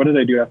what did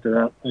I do after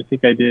that? I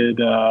think I did.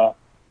 Oh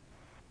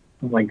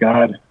my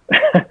God.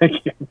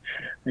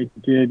 I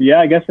did. Yeah,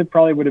 I guess it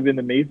probably would have been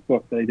the Maze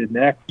book that I did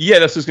next. Yeah,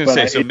 that's what I was going to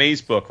say. So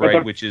Maze book,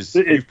 right? Which is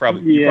you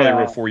probably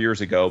wrote 4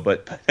 years ago,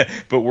 but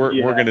we're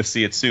going to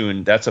see it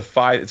soon. That's it's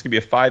going to be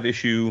a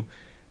 5-issue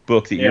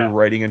book that you're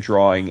writing and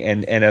drawing,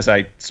 and as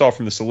I saw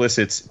from the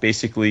solicits,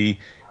 basically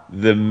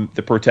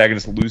the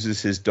protagonist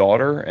loses his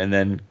daughter and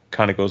then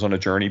kind of goes on a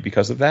journey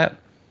because of that.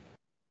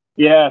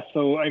 Yeah,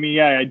 so I mean,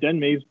 I'd done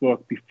May's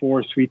book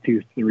before Sweet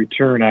Tooth: The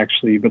Return,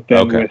 actually, but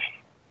then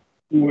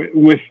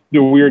with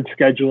the weird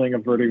scheduling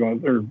of Vertigo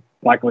or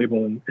Black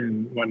Label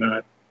and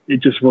whatnot, it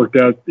just worked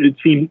out. It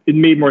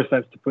made more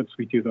sense to put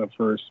Sweet Tooth up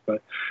first.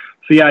 But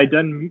so yeah, I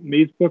done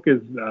May's book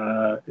is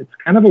it's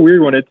kind of a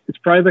weird one. It's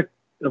probably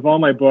of all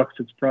my books,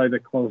 it's probably the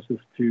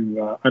closest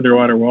to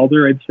Underwater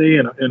Welder, I'd say.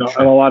 And in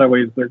a lot of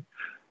ways,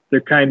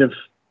 they're kind of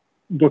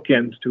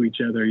bookends to each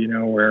other. You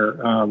know, where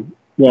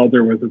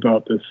Welder was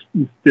about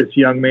this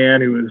young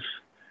man who was,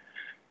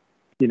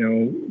 you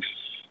know,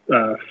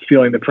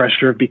 feeling the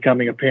pressure of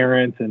becoming a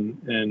parent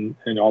and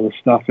all this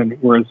stuff, and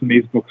whereas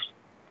May's book's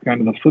kind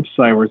of the flip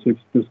side, where it's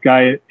this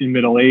guy in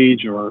middle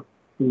age or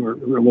a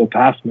little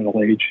past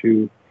middle age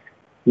who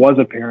was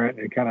a parent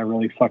and kind of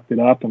really fucked it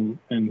up, and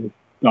his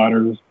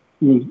daughter was,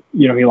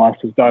 you know, he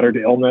lost his daughter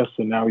to illness,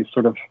 and now he's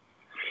sort of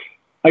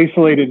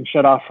isolated and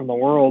shut off from the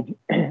world.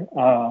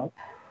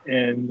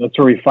 And that's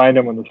where we find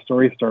him when the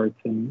story starts,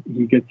 and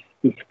he gets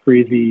this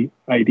crazy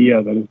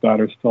idea that his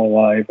daughter's still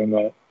alive and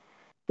that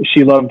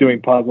she loved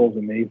doing puzzles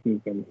and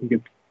mazes, and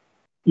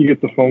he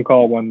gets a phone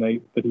call one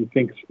night that he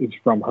thinks is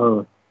from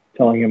her,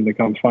 telling him to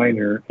come find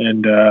her.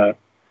 And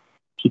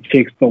he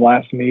takes the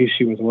last maze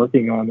she was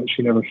working on that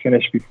she never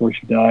finished before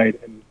she died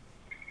and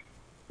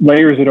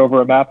layers it over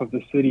a map of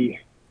the city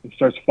and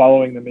starts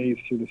following the maze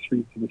through the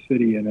streets of the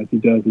city. And as he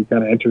does, he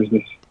kind of enters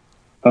this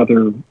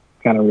other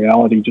kind of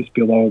reality just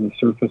below the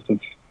surface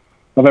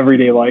of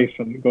everyday life,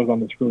 and goes on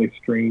this really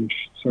strange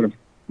sort of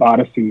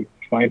odyssey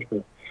to find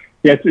her.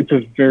 Yeah, it's a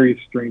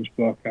very strange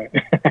book. I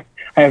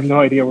have no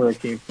idea where it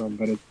came from,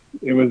 but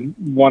it was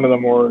one of the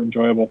more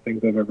enjoyable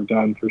things I've ever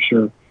done, for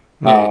sure.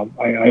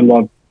 I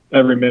love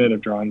every minute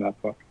of drawing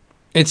that book.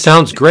 It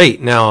sounds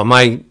great. Now, am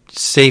I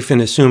safe in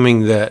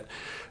assuming that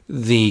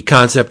the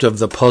concept of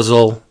the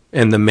puzzle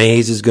and the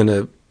maze is going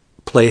to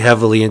play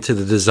heavily into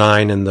the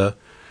design and the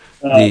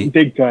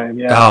big time?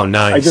 Yeah. Oh,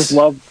 nice. I just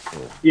love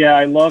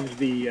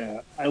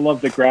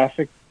the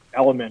graphic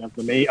element of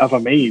a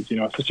maze. You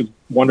know, it's such a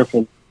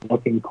wonderful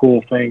looking,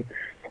 cool thing,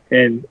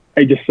 and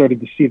I just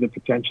started to see the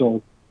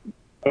potential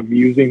of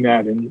using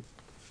that in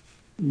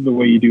the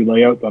way you do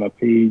layouts on a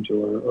page,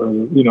 or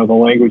you know, the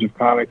language of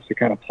comics, to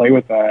kind of play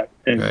with that,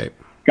 and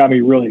got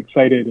me really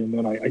excited. And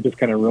then I just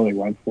kind of really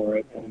went for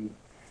it. And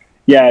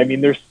yeah, I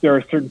mean, there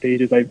are certain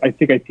pages. I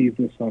think I teased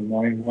this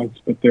online once,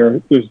 but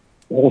there's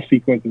whole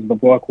sequences of the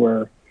book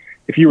where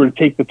if you were to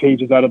take the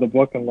pages out of the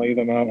book and lay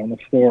them out on the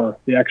floor,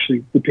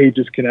 the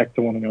pages connect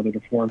to one another to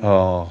form,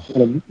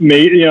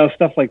 you know,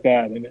 stuff like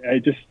that. And I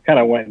just kind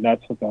of went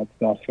nuts with that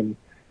stuff, and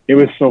it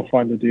was so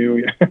fun to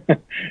do.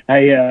 It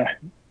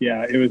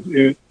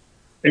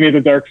was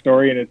a dark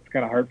story, and it's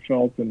kind of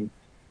heartfelt and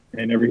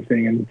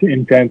everything, and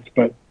intense,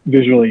 but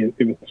visually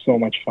it was so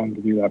much fun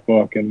to do that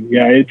book. And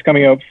yeah, it's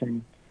coming out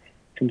from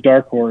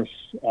Dark Horse.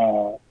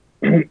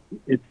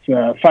 It's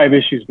 5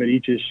 issues, but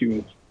each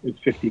issue is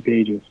 50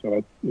 pages,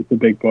 so it's a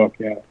big book.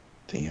 Yeah.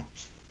 Damn.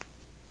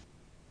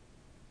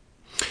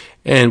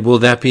 And will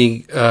that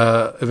be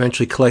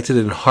eventually collected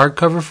in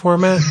hardcover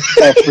format?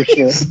 For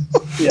sure.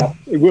 Yeah,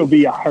 it will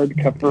be a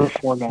hardcover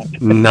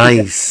format.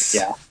 Nice.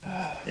 Yeah.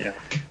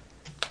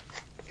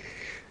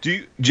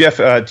 Jeff,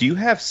 do you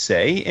have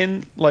say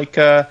in, like,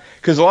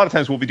 because a lot of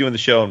times we'll be doing the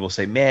show and we'll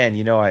say, man,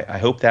 you know, I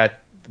hope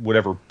that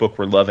whatever book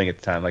we're loving at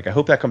the time, like, I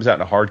hope that comes out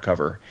in a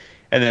hardcover.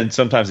 And then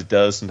sometimes it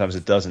does, sometimes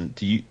it doesn't.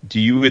 Do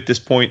you at this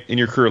point in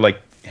your career,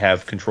 like,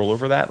 have control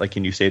over that? Like,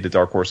 can you say to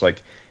Dark Horse,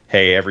 like,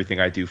 hey, everything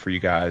I do for you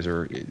guys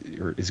or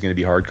is going to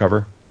be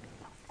hardcover?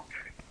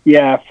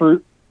 Yeah,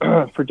 for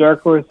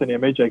Dark Horse and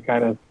Image, I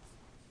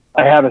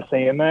have a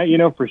say in that, you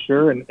know, for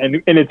sure. And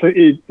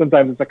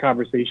sometimes it's a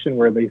conversation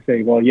where they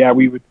say, well, yeah,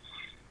 we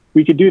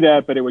could do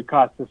that, but it would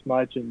cost this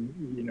much,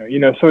 and you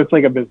know, so it's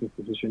like a business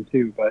decision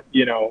too. But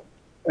you know,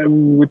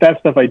 with that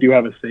stuff, I do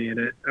have a say in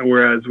it.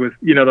 Whereas with,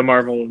 you know, the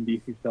Marvel and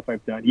DC stuff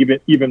I've done,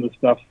 even the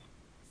stuff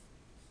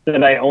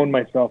that I own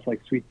myself,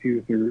 like Sweet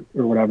Tooth or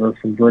whatever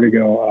from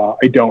Vertigo,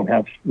 I don't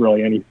have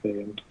really any say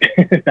in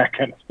that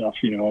kind of stuff,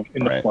 you know,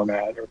 in the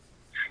format or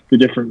the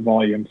different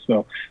volumes.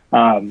 So,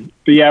 but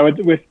yeah,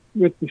 with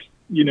this,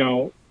 you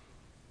know,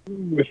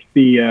 with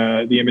the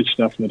Image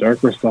stuff and the Dark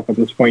Horse stuff at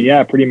this point,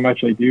 yeah, pretty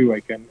much I do.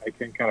 I can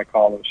kind of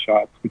call those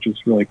shots, which is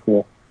really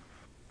cool.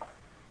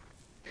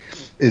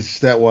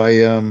 Is that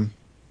why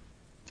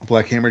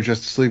Black Hammer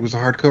Justice League was a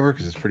hardcover?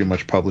 Because it's pretty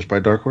much published by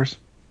Dark Horse?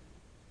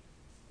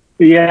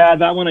 Yeah,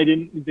 that one I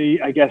didn't.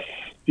 I guess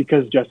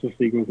because Justice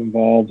League was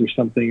involved or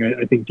something,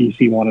 I think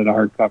DC wanted a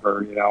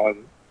hardcover, you know,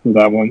 and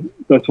so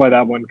that's why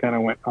that one kind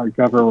of went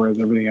hardcover, whereas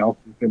everything else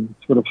has been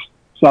sort of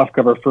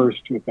softcover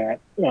first with that.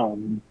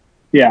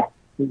 Yeah,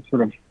 it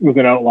sort of was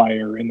an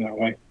outlier in that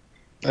way.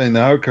 And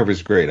the hardcover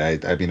is great.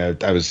 I mean,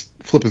 I was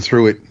flipping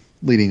through it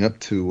leading up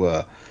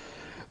to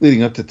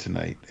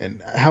tonight,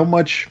 and how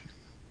much.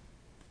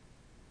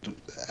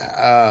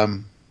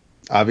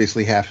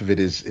 Obviously, half of it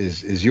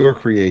is your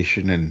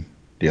creation, and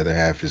The other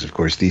half is, of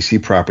course,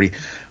 DC property.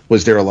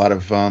 Was there a lot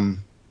of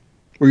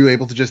were you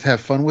able to just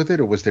have fun with it,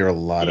 or was there a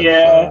lot of?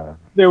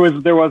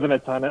 There wasn't a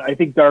ton. I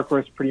think Dark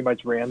Horse pretty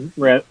much ran.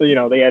 They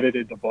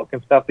edited the book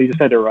and stuff. They just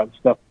had to run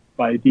stuff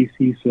by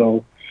DC.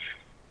 So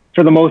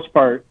for the most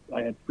part,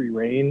 I had free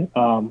reign.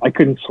 I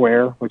couldn't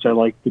swear, which I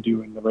like to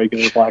do in the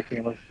regular Black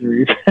Hammer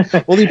series.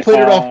 Well, he played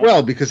it off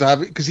well because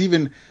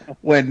even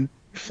when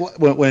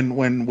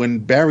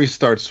Barry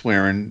starts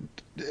swearing,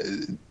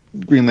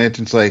 Green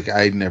Lantern's like,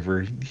 I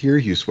never hear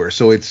you swear.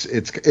 So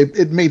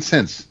it made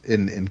sense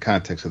in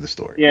context of the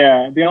story.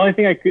 Yeah, the only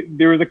thing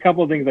there was a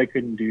couple of things I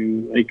couldn't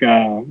do,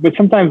 but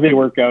sometimes they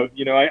work out.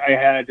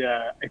 I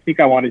think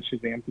I wanted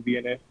Shazam to be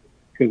in it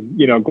because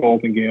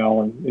Golden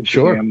Gale and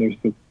Shazam.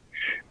 Sure.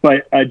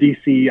 But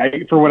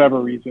DC, for whatever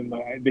reason,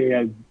 they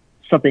had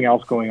something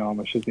else going on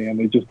with Shazam.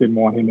 They just didn't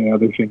want him in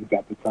other things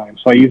at the time,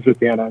 so I used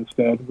Zatanna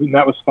instead, and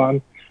that was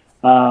fun.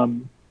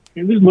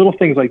 There's little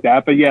things like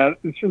that, but yeah,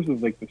 in terms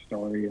of like the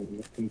story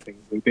and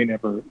things, like, they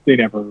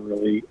never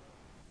really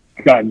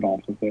got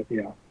involved with it.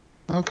 Yeah.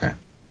 Okay.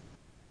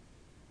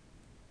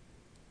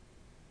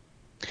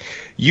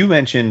 You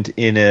mentioned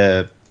in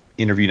a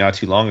interview not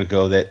too long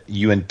ago that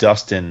you and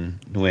Dustin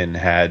Nguyen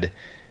had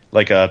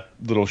like a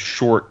little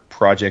short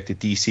project at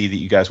DC that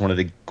you guys wanted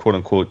to quote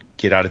unquote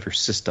get out of your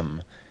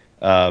system.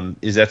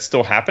 Is that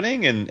still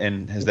happening,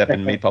 and has that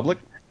been made public?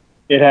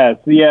 It has.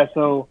 Yeah.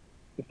 So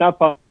it's not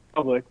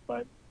public,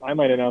 but I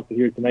might announce it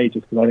here tonight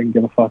just because I didn't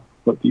give a fuck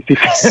what DC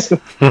says.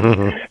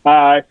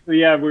 So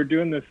yeah, we're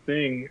doing this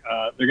thing.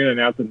 They're going to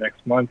announce it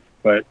next month,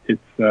 but it's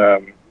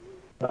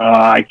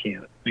I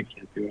can't do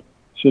it.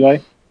 Should I?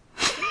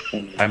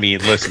 I mean,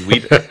 listen,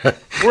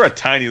 we're a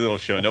tiny little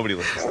show. Nobody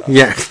listens.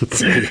 Yeah.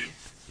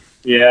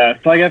 Yeah.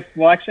 So I guess.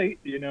 Well, actually,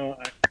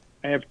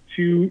 I have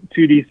two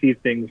DC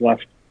things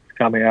left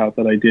coming out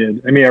that I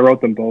did. I mean, I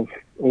wrote them both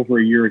over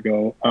a year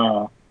ago.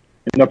 And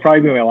they'll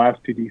probably be my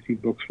last two DC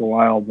books for a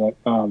while, but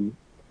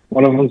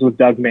one of them's with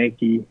Doug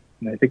Mahnke,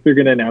 and I think they're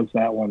going to announce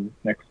that one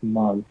next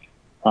month.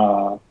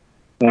 And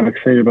I'm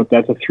excited about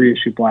that. It's a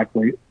 3-issue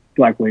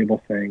Black Label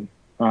thing.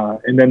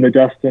 And then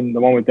the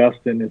one with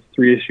Dustin is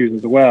 3 issues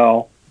as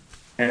well,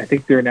 and I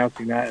think they're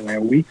announcing that in a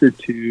week or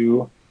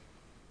two.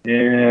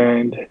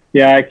 And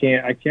yeah, I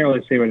can't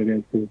really say what it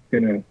is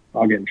because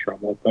I'll get in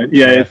trouble. But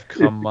yeah,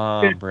 come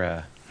on,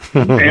 bruh.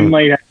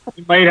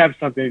 It might have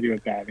something to do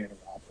with Batman and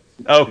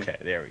Robin. Okay,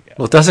 there we go.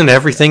 Well, doesn't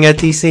everything at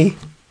DC?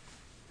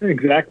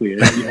 Exactly. You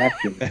have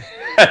to.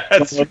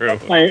 That's true.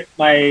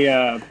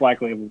 My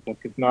Black Label book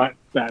is not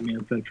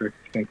Batman centric,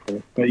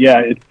 thankfully. But yeah,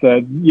 it's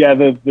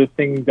the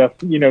thing.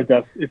 Dustin,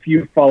 if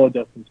you follow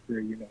Dustin's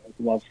career, his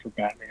love for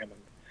Batman.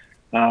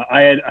 And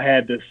I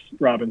had this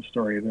Robin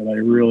story that I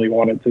really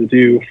wanted to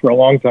do for a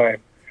long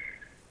time.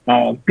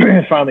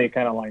 Finally, it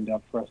kind of lined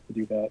up for us to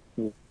do that.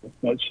 So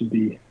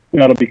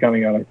that'll be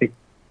coming out, I think,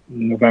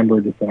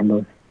 November,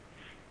 December.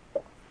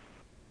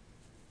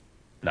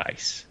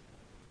 Nice.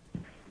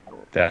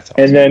 That's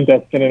awesome. And then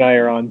Dustin and I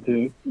are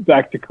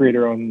back to Create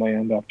Our Own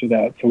Land after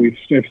that. So we've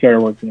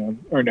started working on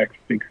our next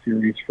big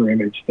series for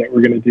Image that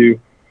we're going to do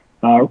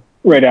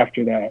right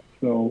after that.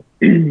 So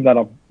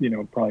that'll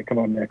probably come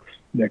out next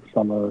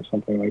summer or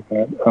something like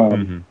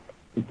that.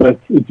 But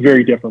it's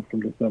very different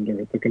from Descender.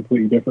 It's a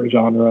completely different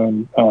genre,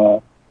 and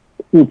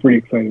we're pretty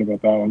excited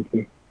about that one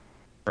too.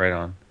 Right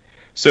on.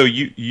 So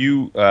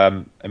you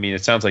I mean,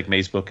 it sounds like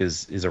May's book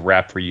is a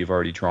wrap for you. You've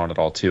already drawn it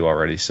all too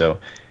already. So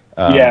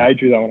yeah, I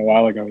drew that one a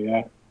while ago.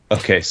 Yeah.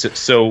 Okay,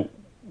 so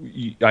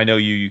I know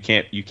you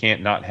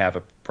can't not have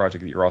a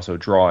project that you're also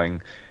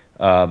drawing.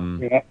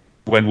 Yeah.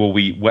 When will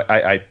we?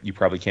 You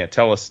probably can't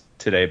tell us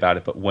today about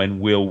it, but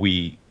when will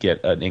we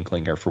get an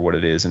inkling for what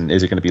it is, and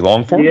is it going to be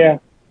long form? Yeah,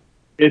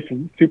 it's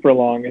super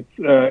long. It's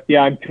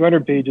I'm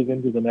 200 pages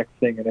into the next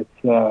thing, and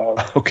it's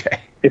okay.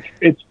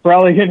 It's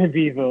probably going to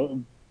be the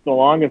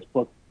longest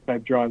book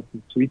I've drawn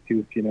since Sweet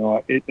Tooth.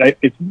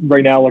 It's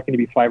right now looking to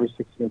be 500 or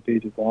 600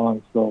 pages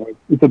long, so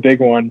it's a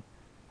big one,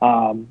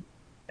 and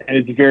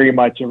it's very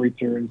much a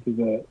return to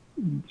the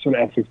sort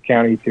of Essex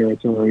County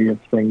territory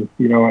of things.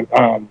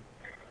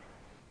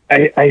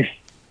 I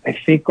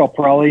think I'll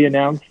probably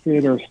announce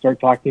it or start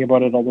talking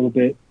about it a little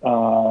bit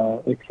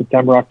like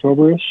September,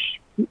 October-ish.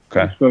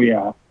 Okay. So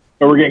yeah,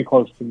 but we're getting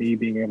close to me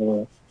being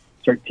able to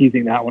start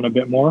teasing that one a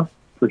bit more.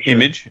 For sure.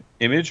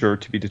 Image, or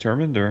to be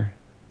determined, or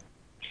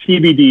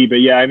TBD.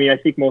 But yeah, I mean, I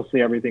think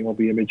mostly everything will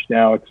be Image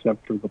now,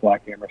 except for the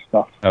Black Hammer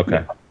stuff.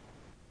 Okay.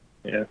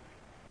 Yeah.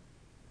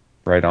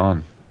 Right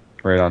on.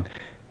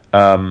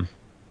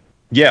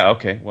 Yeah.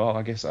 Okay. Well,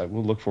 I guess I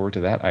will look forward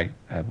to that.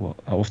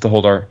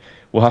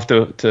 We'll have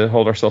to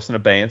hold ourselves in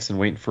abeyance and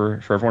wait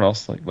for everyone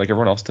else, like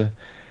everyone else, to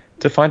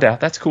find out.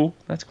 That's cool.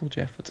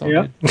 Jeff. It's all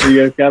good.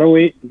 You guys gotta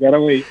wait.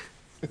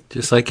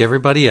 Just like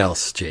everybody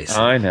else, Jason.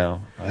 I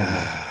know.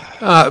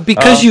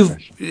 Because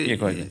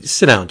go ahead.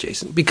 Sit down,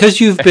 Jason. Because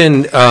you've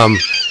been a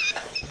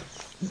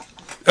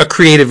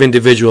creative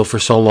individual for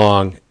so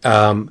long,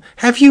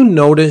 have you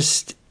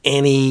noticed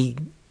any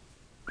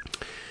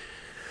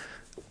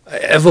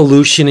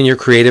evolution in your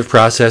creative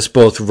process,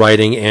 both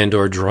writing and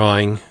or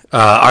drawing,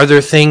 Are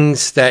there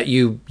things that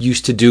you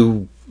used to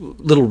do,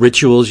 little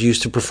rituals you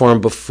used to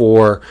perform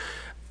before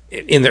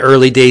in the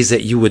early days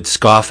that you would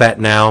scoff at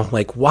now?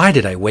 Like, why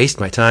did I waste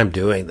my time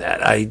doing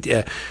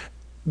that?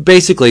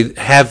 Basically,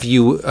 have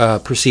you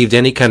perceived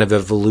any kind of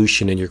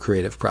evolution in your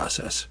creative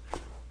process,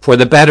 for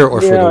the better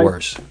or for the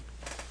worse?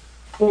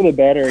 For the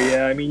better,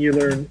 yeah. I mean, you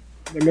learn,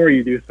 the more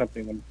you do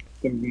something,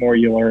 the more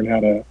you learn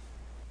how to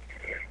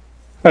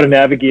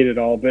navigate it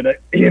all. But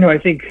I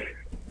think,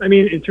 I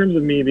mean, in terms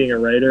of me being a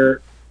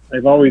writer,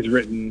 I've always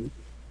written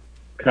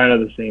kind of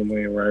the same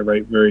way, where I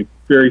write very,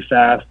 very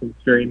fast and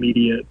it's very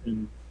immediate,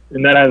 and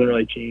that hasn't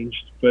really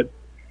changed. But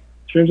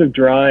in terms of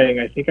drawing,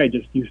 I think I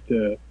just used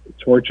to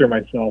torture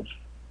myself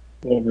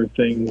over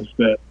things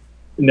that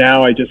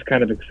now I just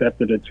kind of accept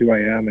that it's who I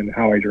am and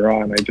how I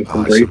draw, and I just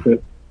embrace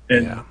it.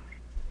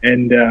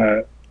 And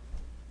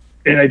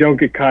I don't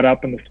get caught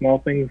up in the small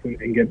things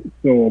and get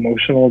so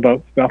emotional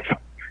about stuff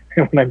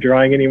when I'm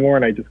drawing anymore.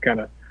 And I'm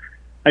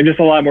just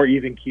a lot more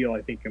even keel,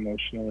 I think,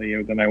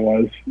 emotionally than I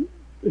was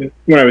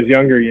when I was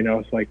younger,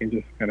 so I can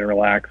just kind of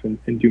relax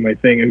and do my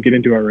thing and get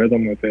into a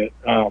rhythm with it.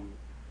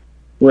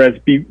 Whereas,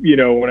 when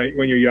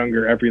you're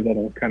younger, every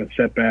little kind of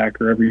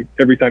setback or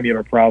every time you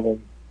have a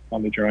problem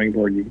on the drawing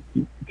board, you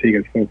take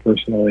it so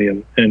personally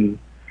and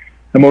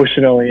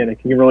emotionally, and it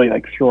can really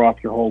like throw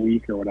off your whole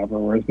week or whatever.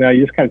 Whereas now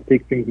you just kind of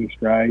take things in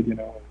stride,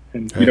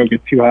 and you don't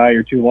get too high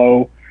or too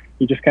low.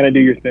 You just kind of do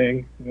your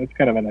thing. It's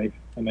kind of a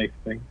nice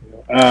thing.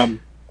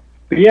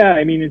 But yeah,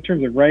 I mean, in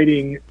terms of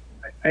writing,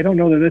 I don't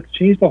know that it's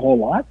changed a whole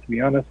lot, to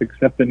be honest,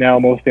 except that now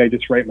mostly I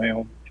just write my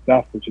own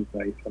stuff, which is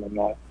nice, and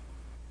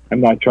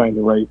I'm not trying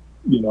to write,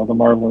 the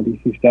Marvel or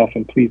DC stuff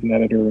and please an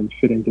editor and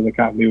fit into the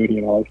continuity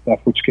and all that stuff,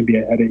 which can be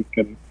a headache.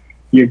 And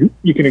you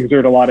can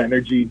exert a lot of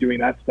energy doing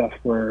that stuff,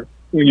 where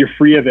when you're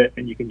free of it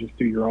and you can just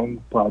do your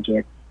own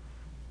project,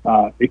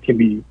 it can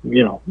be,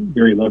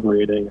 very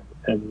liberating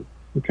and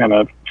kind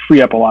of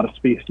free up a lot of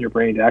space in your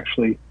brain to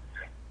actually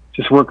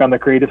just work on the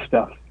creative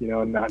stuff,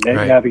 and not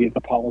navigate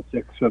the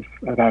politics of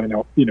having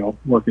to,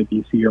 work at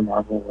DC or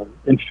Marvel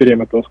and fit in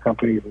with those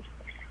companies.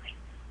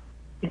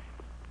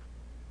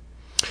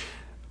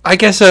 I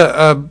guess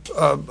a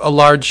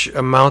large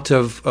amount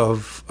of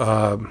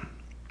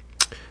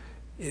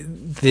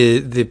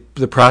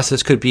the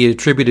process could be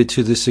attributed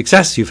to the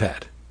success you've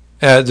had,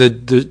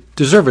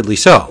 deservedly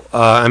so.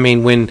 I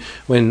mean,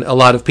 when a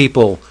lot of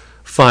people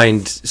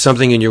find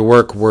something in your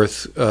work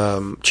worth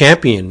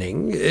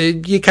championing,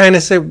 you kind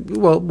of say,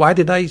 well, why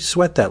did I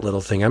sweat that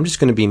little thing? I'm just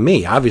going to be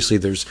me. Obviously,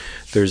 there's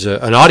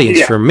an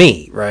audience for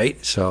me,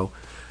 right? So,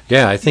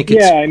 yeah, I think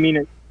it's... Yeah, I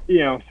mean,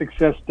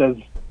 success does...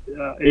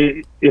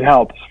 it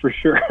helps, for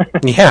sure.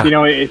 Yeah.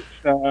 It's...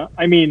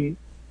 I mean,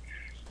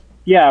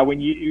 yeah, when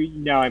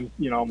now I'm,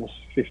 almost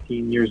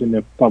 15 years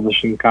into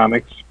publishing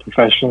comics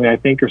professionally, I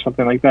think, or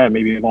something like that,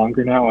 maybe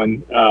longer now.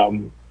 And,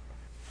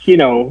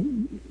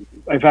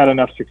 I've had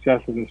enough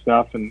successes and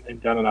stuff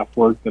and done enough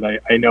work that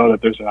I know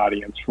that there's an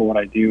audience for what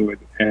I do.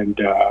 And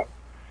so,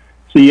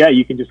 yeah,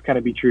 you can just kind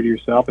of be true to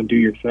yourself and do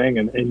your thing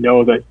and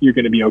know that you're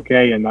going to be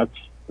okay. And that's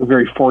a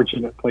very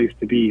fortunate place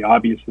to be.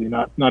 Obviously,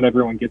 not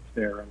everyone gets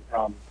there.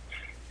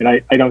 And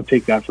I don't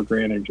take that for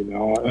granted,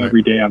 Right.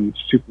 Every day I'm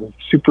super,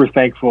 super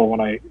thankful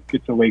when I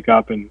get to wake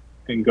up and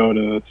go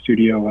to the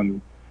studio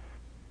and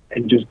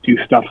just do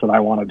stuff that I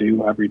want to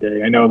do every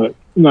day. I know that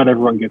not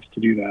everyone gets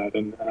to do that.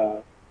 And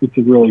it's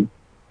a really,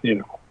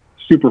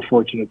 super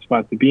fortunate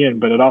spot to be in,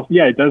 but it also,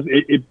 it does,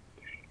 it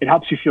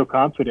helps you feel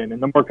confident,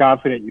 and the more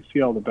confident you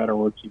feel, the better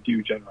work you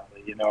do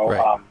generally,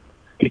 Right.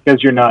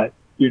 Because you're not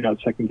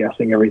second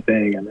guessing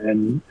everything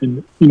and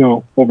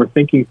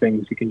overthinking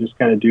things. You can just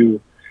kind of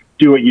do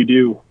what you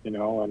do,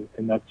 and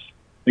that's,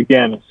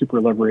 again, a super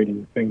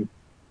liberating thing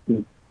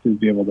to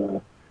be able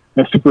to,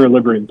 a super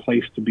liberating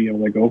place to be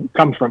able to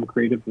come from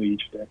creatively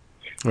each day.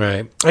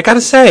 Right. I got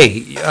to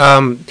say,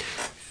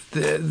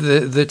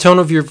 the tone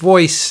of your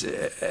voice,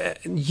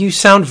 you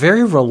sound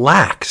very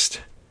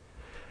relaxed,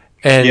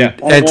 and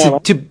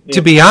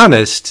to be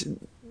honest,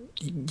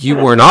 you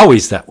weren't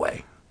always that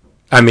way.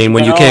 I mean,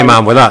 when you came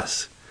on with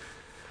us.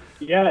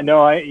 Yeah,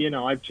 no,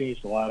 I've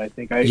changed a lot. I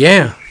think when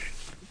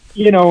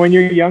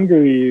you're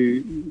younger,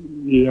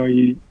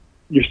 you're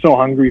so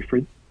hungry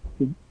to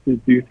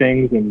do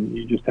things, and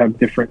you just have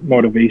different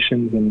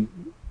motivations and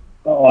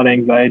a lot of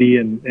anxiety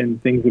and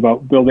things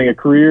about building a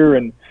career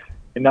and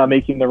not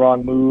making the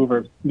wrong move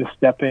or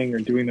misstepping or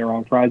doing the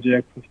wrong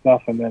projects and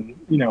stuff. And then,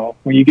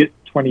 when you get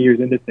 20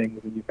 years into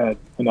things and you've had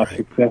enough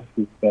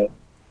successes that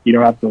you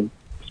don't have to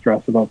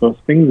stress about those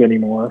things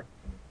anymore,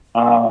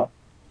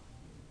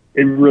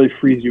 it really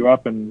frees you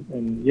up.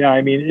 And yeah,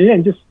 I mean,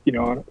 and just,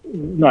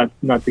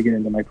 not to get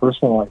into my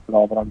personal life at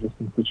all, but I'm just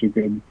in such a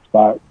good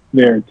spot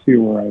there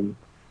too, where I'm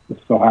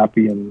just so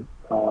happy. And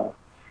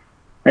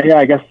yeah,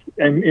 I guess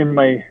I'm in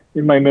my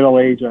middle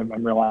age,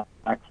 I'm relaxing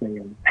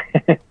and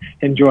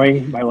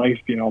enjoying my life,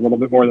 a little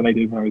bit more than I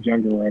did when I was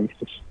younger, where I was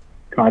just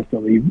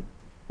constantly,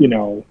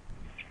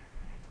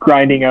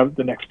 grinding out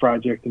the next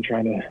project and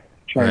trying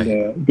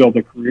to build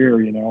a career,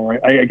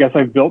 I guess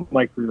I've built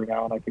my career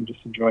now and I can just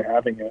enjoy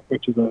having it,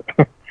 which is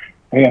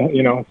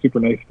a super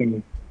nice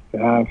thing to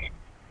have.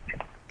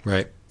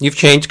 Right. You've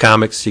changed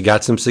comics. You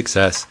got some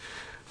success.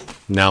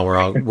 Now we're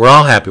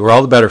all happy. We're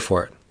all the better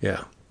for it.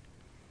 Yeah.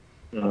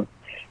 I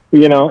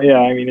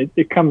mean,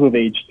 it comes with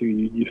age too.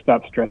 You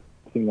stop stressing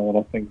the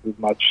little things as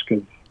much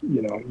because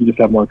you just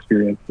have more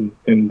experience and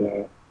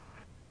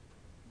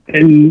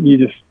you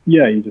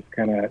just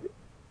kind of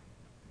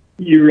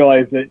you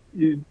realize that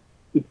it's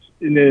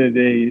in the end of the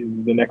day,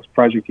 the next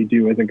project you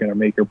do isn't going to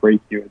make or break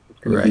you. It's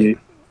just going to be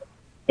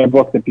a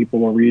book that people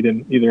will read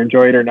and either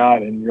enjoy it or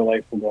not, and your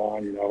life will go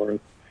on. Whereas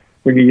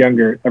when you're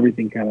younger,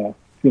 everything kind of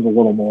feels a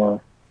little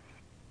more.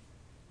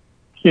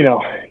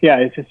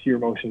 It's just your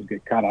emotions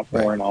get caught up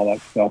more and all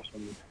that stuff,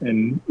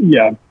 and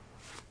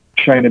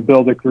trying to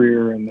build a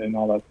career and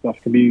all that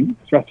stuff can be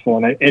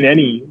stressful in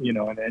any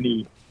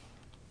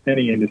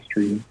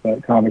industry,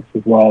 but comics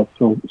as well. It's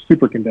so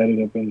super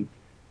competitive, and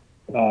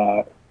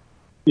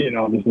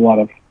there's a lot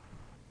of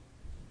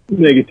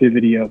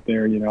negativity out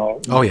there,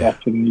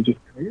 stuff, and you just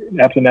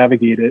have to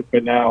navigate it.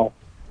 But now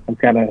I'm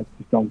kind of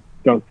just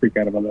don't freak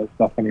out about that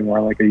stuff anymore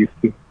like I used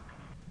to.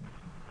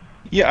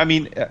 Yeah, I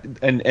mean,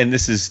 and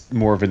this is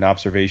more of an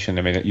observation.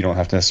 I mean, you don't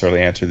have to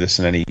necessarily answer this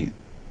in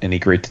any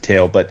great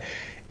detail, but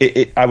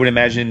I would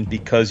imagine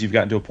because you've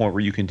gotten to a point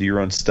where you can do your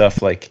own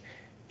stuff, like,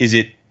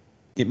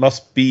 it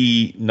must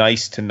be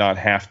nice to not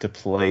have to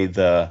play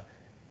the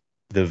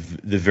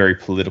very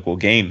political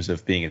games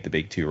of being at the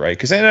Big Two, right?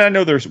 Because I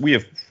know we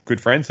have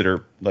good friends that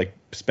are like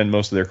spend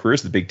most of their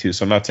careers at the Big Two,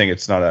 so I'm not saying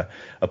it's not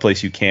a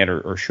place you can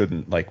or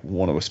shouldn't like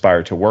want to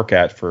aspire to work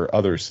at for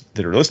others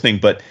that are listening,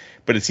 but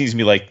it seems to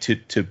me like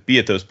to be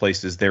at those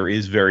places, there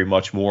is very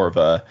much more of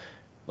a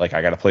like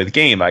I got to play the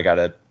game, I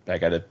gotta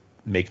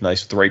make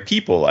nice with the right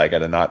people, I got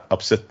to not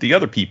upset the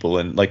other people,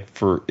 and like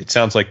it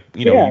sounds like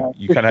you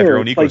kind of have your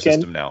own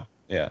ecosystem now.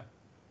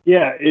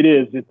 Yeah, it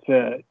is.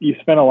 It's you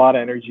spend a lot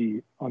of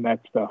energy on that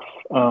stuff,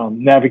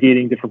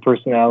 navigating different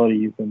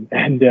personalities and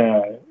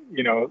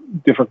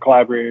different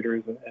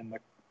collaborators and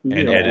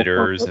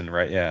editors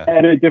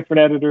different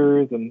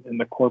editors and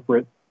the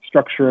corporate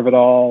structure of it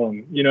all,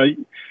 and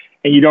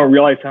you don't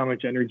realize how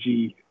much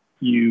energy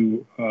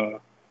you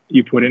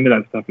put into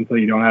that stuff until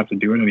you don't have to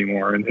do it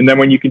anymore. And then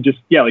when you can just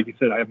like you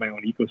said, I have my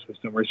own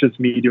ecosystem where it's just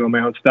me doing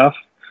my own stuff,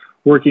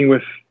 working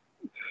with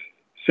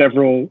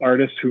several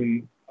artists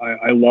whom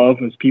I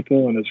love as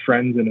people and as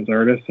friends and as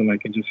artists, and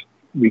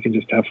we can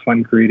just have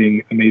fun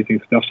creating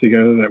amazing stuff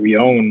together that we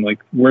own. Like,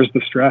 where's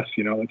the stress?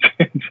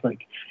 It's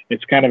like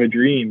it's kind of a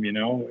dream,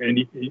 and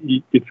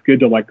it's good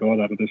to let go of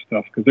that other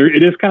stuff because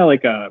it is kind of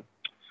like it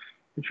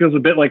feels a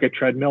bit like a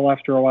treadmill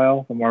after a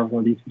while. The Marvel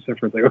and DC stuff,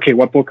 it's like, okay,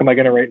 what book am I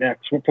going to write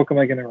next? What book am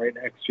I going to write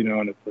next?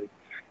 And it's like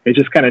it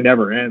just kind of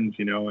never ends,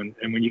 and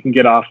when you can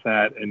get off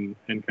that and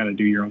kind of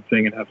do your own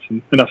thing and have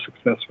enough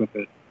success with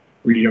it,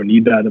 where you don't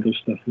need that other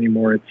stuff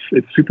anymore.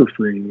 It's super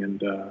freeing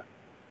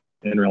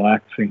and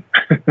relaxing.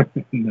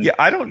 Yeah,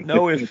 I don't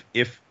know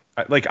if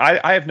like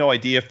I have no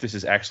idea if this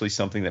is actually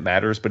something that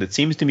matters, but it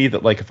seems to me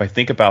that like if I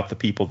think about the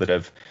people that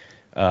have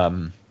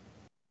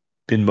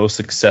been most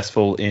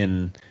successful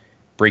in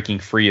breaking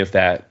free of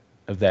that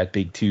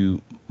Big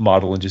Two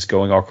model and just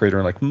going all creator,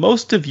 and like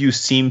most of you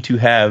seem to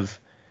have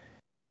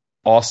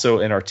also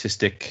an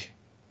artistic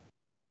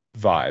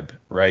vibe,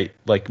 right?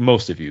 Like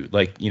most of you,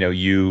 like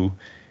you.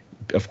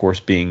 Of course,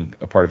 being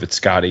a part of it,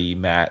 Scotty,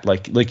 Matt,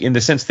 like in the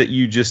sense that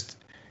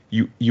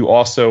you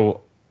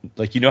also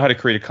like how to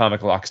create a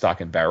comic lock,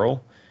 stock, and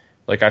barrel.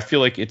 Like I feel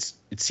like it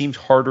seems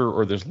harder,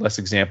 or there's less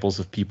examples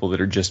of people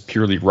that are just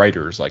purely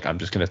writers. Like I'm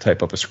just going to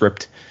type up a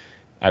script,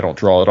 I don't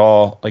draw at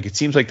all. Like it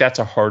seems like that's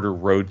a harder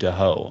road to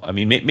hoe. I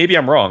mean, maybe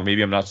I'm wrong.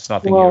 Maybe I'm not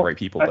thinking of the right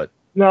people, but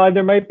no,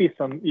 there might be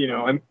some.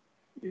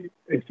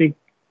 I think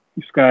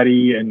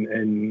Scotty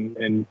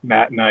and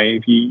Matt and I,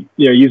 if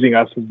using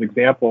us as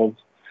examples.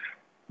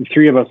 The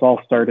three of us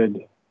all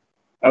started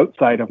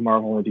outside of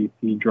Marvel and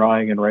DC,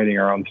 drawing and writing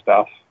our own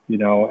stuff,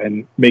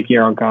 and making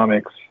our own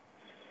comics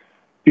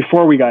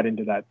before we got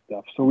into that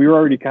stuff. So we'd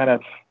already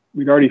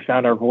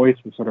found our voice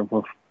and sort of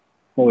were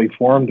fully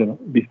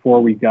formed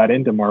before we got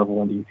into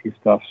Marvel and DC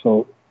stuff.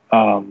 So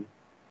it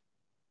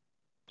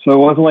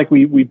wasn't like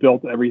we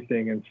built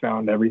everything and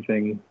found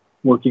everything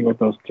working with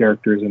those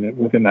characters and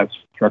within that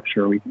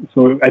structure.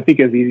 So I think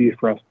it's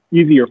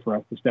easier for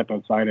us to step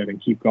outside it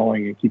and keep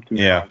going and keep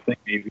doing our own thing,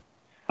 maybe.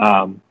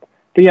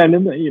 But yeah, and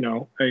then,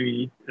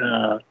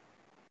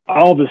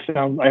 all this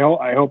sounds. I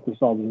hope this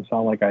all doesn't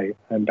sound like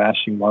I'm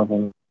bashing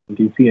Marvel and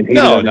DC and hate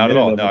No, not at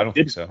all. No, I don't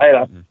think so.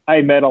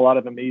 I met a lot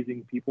of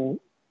amazing people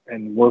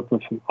and worked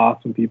with some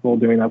awesome people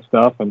doing that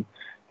stuff, and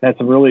had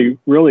some really,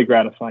 really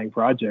gratifying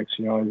projects.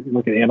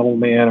 Look at Animal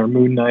Man or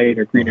Moon Knight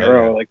or Green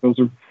Arrow. Like those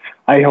are,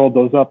 I hold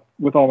those up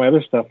with all my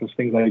other stuff as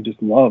things I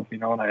just love.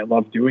 And I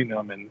love doing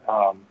them. And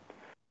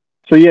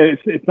so yeah,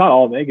 it's not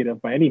all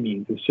negative by any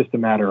means. It's just a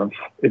matter of,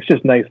 it's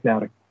just nice now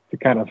to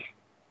kind of,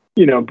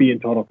 be in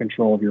total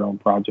control of your own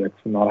projects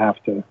and not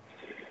have to,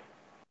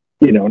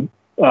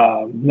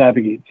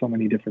 navigate so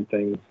many different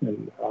things.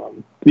 And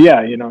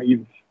yeah,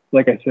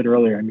 like I said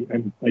earlier, I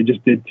mean, I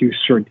just did 2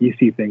 short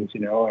DC things,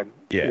 you know, and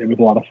Yeah. it was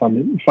a lot of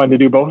fun to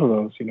do both of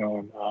those, you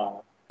know.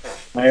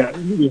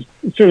 And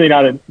it's certainly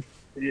not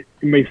it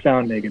may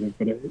sound negative,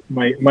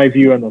 but my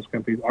view on those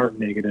companies aren't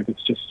negative.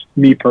 It's just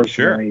me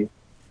personally. Sure.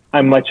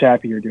 I'm much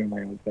happier doing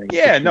my own thing.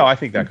 Yeah, no, I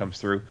think that comes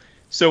through.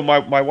 So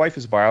my wife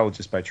is a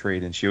biologist by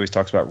trade, and she always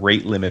talks about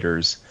rate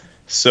limiters.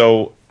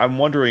 So I'm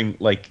wondering,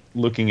 like,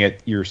 looking at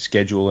your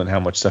schedule and how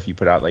much stuff you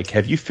put out, like,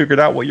 have you figured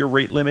out what your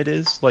rate limit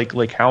is?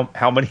 Like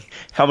how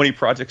many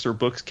projects or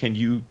books can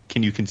you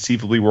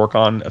conceivably work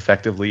on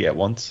effectively at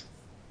once?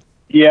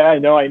 Yeah, I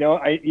know.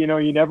 You know,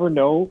 you never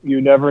know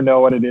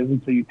what it is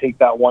until you take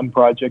that one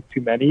project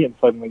too many, and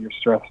suddenly you're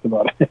stressed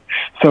about it.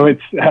 So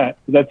it's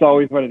that's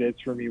always what it is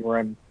for me, where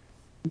I'm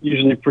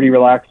usually pretty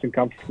relaxed and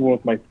comfortable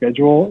with my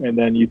schedule, and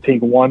then you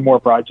take one more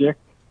project,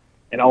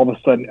 and all of a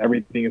sudden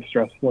everything is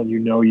stressful, and you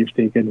know you've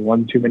taken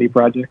one too many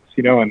projects,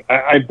 you know. And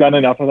I've done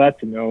enough of that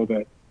to know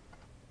that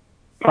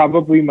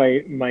probably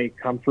my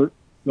comfort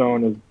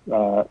zone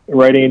is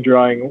writing and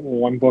drawing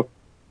one book,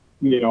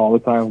 you know, all the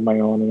time on my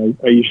own. And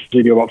I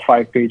usually do about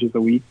 5 pages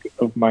a week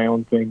of my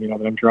own thing, you know,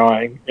 that I'm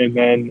drawing,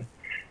 and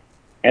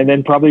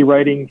then probably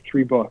writing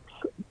 3 books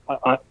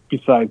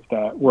besides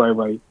that, where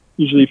I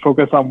usually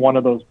focus on one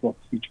of those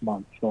books each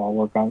month. So I'll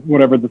work on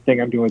whatever the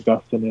thing I'm doing with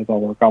Dustin is. I'll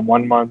work on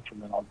 1 month,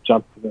 and then I'll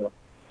jump to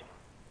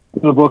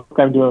the book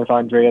I'm doing with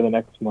Andrea the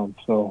next month.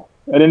 So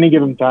at any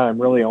given time,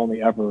 I'm really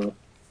only ever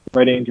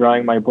writing and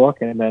drawing my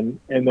book, and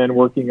then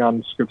working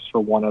on scripts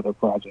for one other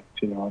project,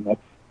 you know, and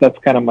that's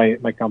kind of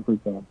my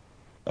comfort zone.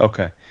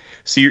 Okay.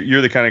 So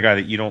you're the kind of guy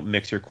that you don't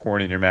mix your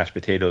corn and your mashed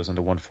potatoes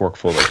into one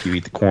forkful. Like, you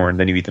eat the corn,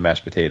 then you eat the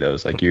mashed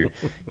potatoes. Like, you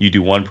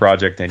do one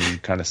project, then you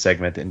kind of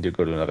segment it and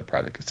go to another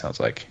project, it sounds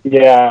like.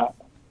 Yeah.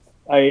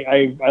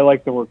 I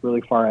like to work really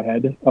far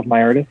ahead of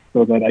my artist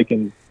so that I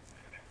can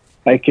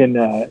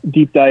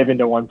deep dive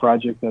into one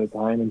project at a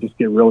time and just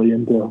get really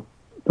into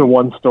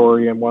one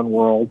story and one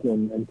world,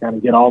 and kind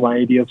of get all my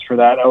ideas for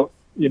that out,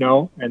 you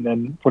know, and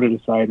then put it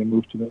aside and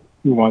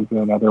move on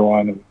to another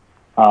one.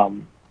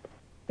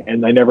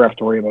 And I never have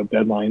to worry about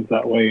deadlines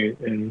that way,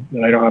 and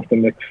I don't have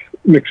to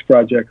mix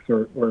projects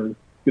or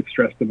get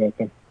stressed about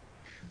them.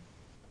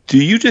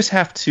 Do you just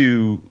have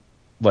to,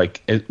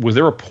 like, was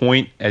there a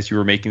point as you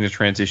were making the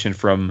transition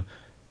from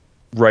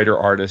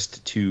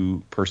writer-artist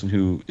to person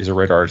who is a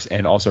writer-artist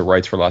and also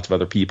writes for lots of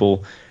other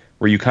people,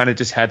 where you kind of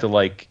just had to,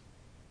 like,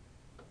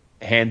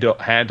 hand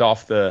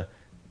off the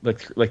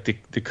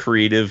the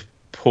creative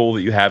pull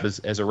that you have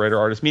as a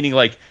writer-artist? Meaning,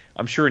 like,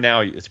 I'm sure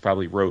now it's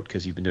probably rote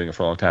because you've been doing it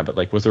for a long time, but,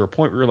 like, was there a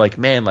point where you're like,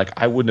 man, like,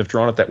 I wouldn't have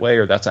drawn it that way,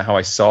 or that's not how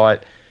I saw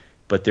it,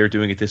 but they're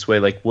doing it this way?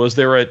 Like,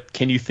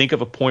 can you think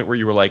of a point where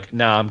you were like,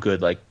 nah, I'm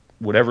good, like,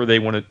 whatever they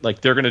want to,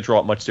 like, they're going to draw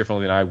it much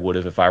differently than I would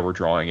have if I were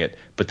drawing it,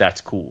 but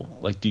that's cool?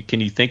 Like, can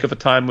you think of a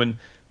time when,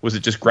 was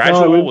it just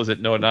gradual? No, was it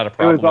not a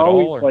problem at all? It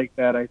was always like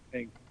that, I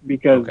think,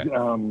 because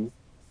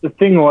the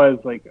thing was,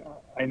 like,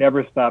 I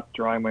never stopped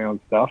drawing my own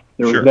stuff.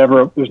 There's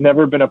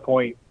never been a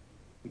point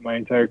in my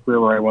entire career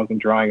where I wasn't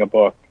drawing a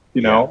book,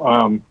 you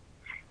know?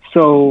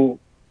 So,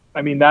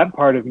 I mean, that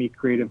part of me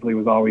creatively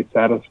was always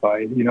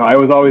satisfied. You know, I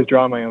was always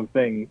drawing my own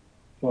thing,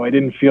 so I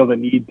didn't feel the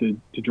need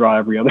to draw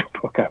every other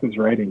book I was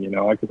writing, you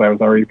know, because I was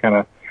already kind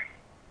of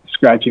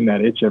scratching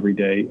that itch every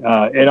day.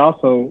 And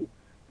also,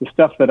 the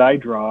stuff that I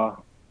draw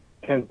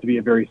tends to be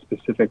a very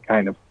specific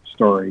kind of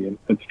story, and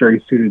it's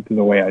very suited to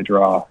the way I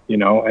draw, you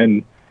know,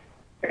 and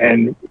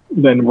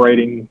then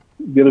writing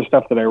the other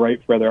stuff that I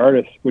write for other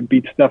artists would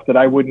be stuff that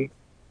I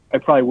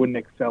probably wouldn't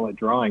excel at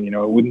drawing, you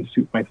know. It wouldn't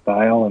suit my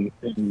style and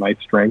my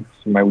strengths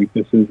and my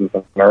weaknesses as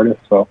an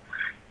artist. So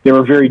they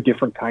were very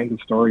different kinds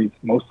of stories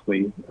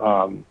mostly.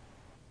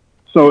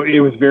 So it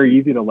was very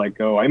easy to let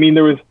go. I mean,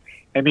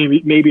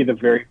 maybe the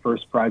very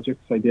first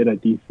projects I did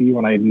at DC,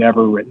 when I had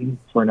never written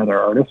for another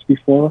artist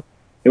before,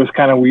 it was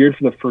kind of weird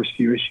for the first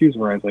few issues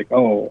where I was like,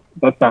 oh,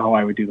 that's not how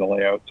I would do the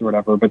layouts or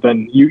whatever. But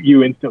then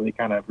you instantly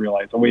kind of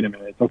realize, oh, wait a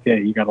minute, it's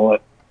okay. You got to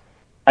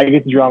I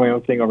get to draw my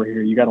own thing over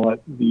here. You got to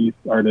let these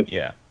artists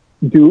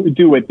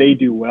do what they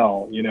do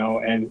well, you know,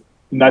 and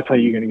that's how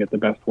you're going to get the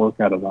best work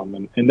out of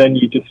them. And then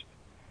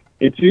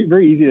it's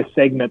very easy to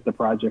segment the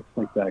projects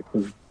like that,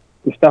 because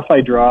the stuff I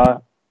draw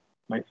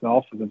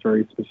myself is a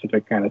very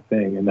specific kind of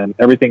thing. And then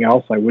everything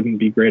else I wouldn't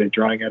be great at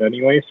drawing at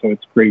anyway. So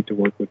it's great to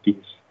work with these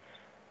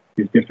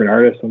different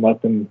artists and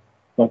let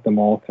them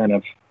all kind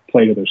of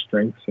play to their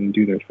strengths and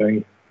do their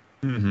thing.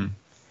 Mm-hmm.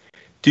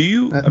 Do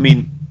you, I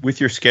mean, with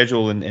your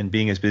schedule and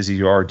being as busy as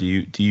you are, do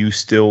you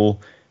still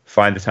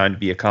find the time to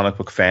be a comic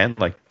book fan?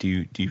 Like,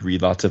 do you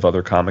read lots of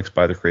other comics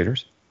by the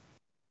creators?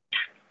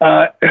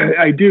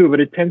 I do, but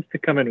it tends to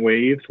come in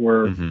waves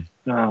where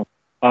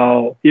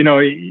I'll, you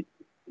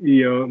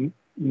know,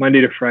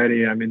 Monday to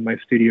Friday, I'm in my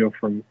studio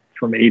from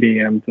 8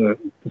 a.m. to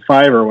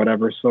 5 or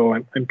whatever. So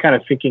I'm kind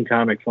of thinking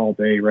comics all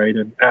day, right?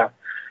 And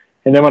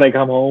then when I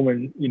come home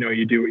and, you know,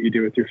 you do what you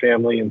do with your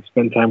family and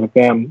spend time with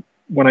them,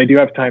 when I do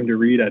have time to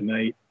read at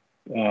night,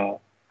 I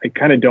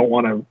kind of don't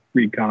want to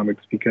read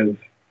comics, because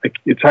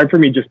it's hard for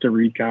me just to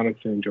read comics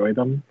and enjoy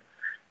them,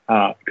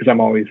 because I'm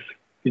always,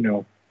 you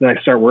know, then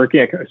I start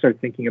working, I start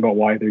thinking about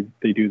why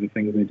they do the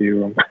things they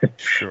do.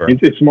 Sure.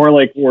 It's more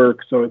like work,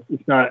 so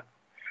it's not.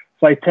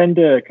 So I tend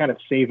to kind of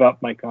save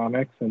up my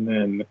comics, and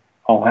then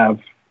I'll have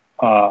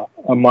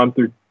a month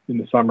or in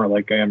the summer,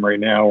 like I am right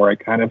now, where I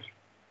kind of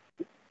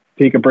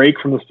take a break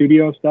from the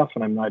studio stuff,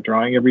 and I'm not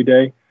drawing every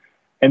day.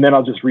 And then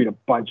I'll just read a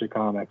bunch of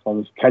comics. I'll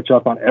just catch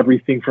up on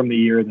everything from the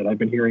year that I've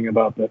been hearing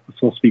about that's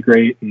supposed to be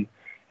great, and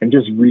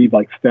just read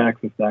like stacks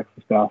and stacks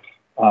of stuff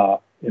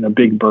in a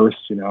big burst,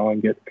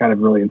 and get kind of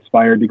really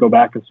inspired to go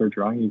back and start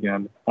drawing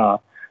again.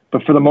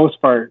 But for the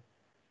most part,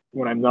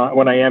 when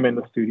I am in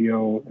the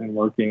studio and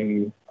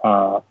working,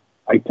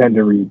 I tend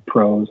to read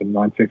prose and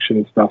nonfiction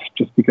and stuff,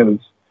 just because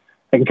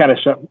I can kind of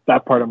shut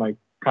that part of my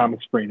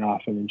comics brain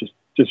off and then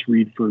just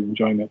read for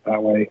enjoyment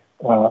that way.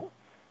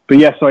 But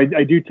yeah, so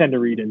I do tend to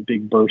read in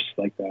big bursts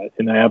like that,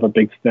 and I have a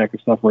big stack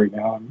of stuff right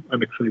now.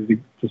 I'm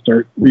excited to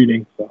start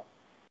reading. So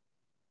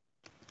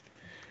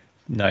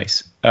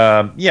nice.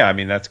 Yeah, I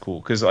mean that's cool,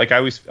 because like I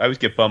always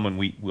get bummed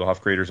when we'll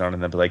have creators on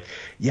and they'll be like,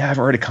 yeah, I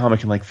haven't read a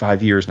comic in like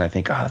 5 years, and I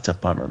think, oh, that's a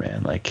bummer,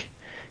 man. Like,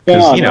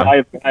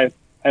 I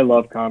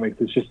love comics.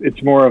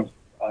 It's more of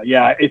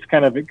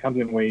it comes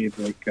in waves.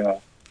 Like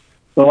the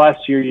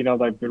last year,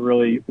 I've been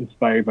really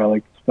inspired by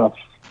like stuff.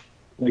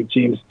 Like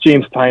James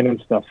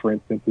Tynion stuff, for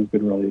instance, has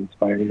been really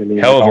inspiring to me.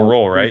 Hell of a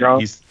role,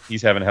 right?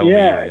 He's having a hell of a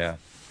year, yeah.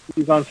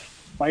 He's on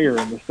fire,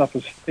 and the stuff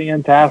is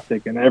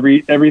fantastic, and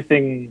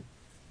everything,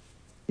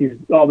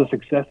 all the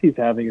success he's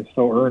having is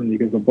so earned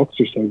because the books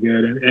are so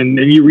good, and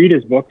you read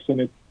his books,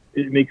 and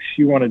it makes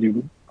you want to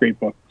do great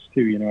books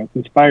too. It's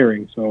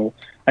inspiring. So,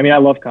 I mean, I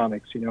love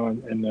comics,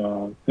 and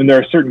there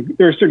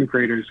are certain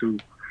creators who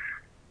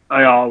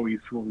I always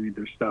will read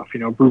their stuff.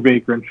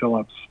 Brubaker and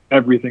Phillips,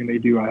 everything they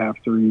do, I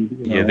have to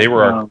read. Yeah, they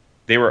were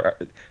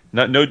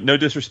no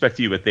disrespect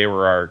to you, but they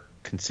were our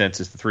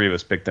consensus. The three of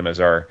us picked them as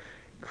our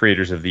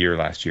creators of the year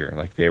last year.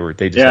 Like they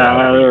just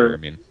I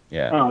mean,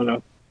 yeah. Oh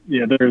no,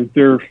 yeah,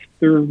 they're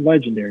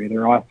legendary.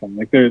 They're awesome.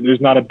 Like there's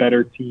not a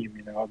better team.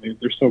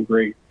 They're so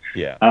great.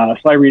 Yeah.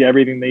 So I read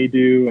everything they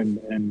do,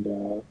 and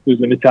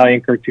there's an Italian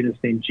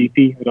cartoonist named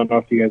GP. I don't know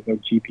if you guys know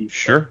GP.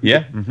 Sure.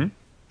 Yeah. Mm-hmm.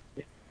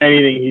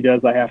 Anything he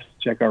does, I have to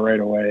check out right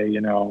away,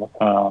 And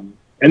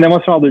then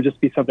once in a while, there'll just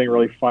be something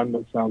really fun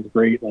that sounds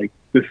great, like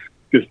this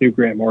new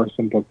Grant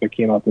Morrison book that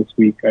came out this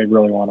week. I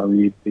really want to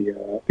read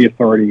the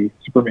Authority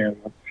Superman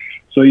one.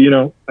 So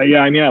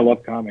I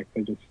love comics.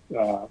 I just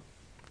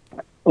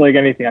like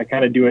anything, I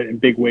kind of do it in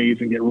big waves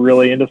and get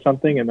really into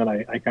something, and then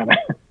I kind of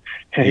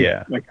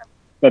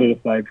set it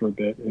aside for a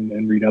bit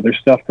and read other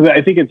stuff, because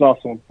I think it's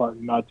also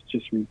important not to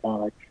just read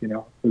comics,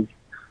 because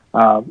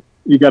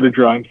you got to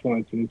draw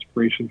influence and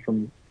inspiration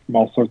from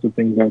all sorts of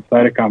things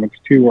outside of comics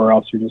too, or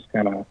else you're just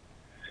kind of,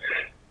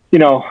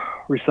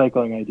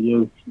 recycling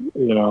ideas,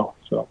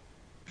 so.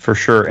 For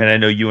sure. And I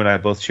know you and I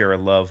both share a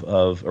love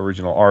of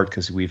original art,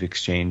 because we've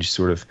exchanged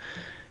sort of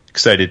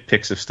excited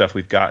pics of stuff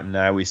we've gotten.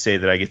 I always say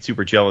that I get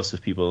super jealous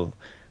of people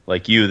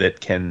like you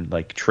that can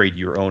like trade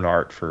your own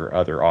art for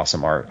other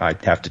awesome art.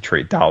 I'd have to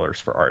trade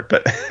dollars for art,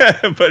 but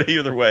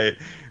either way,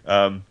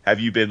 have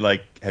you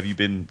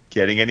been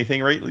getting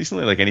anything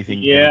recently? Like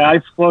anything? Yeah,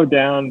 I've slowed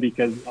down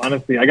because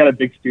honestly, I got a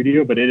big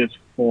studio, but it is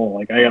full.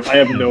 Like I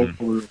have no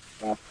room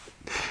left.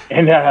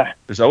 And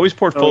there's always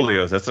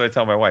portfolios. That's what I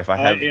tell my wife. I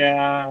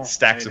have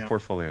stacks of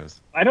portfolios.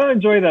 I don't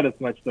enjoy that as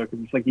much though, because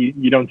it's like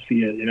you don't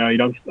see it. You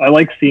don't. I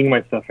like seeing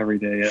my stuff every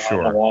day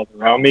on the walls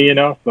around me.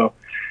 So,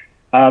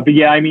 but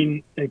yeah, I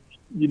mean,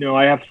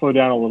 I have slowed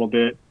down a little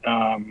bit.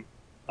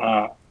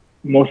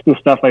 Most of the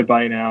stuff I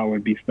buy now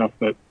would be stuff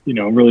that,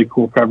 really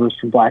cool covers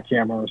from Black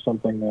Hammer or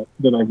something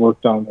that I've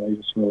worked on that I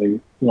just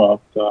really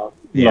loved.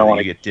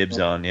 You get dibs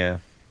on, yeah.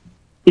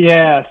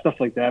 Yeah, stuff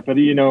like that. But,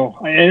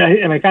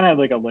 I kind of have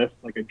like a list,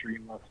 like a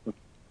dream list of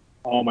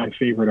all my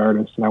favorite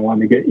artists, and I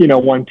wanted to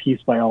get, one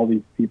piece by all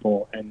these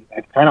people, and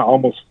I've kind of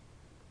almost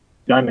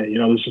done it.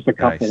 There's just a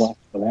couple left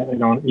for that. I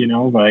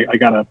don't, but I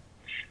got a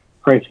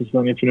Crisis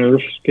on Infinite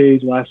Earths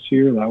page last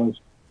year. That was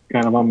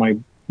kind of on my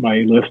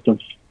list of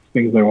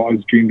things I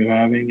always dreamed of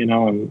having,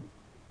 and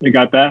I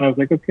got that, and I was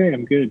like, okay,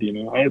 I'm good,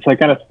 So I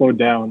kind of slowed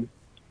down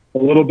a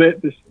little bit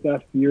this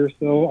last year or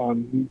so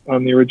on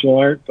the original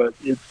art, but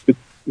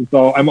it's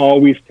all, I'm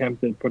always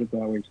tempted, put it that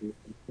way too.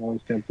 I'm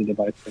always tempted to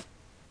buy things.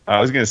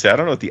 I was going to say, I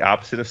don't know what the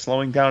opposite of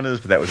slowing down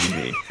is, but that would be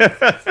me.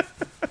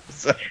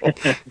 So.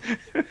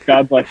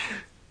 God bless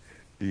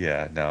you.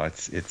 Yeah, no,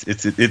 it's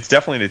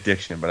definitely an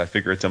addiction, but I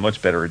figure it's a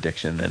much better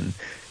addiction than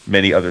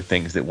many other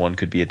things that one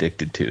could be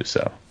addicted to.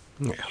 So,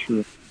 yeah.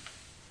 Sure.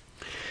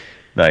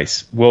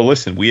 Nice. Well,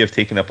 listen, we have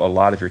taken up a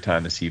lot of your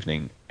time this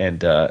evening,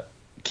 and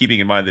keeping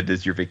in mind that it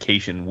is your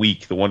vacation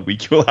week, the 1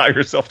 week you allow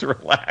yourself to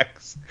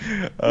relax.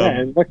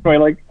 And that's why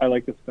I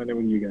like to spend it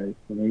with you guys.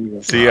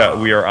 So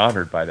we are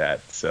honored by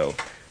that. So,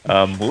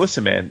 well,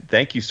 listen, man,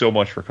 thank you so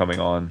much for coming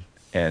on,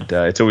 and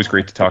it's always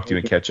great to talk to you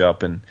and catch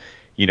up. And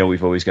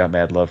we've always got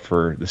mad love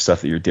for the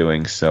stuff that you're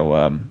doing.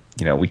 So,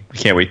 we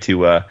can't wait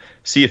to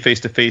see you face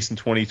to face in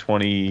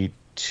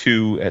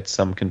 2022 at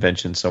some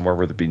convention somewhere,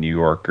 whether it be New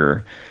York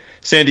or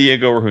San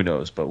Diego or who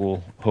knows, but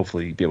we'll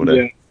hopefully be able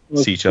to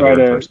see each other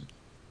in person.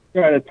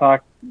 Try to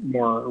talk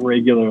more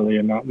regularly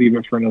and not leave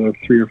it for another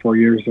 3 or 4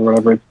 years or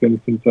whatever it's been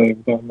since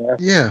I've done that.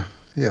 Yeah,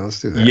 let's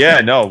do that.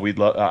 Yeah, no, we'd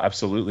love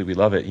absolutely, we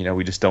love it.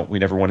 We just we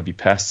never want to be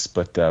pests,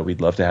 but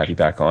we'd love to have you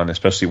back on,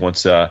 especially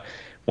once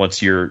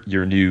your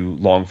new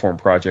long form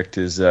project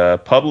is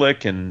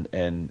public and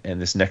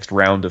this next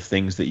round of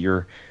things that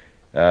you're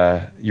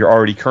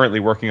already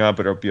currently working on,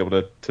 but will be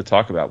able to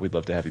talk about. We'd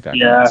love to have you back.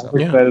 Yeah, on, so.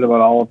 we're excited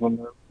about all of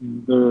them.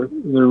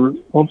 They're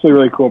hopefully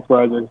really cool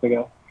projects. I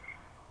guess.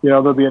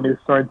 There'll be a new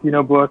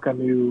Sorrentino book, a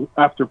new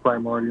after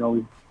Primordial.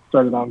 We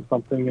started on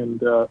something, and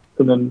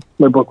then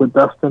my book with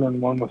Dustin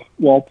and one with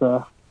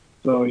Walta.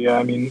 So yeah,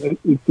 I mean,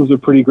 those are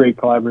pretty great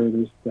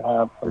collaborators to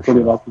have. I'm pretty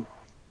lucky.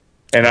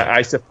 And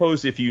I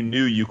suppose if you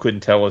knew, you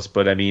couldn't tell us,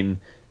 but I mean,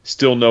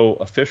 still no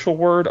official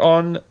word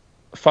on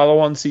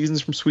follow-on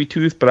seasons from Sweet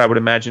Tooth, but I would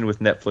imagine with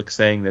Netflix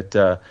saying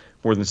that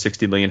more than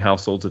 60 million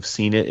households have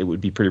seen it would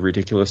be pretty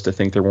ridiculous to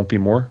think there won't be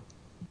more.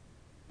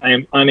 I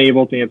am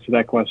unable to answer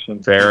that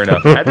question. Fair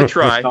enough. Had to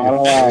try.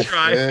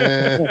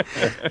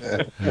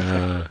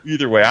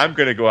 Either way, I'm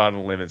going to go out on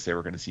a limb and say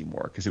we're going to see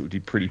more because it would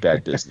be pretty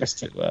bad business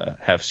to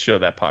have show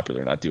that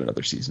popular and not do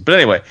another season. But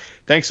anyway,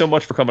 thanks so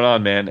much for coming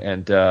on, man,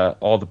 and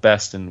all the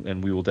best,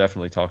 and we will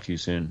definitely talk to you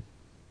soon.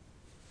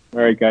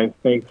 All right, guys.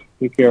 Thanks.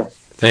 Take care.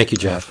 Thank you,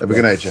 Jeff. Have a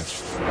good night,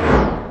 Jeff.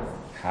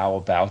 How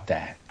about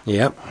that?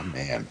 Yep. Oh,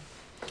 man.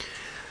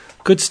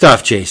 Good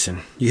stuff,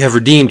 Jason. You have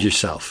redeemed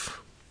yourself.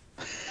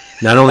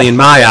 Not only in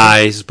my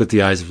eyes, but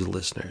the eyes of the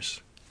listeners.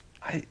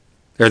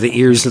 Or the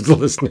ears of the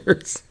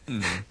listeners.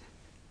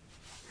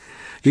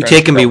 You're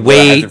taking me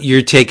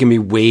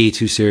way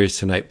too serious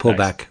tonight. Pull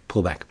back.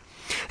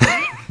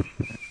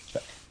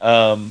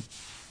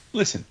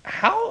 Listen,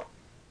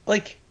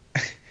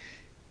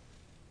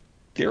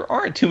 there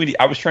aren't too many.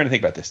 I was trying to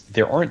think about this.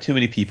 There aren't too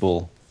many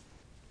people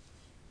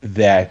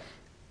that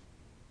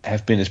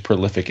have been as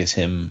prolific as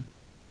him,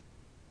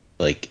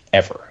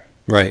 ever.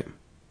 Right.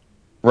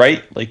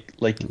 Right?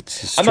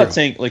 I'm not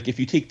saying, if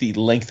you take the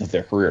length of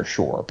their career,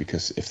 sure,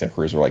 because if their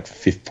careers are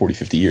 40,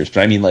 50 years,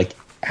 but I mean,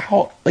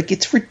 how,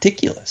 it's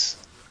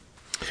ridiculous.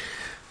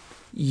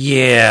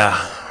 Yeah.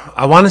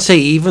 I want to say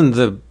even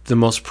the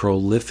most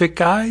prolific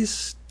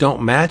guys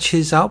don't match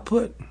his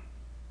output.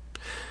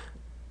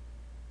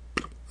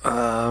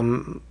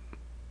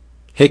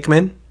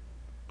 Hickman,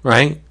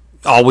 right?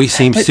 Always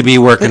seems to be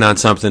working on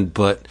something,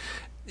 but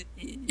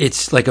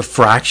it's like a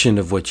fraction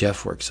of what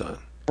Jeff works on.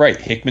 Right.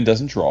 Hickman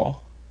doesn't draw.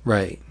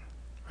 Right.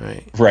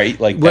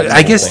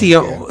 I guess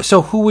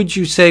so who would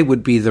you say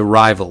would be the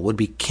rival? Would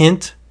be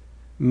Kent,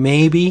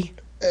 maybe?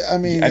 I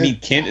mean,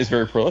 Kent is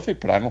very prolific,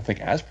 but I don't think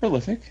as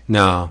prolific.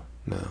 No,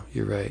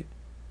 you're right.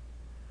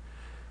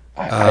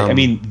 I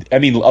mean,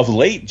 of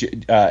late,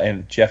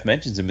 and Jeff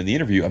mentions him in the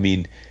interview. I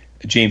mean,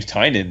 James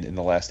Tynan in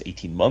the last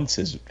 18 months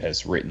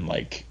has written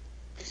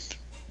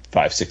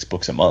 5-6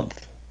 books a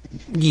month.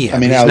 Yeah, I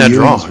mean, Al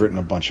Ewing's written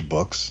a bunch of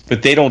books,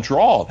 but they don't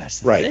draw. That's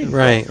the thing.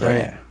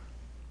 Right.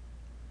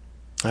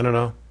 I don't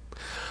know.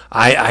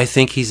 I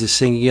think he's a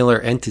singular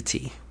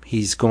entity.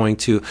 He's going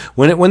to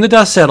when the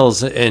dust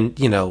settles and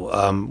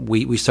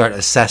we start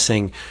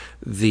assessing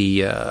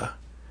the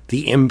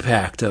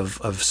impact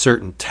of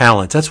certain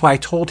talents. That's why I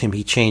told him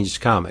he changed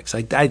comics.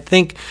 I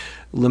think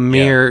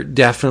Lemire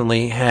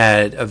definitely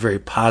had a very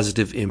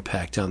positive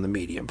impact on the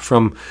medium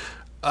from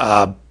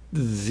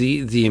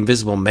the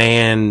Invisible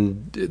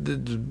Man,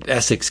 the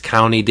Essex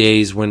County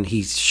days when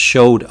he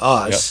showed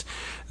us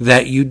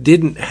that you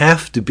didn't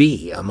have to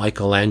be a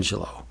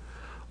Michelangelo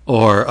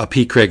or a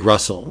P. Craig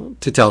Russell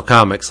to tell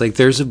comics.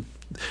 There's a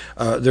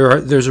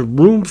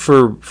room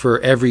for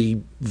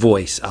every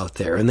voice out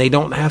there, and they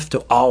don't have to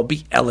all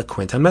be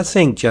eloquent. I'm not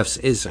saying Jeff's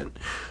isn't,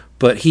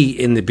 but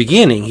in the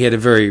beginning he had a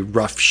very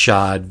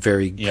roughshod,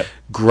 very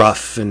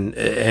gruff and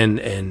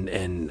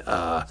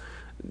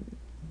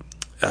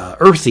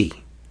earthy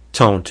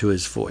tone to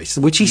his voice,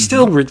 which he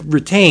still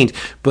retained,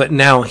 but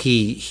now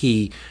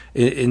he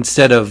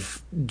instead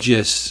of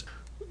just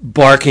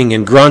barking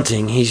and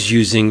grunting, he's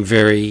using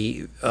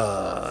very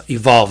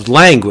evolved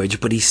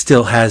language, but he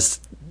still has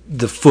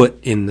the foot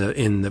in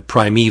the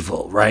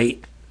primeval,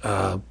 right?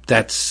 I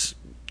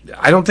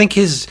don't think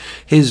his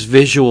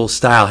visual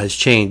style has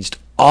changed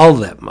all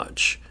that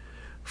much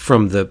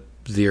from the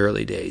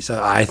early days.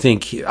 I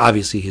think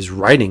obviously his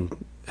writing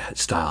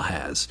style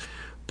has,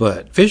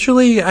 but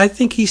visually, I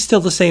think he's still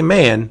the same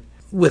man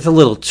with a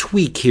little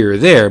tweak here or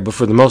there, but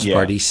for the most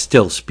part, he's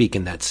still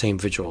speaking that same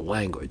visual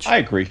language. I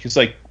agree, because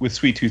with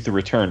Sweet Tooth: The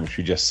Return, which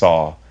we just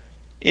saw,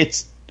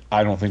 it's,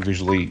 I don't think,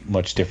 visually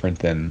much different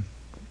than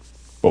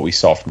what we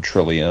saw from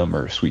Trillium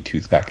or Sweet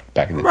Tooth back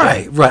in the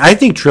day. Right. I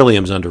think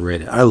Trillium's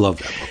underrated. I love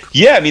that book.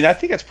 Yeah, I mean, I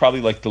think that's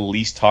probably the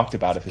least talked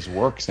about of his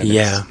works. And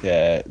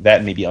that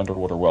and maybe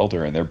Underwater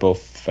Welder, and they're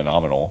both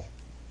phenomenal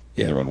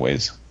in their own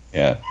ways.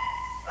 Yeah.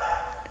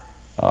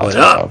 What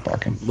up?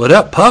 Barking. What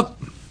up, pup?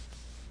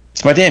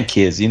 It's my damn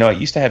kids. I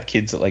used to have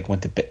kids that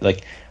went to bed.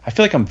 I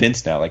feel like I'm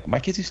Vince now. My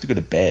kids used to go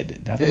to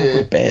bed. Now they don't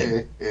go to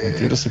bed.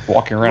 They're just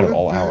walking around at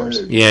all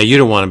hours. Yeah, you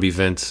don't want to be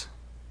Vince.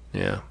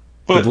 Yeah.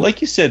 But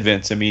like you said,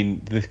 Vince, I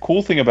mean, the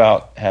cool thing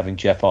about having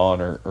Jeff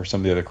on or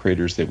some of the other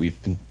creators that we've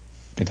been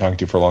talking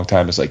to for a long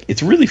time is like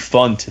it's really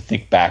fun to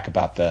think back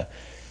about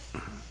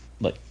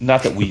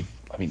not that we've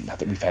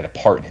had a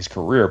part in his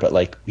career, but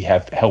like we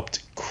have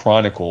helped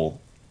chronicle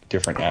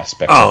different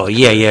aspects. Oh,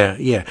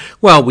 yeah.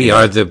 Well, we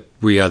are the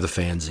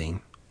fanzine.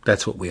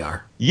 That's what we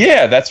are.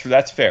 Yeah,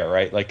 that's fair,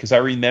 right? Like, because I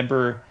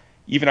remember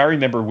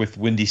with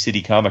Windy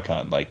City Comic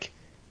Con, like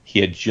he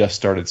had just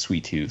started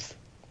Sweet Tooth,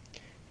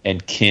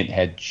 and Kent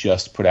had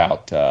just put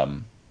out.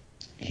 My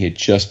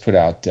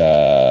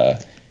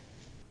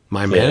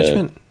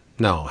Management.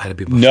 No, had to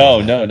be before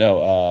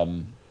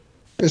No.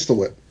 Pistol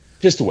Whip.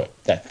 Pistol Whip.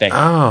 Thank you.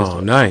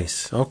 Oh,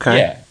 nice. Okay.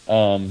 Yeah.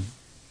 And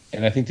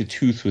I think the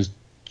Tooth was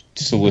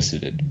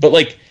solicited, but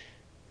like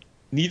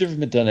neither of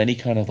them had done any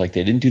kind of like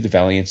they didn't do the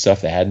Valiant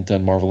stuff. They hadn't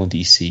done Marvel and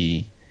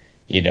DC.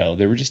 You know,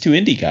 they were just two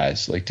indie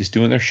guys, like just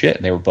doing their shit,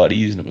 and they were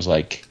buddies, and it was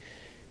like,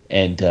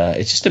 and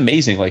it's just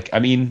amazing. Like, I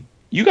mean,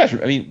 you guys.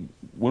 I mean,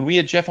 when we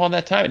had Jeff on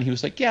that time, and he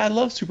was like, "Yeah, I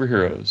love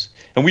superheroes,"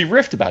 and we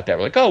riffed about that.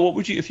 We're like, "Oh, what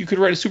would you if you could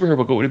write a superhero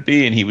book? What would it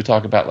be?" And he would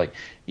talk about like,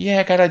 "Yeah,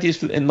 I got ideas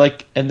for," and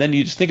then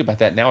you just think about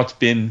that. Now it's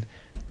been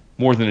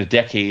more than a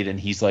decade, and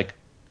he's like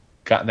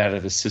gotten that out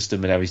of his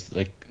system, and now he's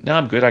like, "No,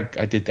 I'm good.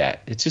 I did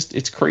that."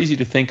 It's crazy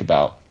to think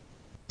about.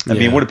 I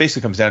mean, what it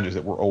basically comes down to is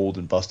that we're old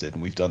and busted,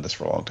 and we've done this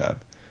for a long time.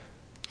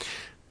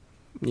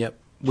 Yep.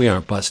 We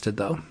aren't busted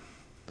though.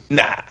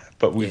 Nah,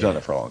 but we've done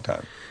it for a long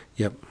time.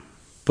 Yep.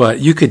 But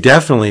you could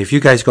definitely, if you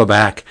guys go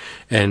back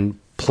and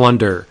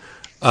plunder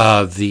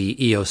the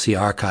EOC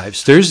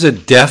archives, there's a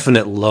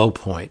definite low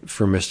point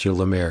for Mr.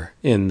 Lemire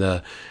in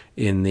the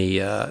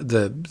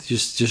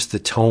just the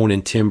tone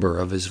and timbre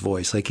of his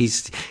voice. Like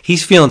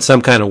he's feeling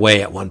some kind of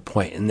way at one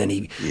point, and then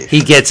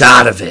he gets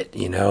out of it,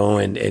 you know.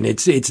 And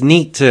it's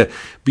neat to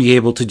be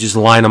able to just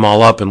line them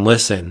all up and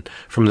listen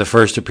from the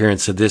first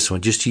appearance to this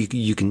one. Just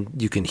you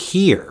can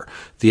hear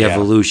the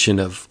evolution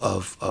of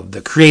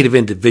the creative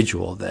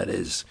individual that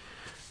is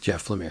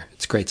Jeff Lemire.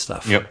 It's great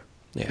stuff. Yep.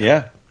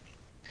 Yeah.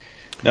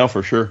 No,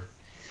 for sure.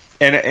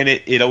 And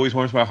it always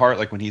warms my heart,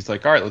 like when he's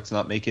like, "All right, let's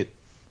not make it,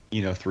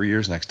 3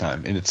 years next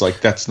time," and it's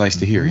like that's nice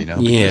to hear, Yeah,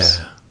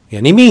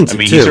 and he means it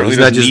too. He certainly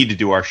doesn't need to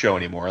do our show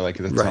anymore. Like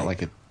that's not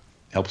like it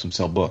helps him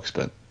sell books,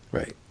 but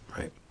right.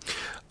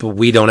 But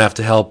we don't have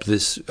to help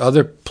this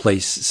other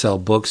place sell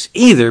books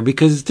either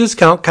because it's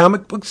Discount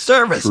Comic Book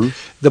Service. True.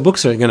 The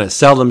books are going to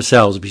sell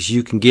themselves because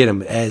you can get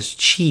them as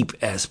cheap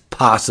as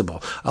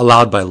possible,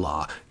 allowed by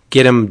law.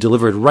 Get them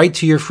delivered right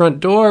to your front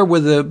door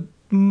with a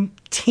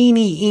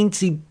teeny,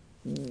 eensy,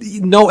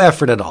 no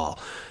effort at all.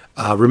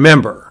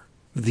 Remember,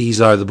 these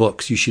are the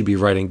books you should be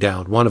writing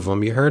down. One of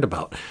them you heard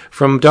about.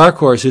 From Dark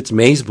Horse, it's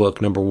May's book,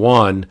 number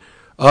 1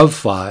 of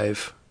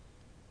 5,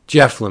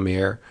 Jeff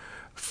Lemire,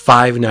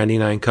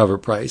 $5.99 cover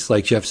price.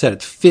 Like Jeff said,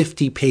 it's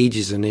 50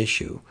 pages an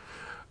issue.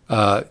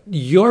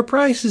 Your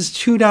price is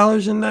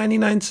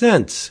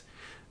 $2.99.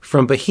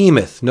 From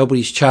Behemoth,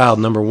 Nobody's Child,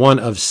 number 1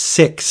 of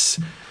 6.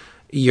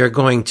 You're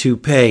going to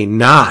pay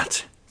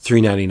not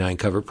 $3.99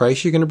 cover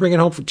price. You're going to bring it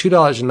home for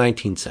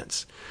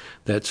 $2.19.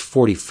 That's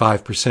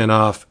 45%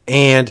 off.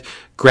 And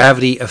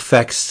gravity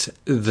affects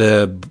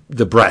the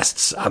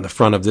breasts on the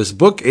front of this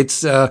book.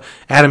 It's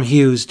Adam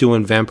Hughes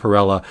doing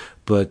Vampirella,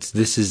 but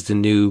this is the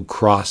new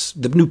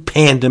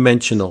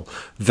pan-dimensional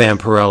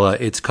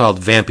Vampirella. It's called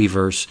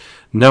Vampiverse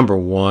number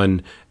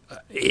 1.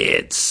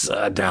 It's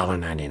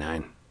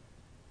 $1.99.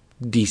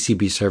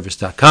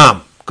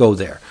 DCBService.com. Go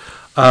there.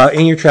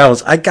 In your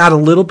travels, I got a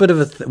little bit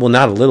of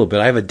not a little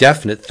bit. I have a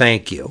definite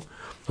thank you.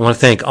 I want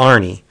to thank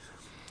Arnie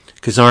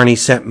because Arnie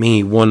sent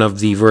me one of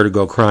the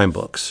Vertigo crime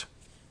books.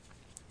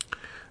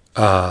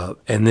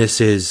 And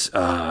this is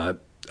A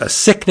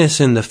Sickness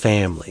in the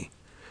Family,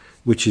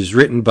 which is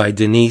written by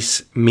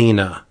Denise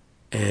Mina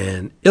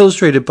and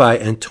illustrated by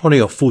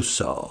Antonio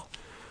Fuso.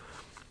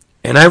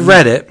 And I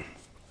read it,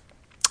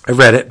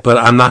 but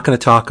I'm not going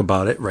to talk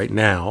about it right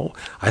now.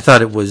 I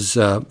thought it was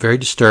very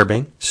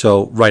disturbing,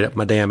 so right up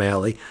my damn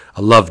alley.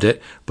 I loved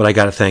it, but I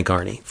got to thank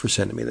Arnie for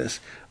sending me this.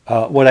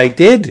 What I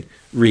did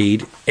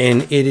read,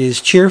 and it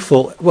is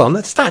cheerful. Well,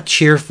 it's not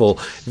cheerful.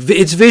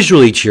 It's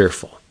visually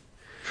cheerful.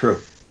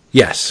 True.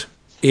 Yes.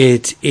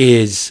 It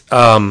is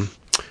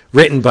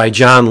written by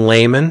John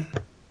Layman,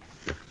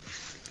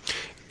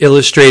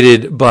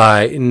 illustrated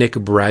by Nick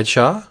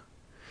Bradshaw,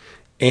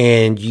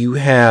 and you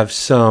have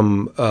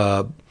some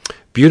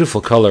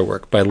beautiful color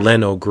work by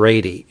Len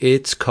O'Grady.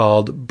 It's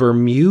called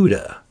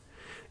Bermuda,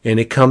 and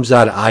it comes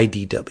out of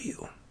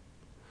IDW.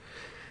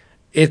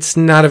 It's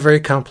not a very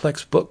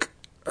complex book.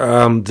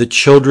 The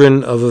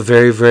children of a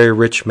very, very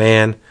rich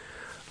man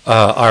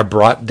are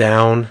brought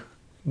down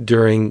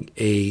during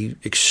an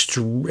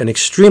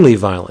extremely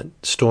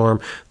violent storm.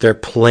 Their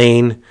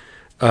plane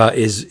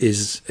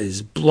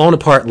is blown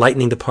apart,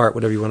 lightninged apart,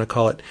 whatever you want to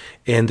call it,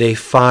 and they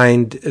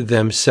find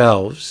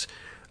themselves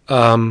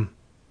on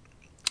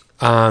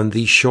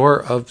the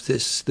shore of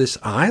this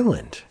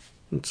island.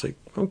 It's like,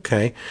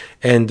 okay.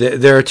 And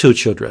there are 2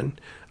 children,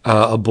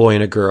 a boy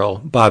and a girl,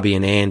 Bobby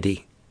and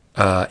Andy.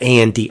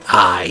 Andy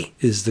I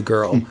is the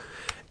girl.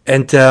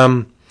 And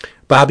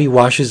Bobby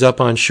washes up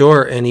on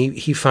shore, and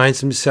he finds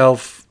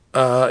himself,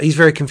 he's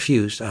very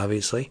confused,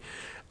 obviously,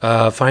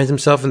 finds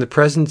himself in the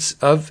presence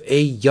of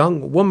a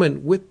young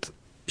woman with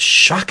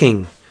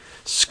shocking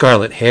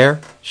scarlet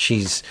hair.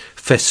 She's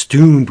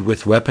festooned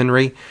with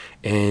weaponry,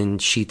 and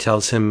she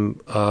tells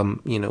him,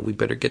 we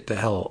better get the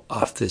hell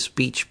off this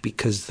beach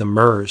because the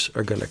Murs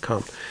are going to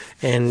come.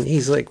 And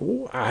he's like,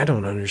 I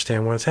don't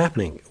understand what's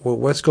happening.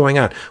 What's going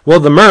on? Well,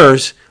 the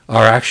Murs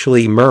are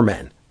actually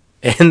mermen,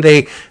 and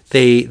they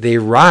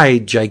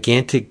ride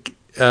gigantic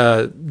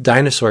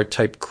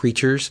dinosaur-type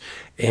creatures,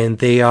 and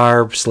they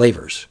are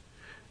slavers.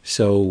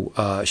 So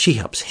she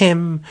helps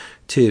him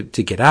to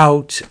get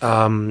out.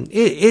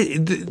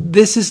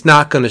 This is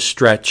not going to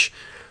stretch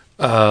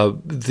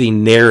the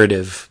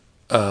narrative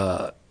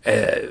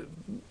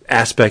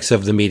aspects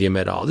of the medium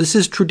at all. This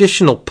is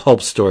traditional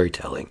pulp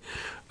storytelling.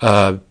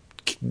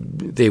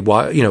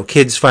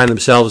 Kids find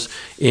themselves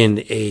in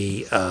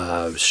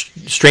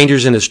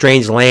strangers in a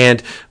strange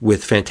land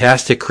with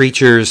fantastic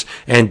creatures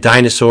and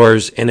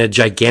dinosaurs and a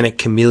gigantic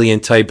chameleon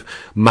type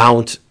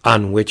mount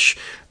on which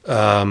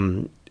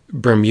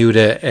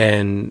Bermuda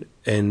and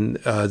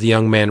the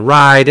young man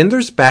ride, and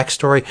there's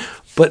backstory,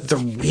 but the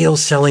real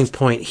selling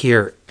point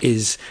here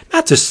is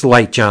not to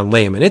slight John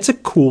Layman. It's a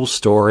cool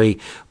story,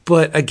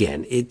 but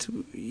again, it's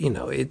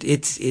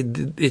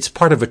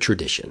part of a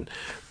tradition.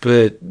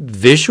 But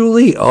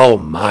visually, oh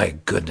my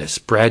goodness,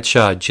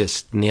 Bradshaw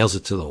just nails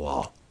it to the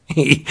wall.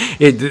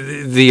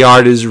 The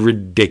art is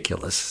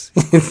ridiculous.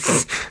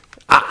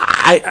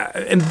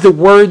 And the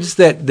words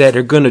that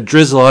are going to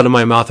drizzle out of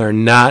my mouth are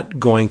not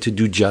going to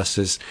do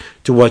justice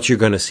to what you're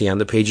going to see on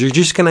the page. You're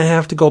just going to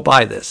have to go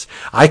buy this.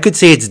 I could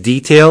say it's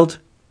detailed.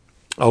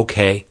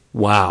 Okay,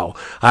 wow.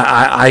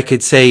 I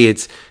could say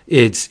it's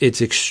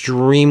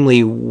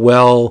extremely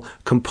well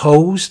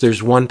composed.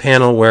 There's one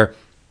panel where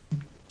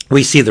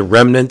we see the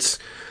remnants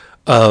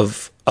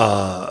of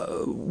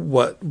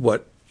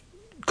what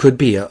could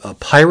be a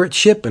pirate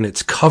ship, and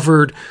it's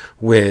covered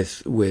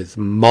with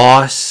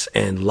moss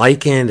and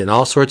lichen and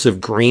all sorts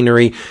of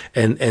greenery,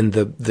 and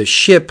the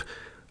ship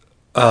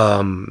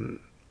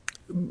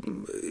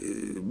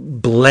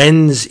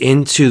blends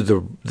into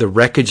the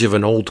wreckage of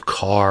an old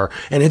car,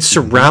 and it's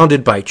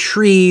surrounded by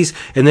trees,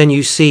 and then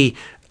you see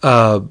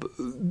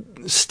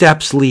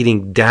steps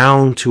leading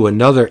down to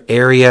another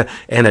area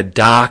and a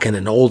dock and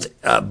an old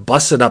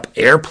busted up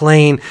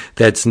airplane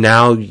that's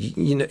now,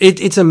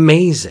 it's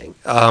amazing.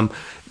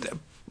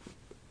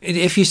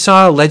 If you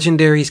saw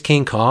Legendary's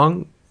King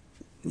Kong,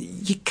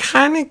 you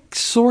kind of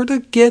sort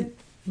of get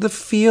the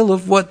feel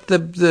of what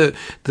the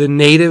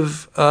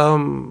native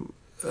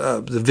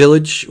the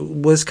village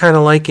was kind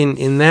of like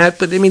in that,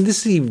 but I mean,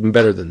 this is even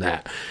better than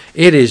that.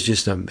 It is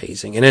just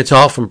amazing, and it's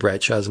all from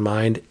Bradshaw's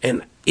mind,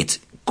 and it's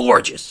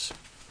gorgeous.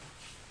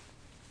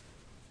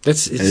 It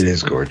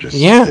is gorgeous.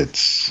 Yeah.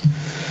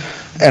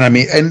 And I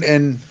mean,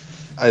 and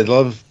I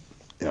love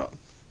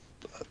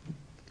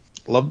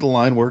the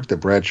line work that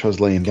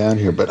Bradshaw's laying down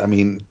here, but I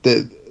mean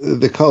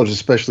the colors,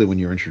 especially when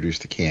you're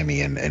introduced to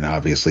Cammy, and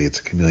obviously it's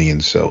a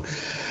chameleon, so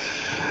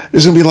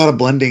there's gonna be a lot of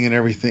blending and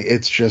everything.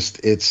 It's just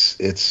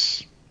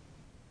it's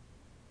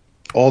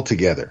all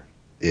together.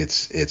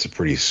 It's a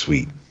pretty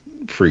sweet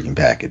freaking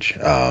package.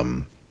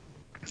 And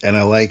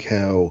I like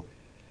how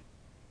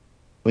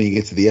when you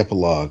get to the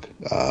epilogue,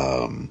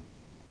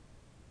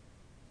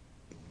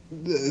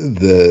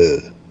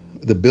 the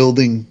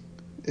building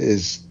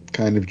is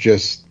kind of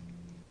just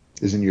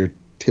isn't your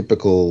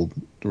typical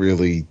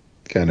really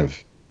kind of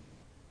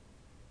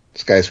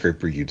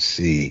skyscraper you'd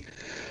see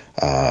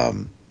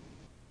in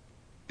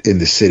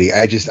the city.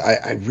 I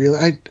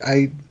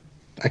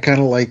kind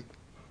of like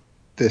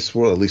this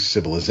world, at least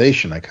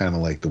Civilization. I kind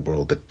of like the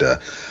world that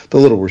the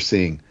little we're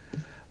seeing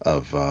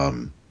of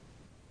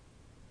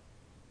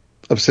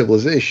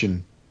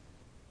Civilization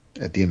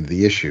at the end of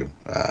the issue.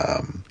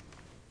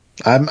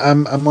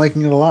 I'm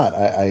liking it a lot.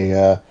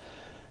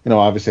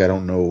 Obviously I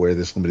don't know where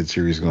this limited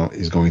series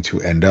is going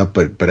to end up,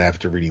 but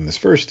after reading this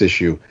first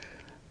issue,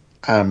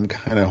 I'm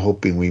kind of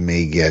hoping we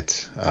may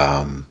get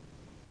an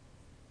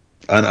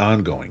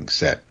ongoing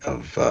set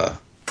of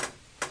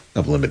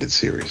limited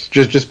series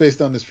just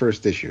based on this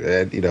first issue.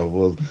 And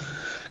we'll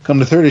come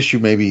to third issue,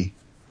 maybe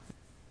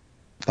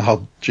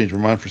I'll change my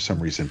mind for some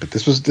reason, but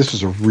this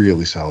was a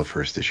really solid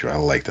first issue. I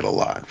liked it a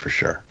lot, for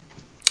sure.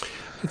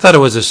 I thought it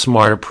was a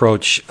smart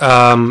approach.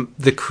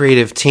 The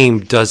creative team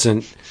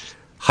doesn't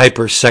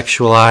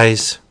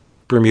hypersexualize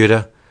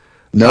Bermuda.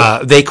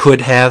 No, they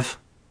could have.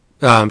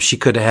 She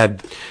could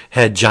have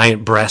had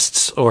giant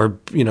breasts or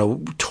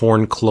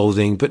torn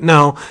clothing, but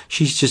no,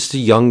 she's just a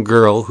young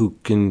girl who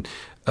can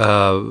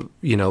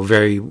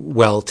very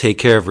well take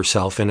care of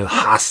herself in a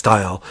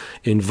hostile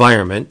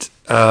environment.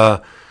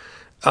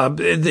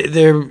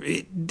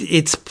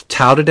 It's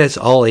touted as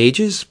all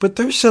ages, but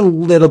there's a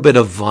little bit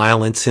of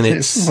violence in it.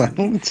 There's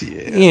violence,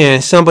 yeah. Yeah,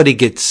 somebody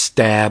gets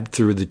stabbed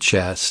through the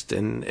chest,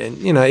 and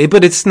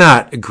but it's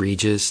not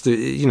egregious.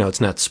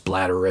 It's not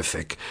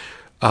splatterific.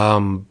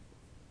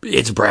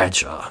 It's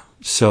Bradshaw,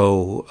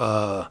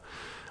 so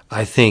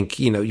I think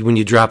when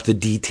you drop the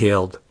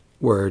detailed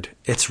word.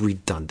 It's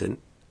redundant.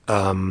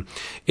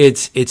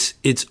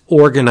 It's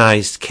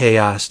organized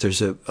chaos.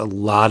 There's a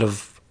lot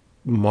of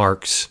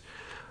marks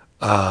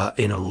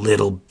in a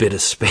little bit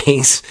of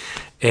space,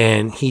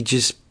 and he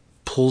just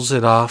pulls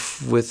it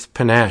off with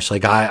panache.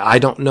 Like I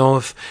don't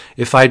know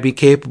if I'd be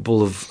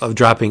capable of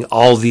dropping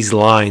all these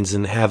lines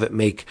and have it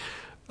make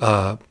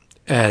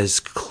as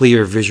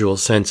clear visual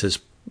sense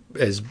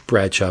as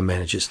Bradshaw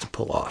manages to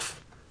pull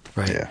off.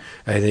 Right? Yeah.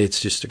 I think it's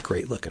just a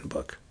great looking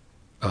book.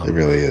 It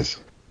really is.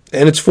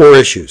 And it's 4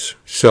 issues,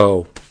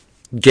 so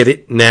get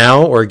it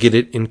now or get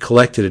it in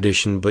collected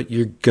edition, but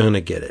you're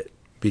gonna get it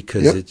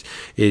because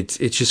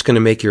it's just gonna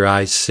make your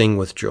eyes sing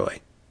with joy.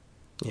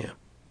 Yeah.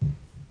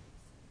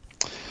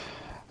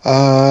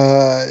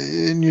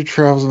 In your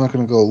travels, I'm not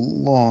going to go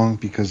long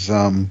because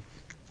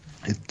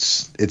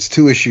it's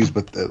 2 issues,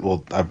 but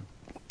I've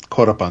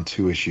caught up on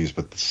 2 issues,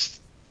 but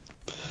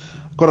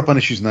caught up on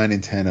issues 9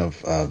 and 10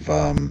 of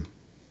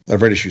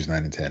I've read issues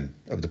 9 and 10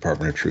 of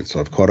Department of Truth, so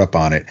I've caught up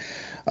on it.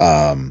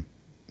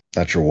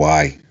 Not sure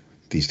why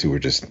these 2 were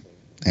just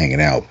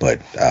hanging out,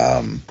 but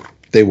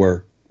they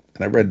were,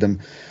 and I read them.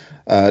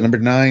 Number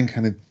 9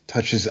 kind of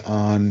touches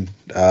on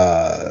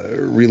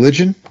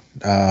religion.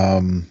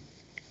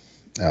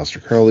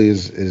 Aleister Crowley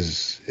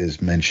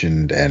is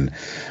mentioned, and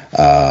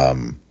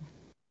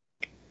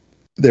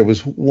there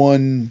was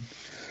one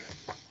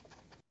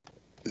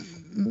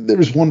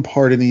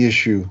part in the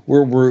issue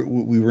where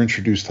we were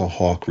introduced to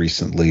Hawk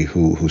recently,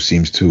 who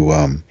seems to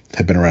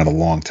have been around a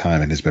long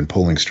time and has been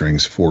pulling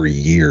strings for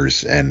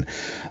years, and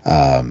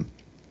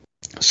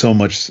so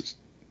much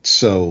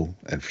so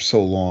and for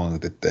so long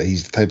that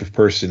he's the type of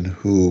person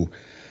who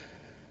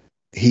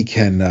he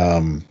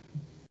can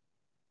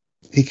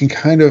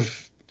kind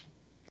of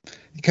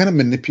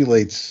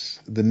manipulates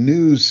the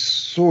news,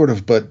 sort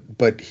of,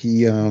 but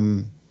he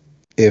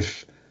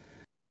if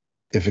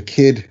a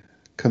kid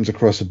comes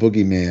across a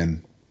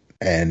boogeyman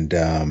and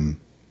the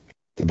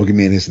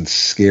boogeyman isn't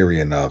scary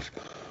enough,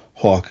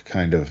 Hawk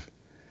kind of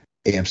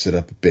amps it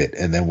up a bit,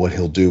 and then what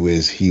he'll do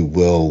is he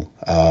will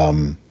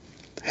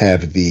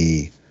have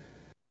the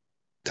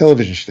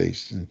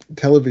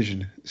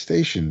television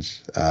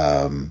stations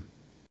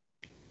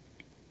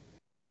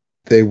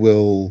they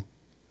will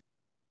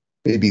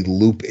maybe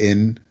loop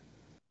in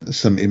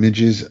some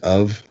images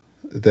of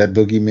that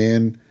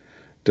boogeyman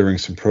during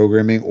some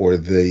programming, or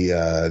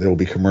there will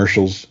be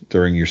commercials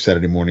during your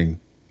Saturday morning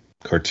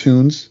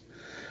cartoons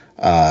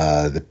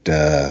that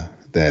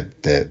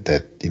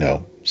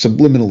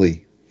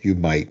subliminally you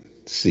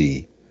might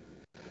see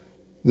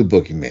the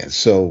boogeyman.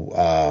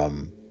 So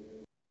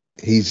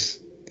he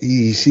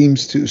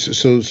seems to.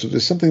 So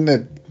there's something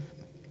that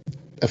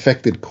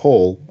affected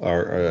Cole,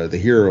 the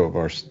hero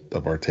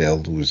of our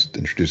tale, who was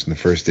introduced in the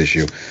first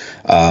issue.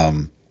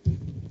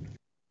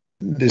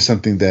 There's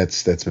something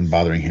that's been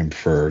bothering him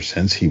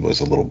since he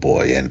was a little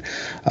boy, and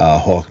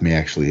Hawk may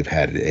actually have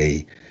had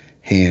a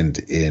hand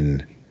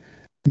in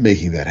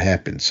making that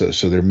happen. So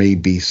there may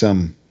be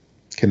some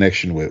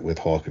connection with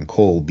Hawk and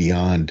Cole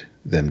beyond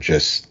them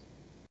just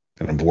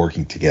kind of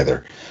working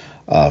together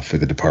for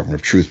the Department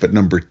of Truth. But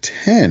number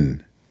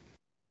 10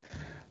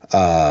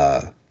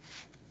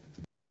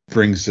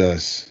 brings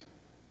us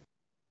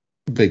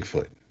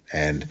Bigfoot,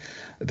 and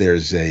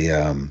there's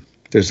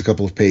a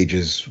couple of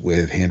pages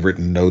with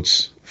handwritten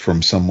notes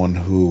from someone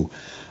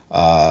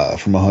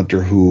from a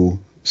hunter who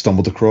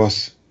stumbled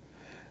across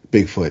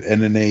Bigfoot,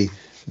 and then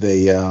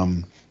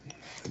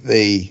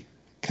they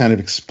kind of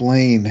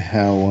explain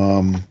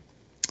how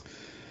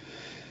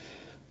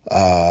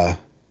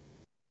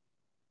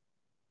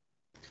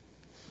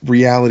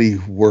reality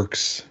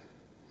works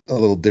a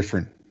little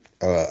different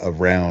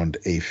around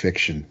a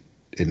fiction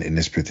in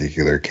this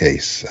particular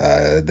case,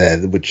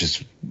 which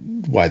is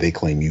why they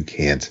claim you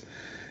can't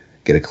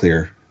get a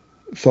clear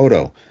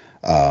photo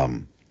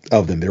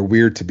of them. They're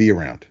weird to be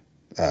around.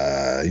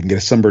 You can get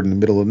a sunburn in the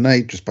middle of the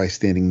night just by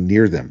standing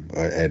near them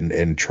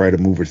and try to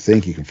move or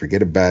think. You can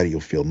forget about it.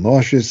 You'll feel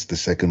nauseous the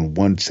second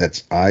one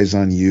sets eyes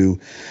on you.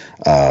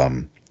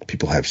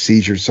 People have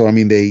seizures. So, I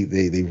mean, they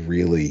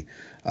really,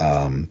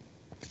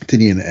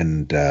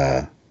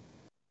 Tinian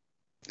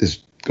is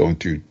going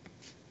through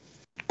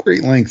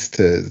great lengths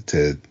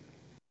to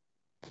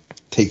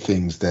take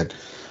things that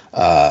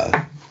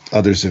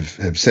others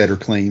have said or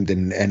claimed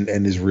and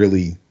is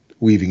really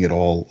weaving it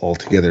all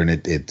together, and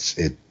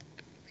it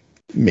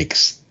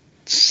makes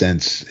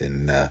sense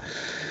in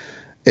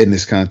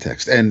this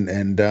context, and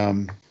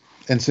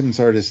Simmons'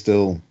 art is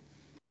still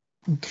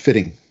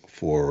fitting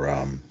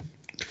for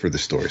the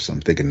story, so I'm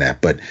thinking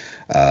that. But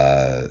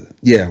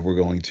we're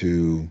going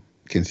to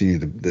continue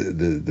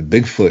the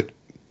Bigfoot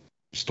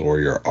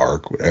story or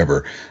arc,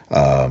 whatever,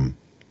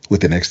 with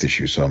the next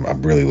issue. So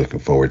I'm really looking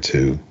forward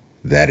to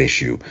that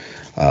issue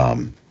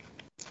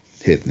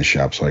hitting the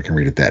shop so I can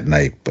read it that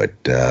night. But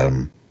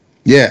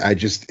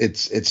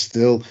it's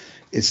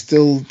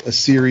still a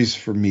series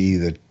for me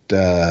that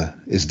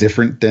is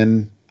different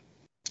than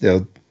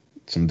some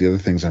of the other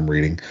things I'm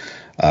reading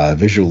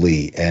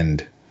visually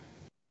and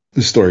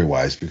story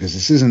wise, because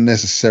this isn't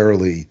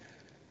necessarily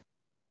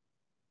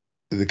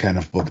the kind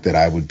of book that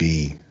I would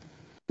be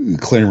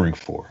clamoring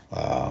for.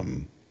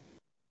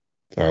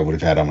 Or I would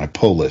have had on my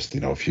pull list,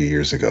 a few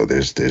years ago.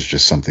 There's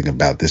just something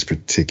about this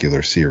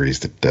particular series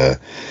that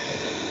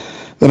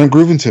I'm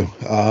grooving to.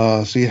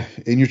 So yeah,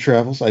 in your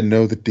travels, I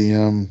know that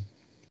the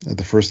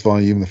first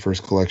volume, the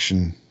first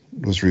collection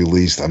was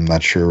released. I'm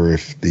not sure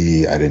if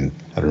I don't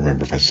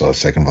remember if I saw a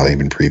second volume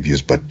in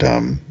previews, but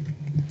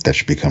that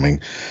should be coming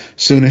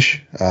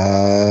soonish.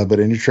 But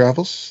in your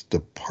travels,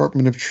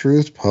 Department of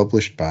Truth,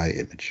 published by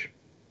Image.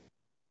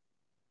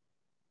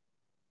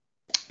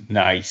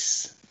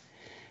 Nice.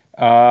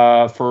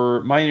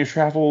 For my inner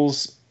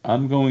travels,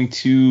 I'm going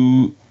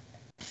to,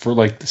 for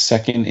like the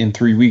second in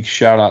 3 weeks,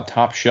 shout out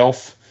Top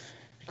Shelf,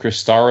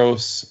 Chris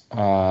Staros.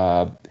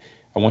 I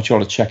want you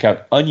all to check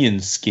out Onion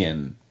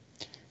Skin,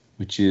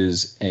 which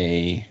is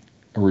a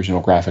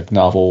original graphic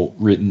novel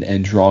written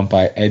and drawn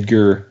by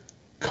Edgar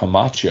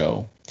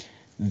Camacho.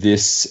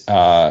 This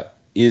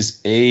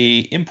is a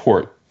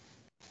import.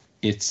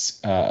 It's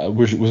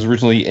was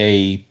originally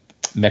a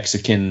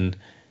Mexican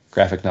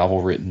graphic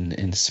novel written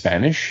in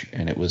Spanish,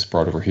 and it was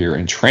brought over here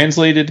and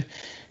translated.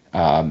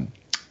 Camacho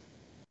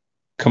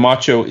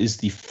is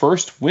the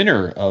first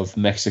winner of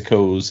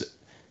Mexico's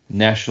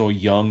National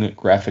Young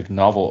Graphic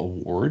Novel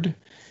Award.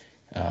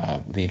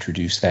 They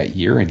introduced that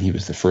year, and he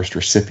was the first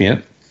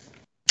recipient.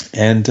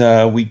 And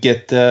we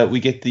get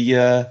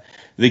the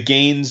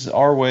gains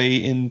our way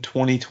in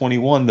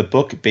 2021. The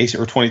book, or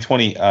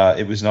 2020,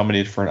 it was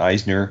nominated for an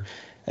Eisner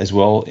as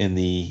well in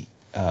the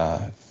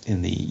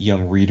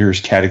young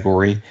readers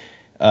category.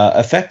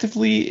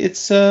 Effectively,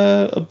 it's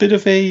a bit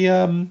of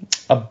a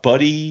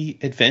buddy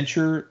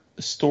adventure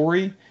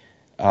story.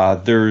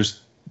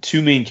 There's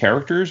two main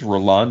characters.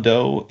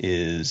 Rolando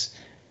is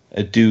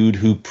a dude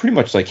who pretty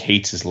much like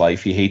hates his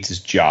life. He hates his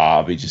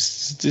job. He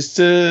just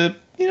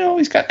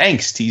he's got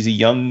angst. He's a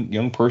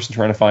young person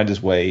trying to find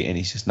his way, and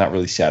he's just not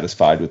really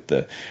satisfied with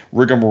the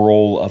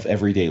rigmarole of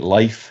everyday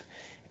life.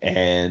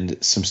 And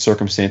some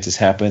circumstances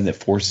happen that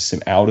forces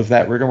him out of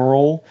that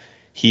rigmarole.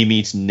 He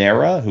meets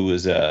Nera, who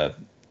is a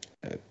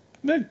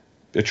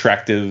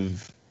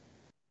attractive,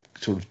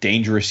 sort of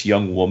dangerous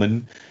young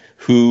woman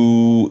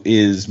who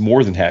is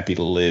more than happy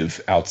to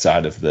live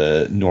outside of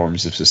the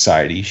norms of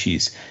society.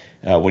 She's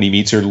when he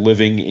meets her,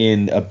 living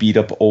in a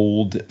beat-up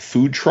old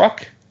food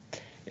truck,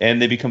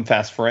 and they become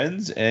fast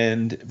friends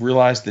and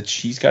realize that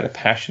she's got a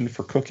passion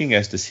for cooking,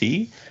 as does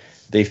he.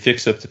 They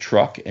fix up the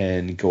truck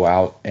and go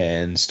out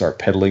and start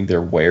peddling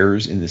their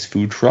wares in this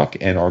food truck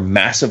and are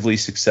massively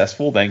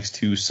successful thanks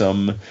to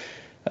some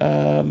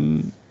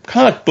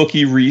comic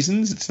booky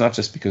reasons. It's not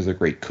just because they're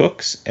great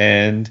cooks.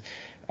 And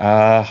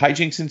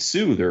hijinks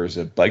ensue. There's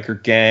a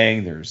biker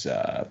gang. There's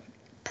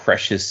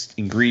precious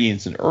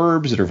ingredients and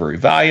herbs that are very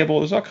valuable.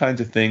 There's all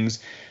kinds of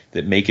things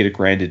that make it a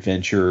grand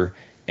adventure.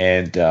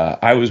 And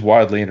I was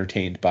wildly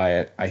entertained by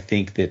it. I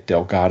think that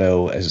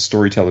Delgado as a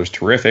storyteller is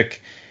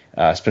terrific,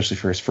 especially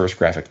for his first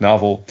graphic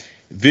novel.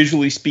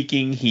 Visually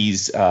speaking,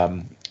 he's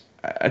kind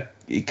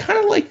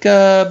of like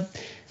a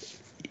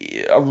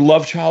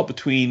love child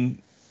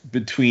between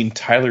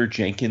Tyler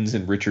Jenkins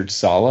and Richard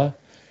Sala.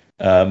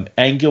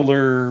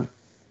 Angular,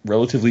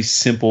 relatively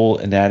simple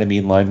anatomy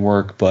and line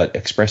work, but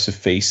expressive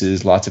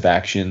faces, lots of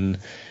action.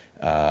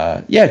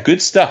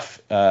 Good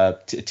stuff. A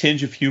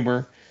tinge of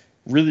humor.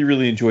 Really,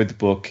 really enjoyed the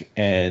book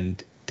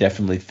and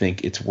definitely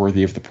think it's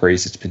worthy of the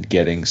praise it's been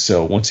getting.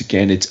 So once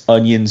again, it's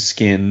Onion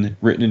Skin,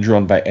 written and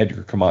drawn by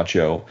Edgar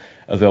Camacho,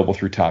 available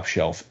through Top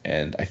Shelf.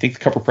 And I think the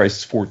cover price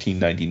is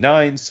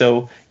 $14.99.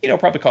 So,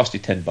 probably cost you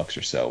 $10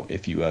 or so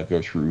if you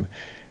go through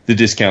the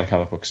discount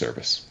comic book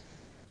service.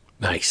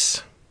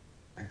 Nice.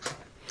 All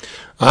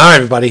right,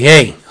 everybody.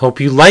 Hey, hope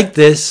you liked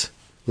this.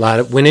 A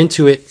lot went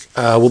into it.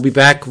 We'll be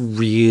back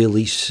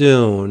really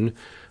soon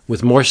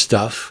with more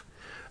stuff.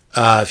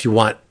 If you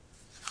want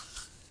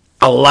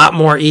a lot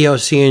more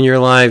EOC in your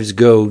lives,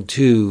 go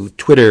to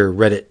Twitter,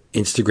 Reddit,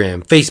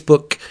 Instagram,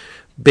 Facebook.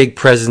 Big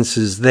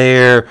presences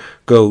there.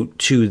 Go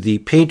to the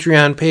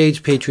Patreon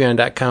page,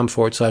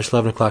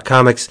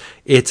 patreon.com/11o'clockcomics.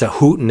 It's a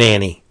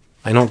hootenanny.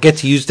 I don't get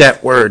to use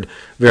that word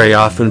very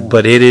often,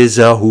 but it is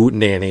a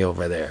hootenanny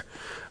over there.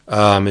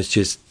 It's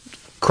just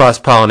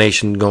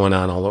cross-pollination going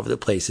on all over the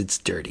place. It's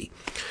dirty.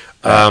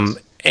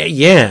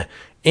 Yeah.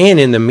 And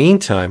in the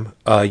meantime,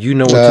 you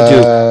know what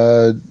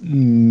to do.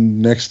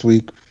 Next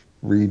week,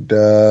 read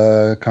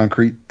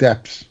Concrete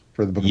Depths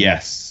for the book.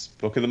 Yes.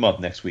 Book of the month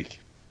next week.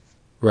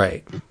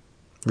 Right.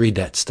 Read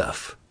that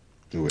stuff.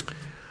 Do it.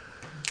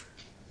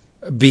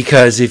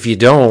 Because if you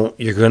don't,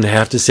 you're going to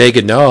have to say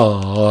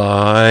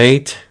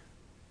goodnight.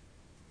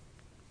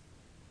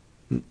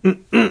 I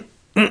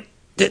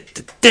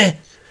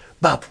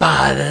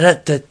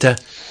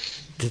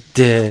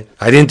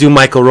didn't do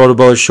Michael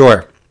Rotobo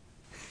Shore.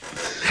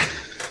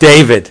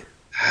 David.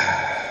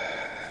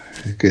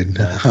 Good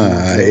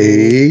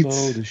night.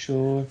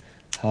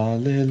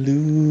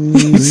 Hallelujah.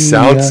 You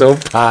sound so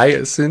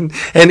pious and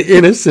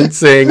innocent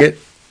saying it.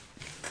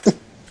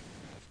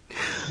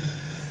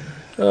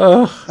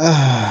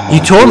 You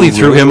totally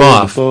threw him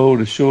off.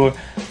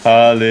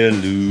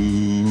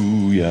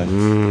 Hallelujah.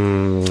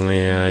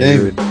 Hallelujah. Yeah,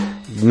 dude.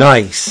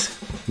 Nice.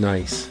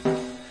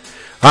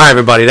 All right,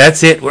 everybody,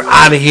 that's it. We're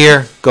out of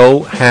here.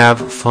 Go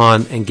have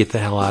fun and get the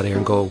hell out of here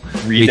and go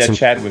read that some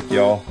Chadwick,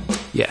 y'all.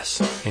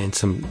 Yes, and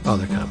some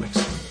other comics.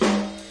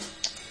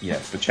 Yeah,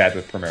 but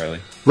Chadwick primarily.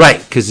 Right,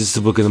 because it's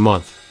the book of the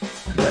month.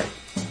 Right.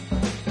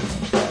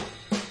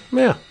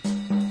 Yeah.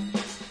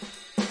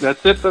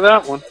 That's it for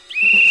that one.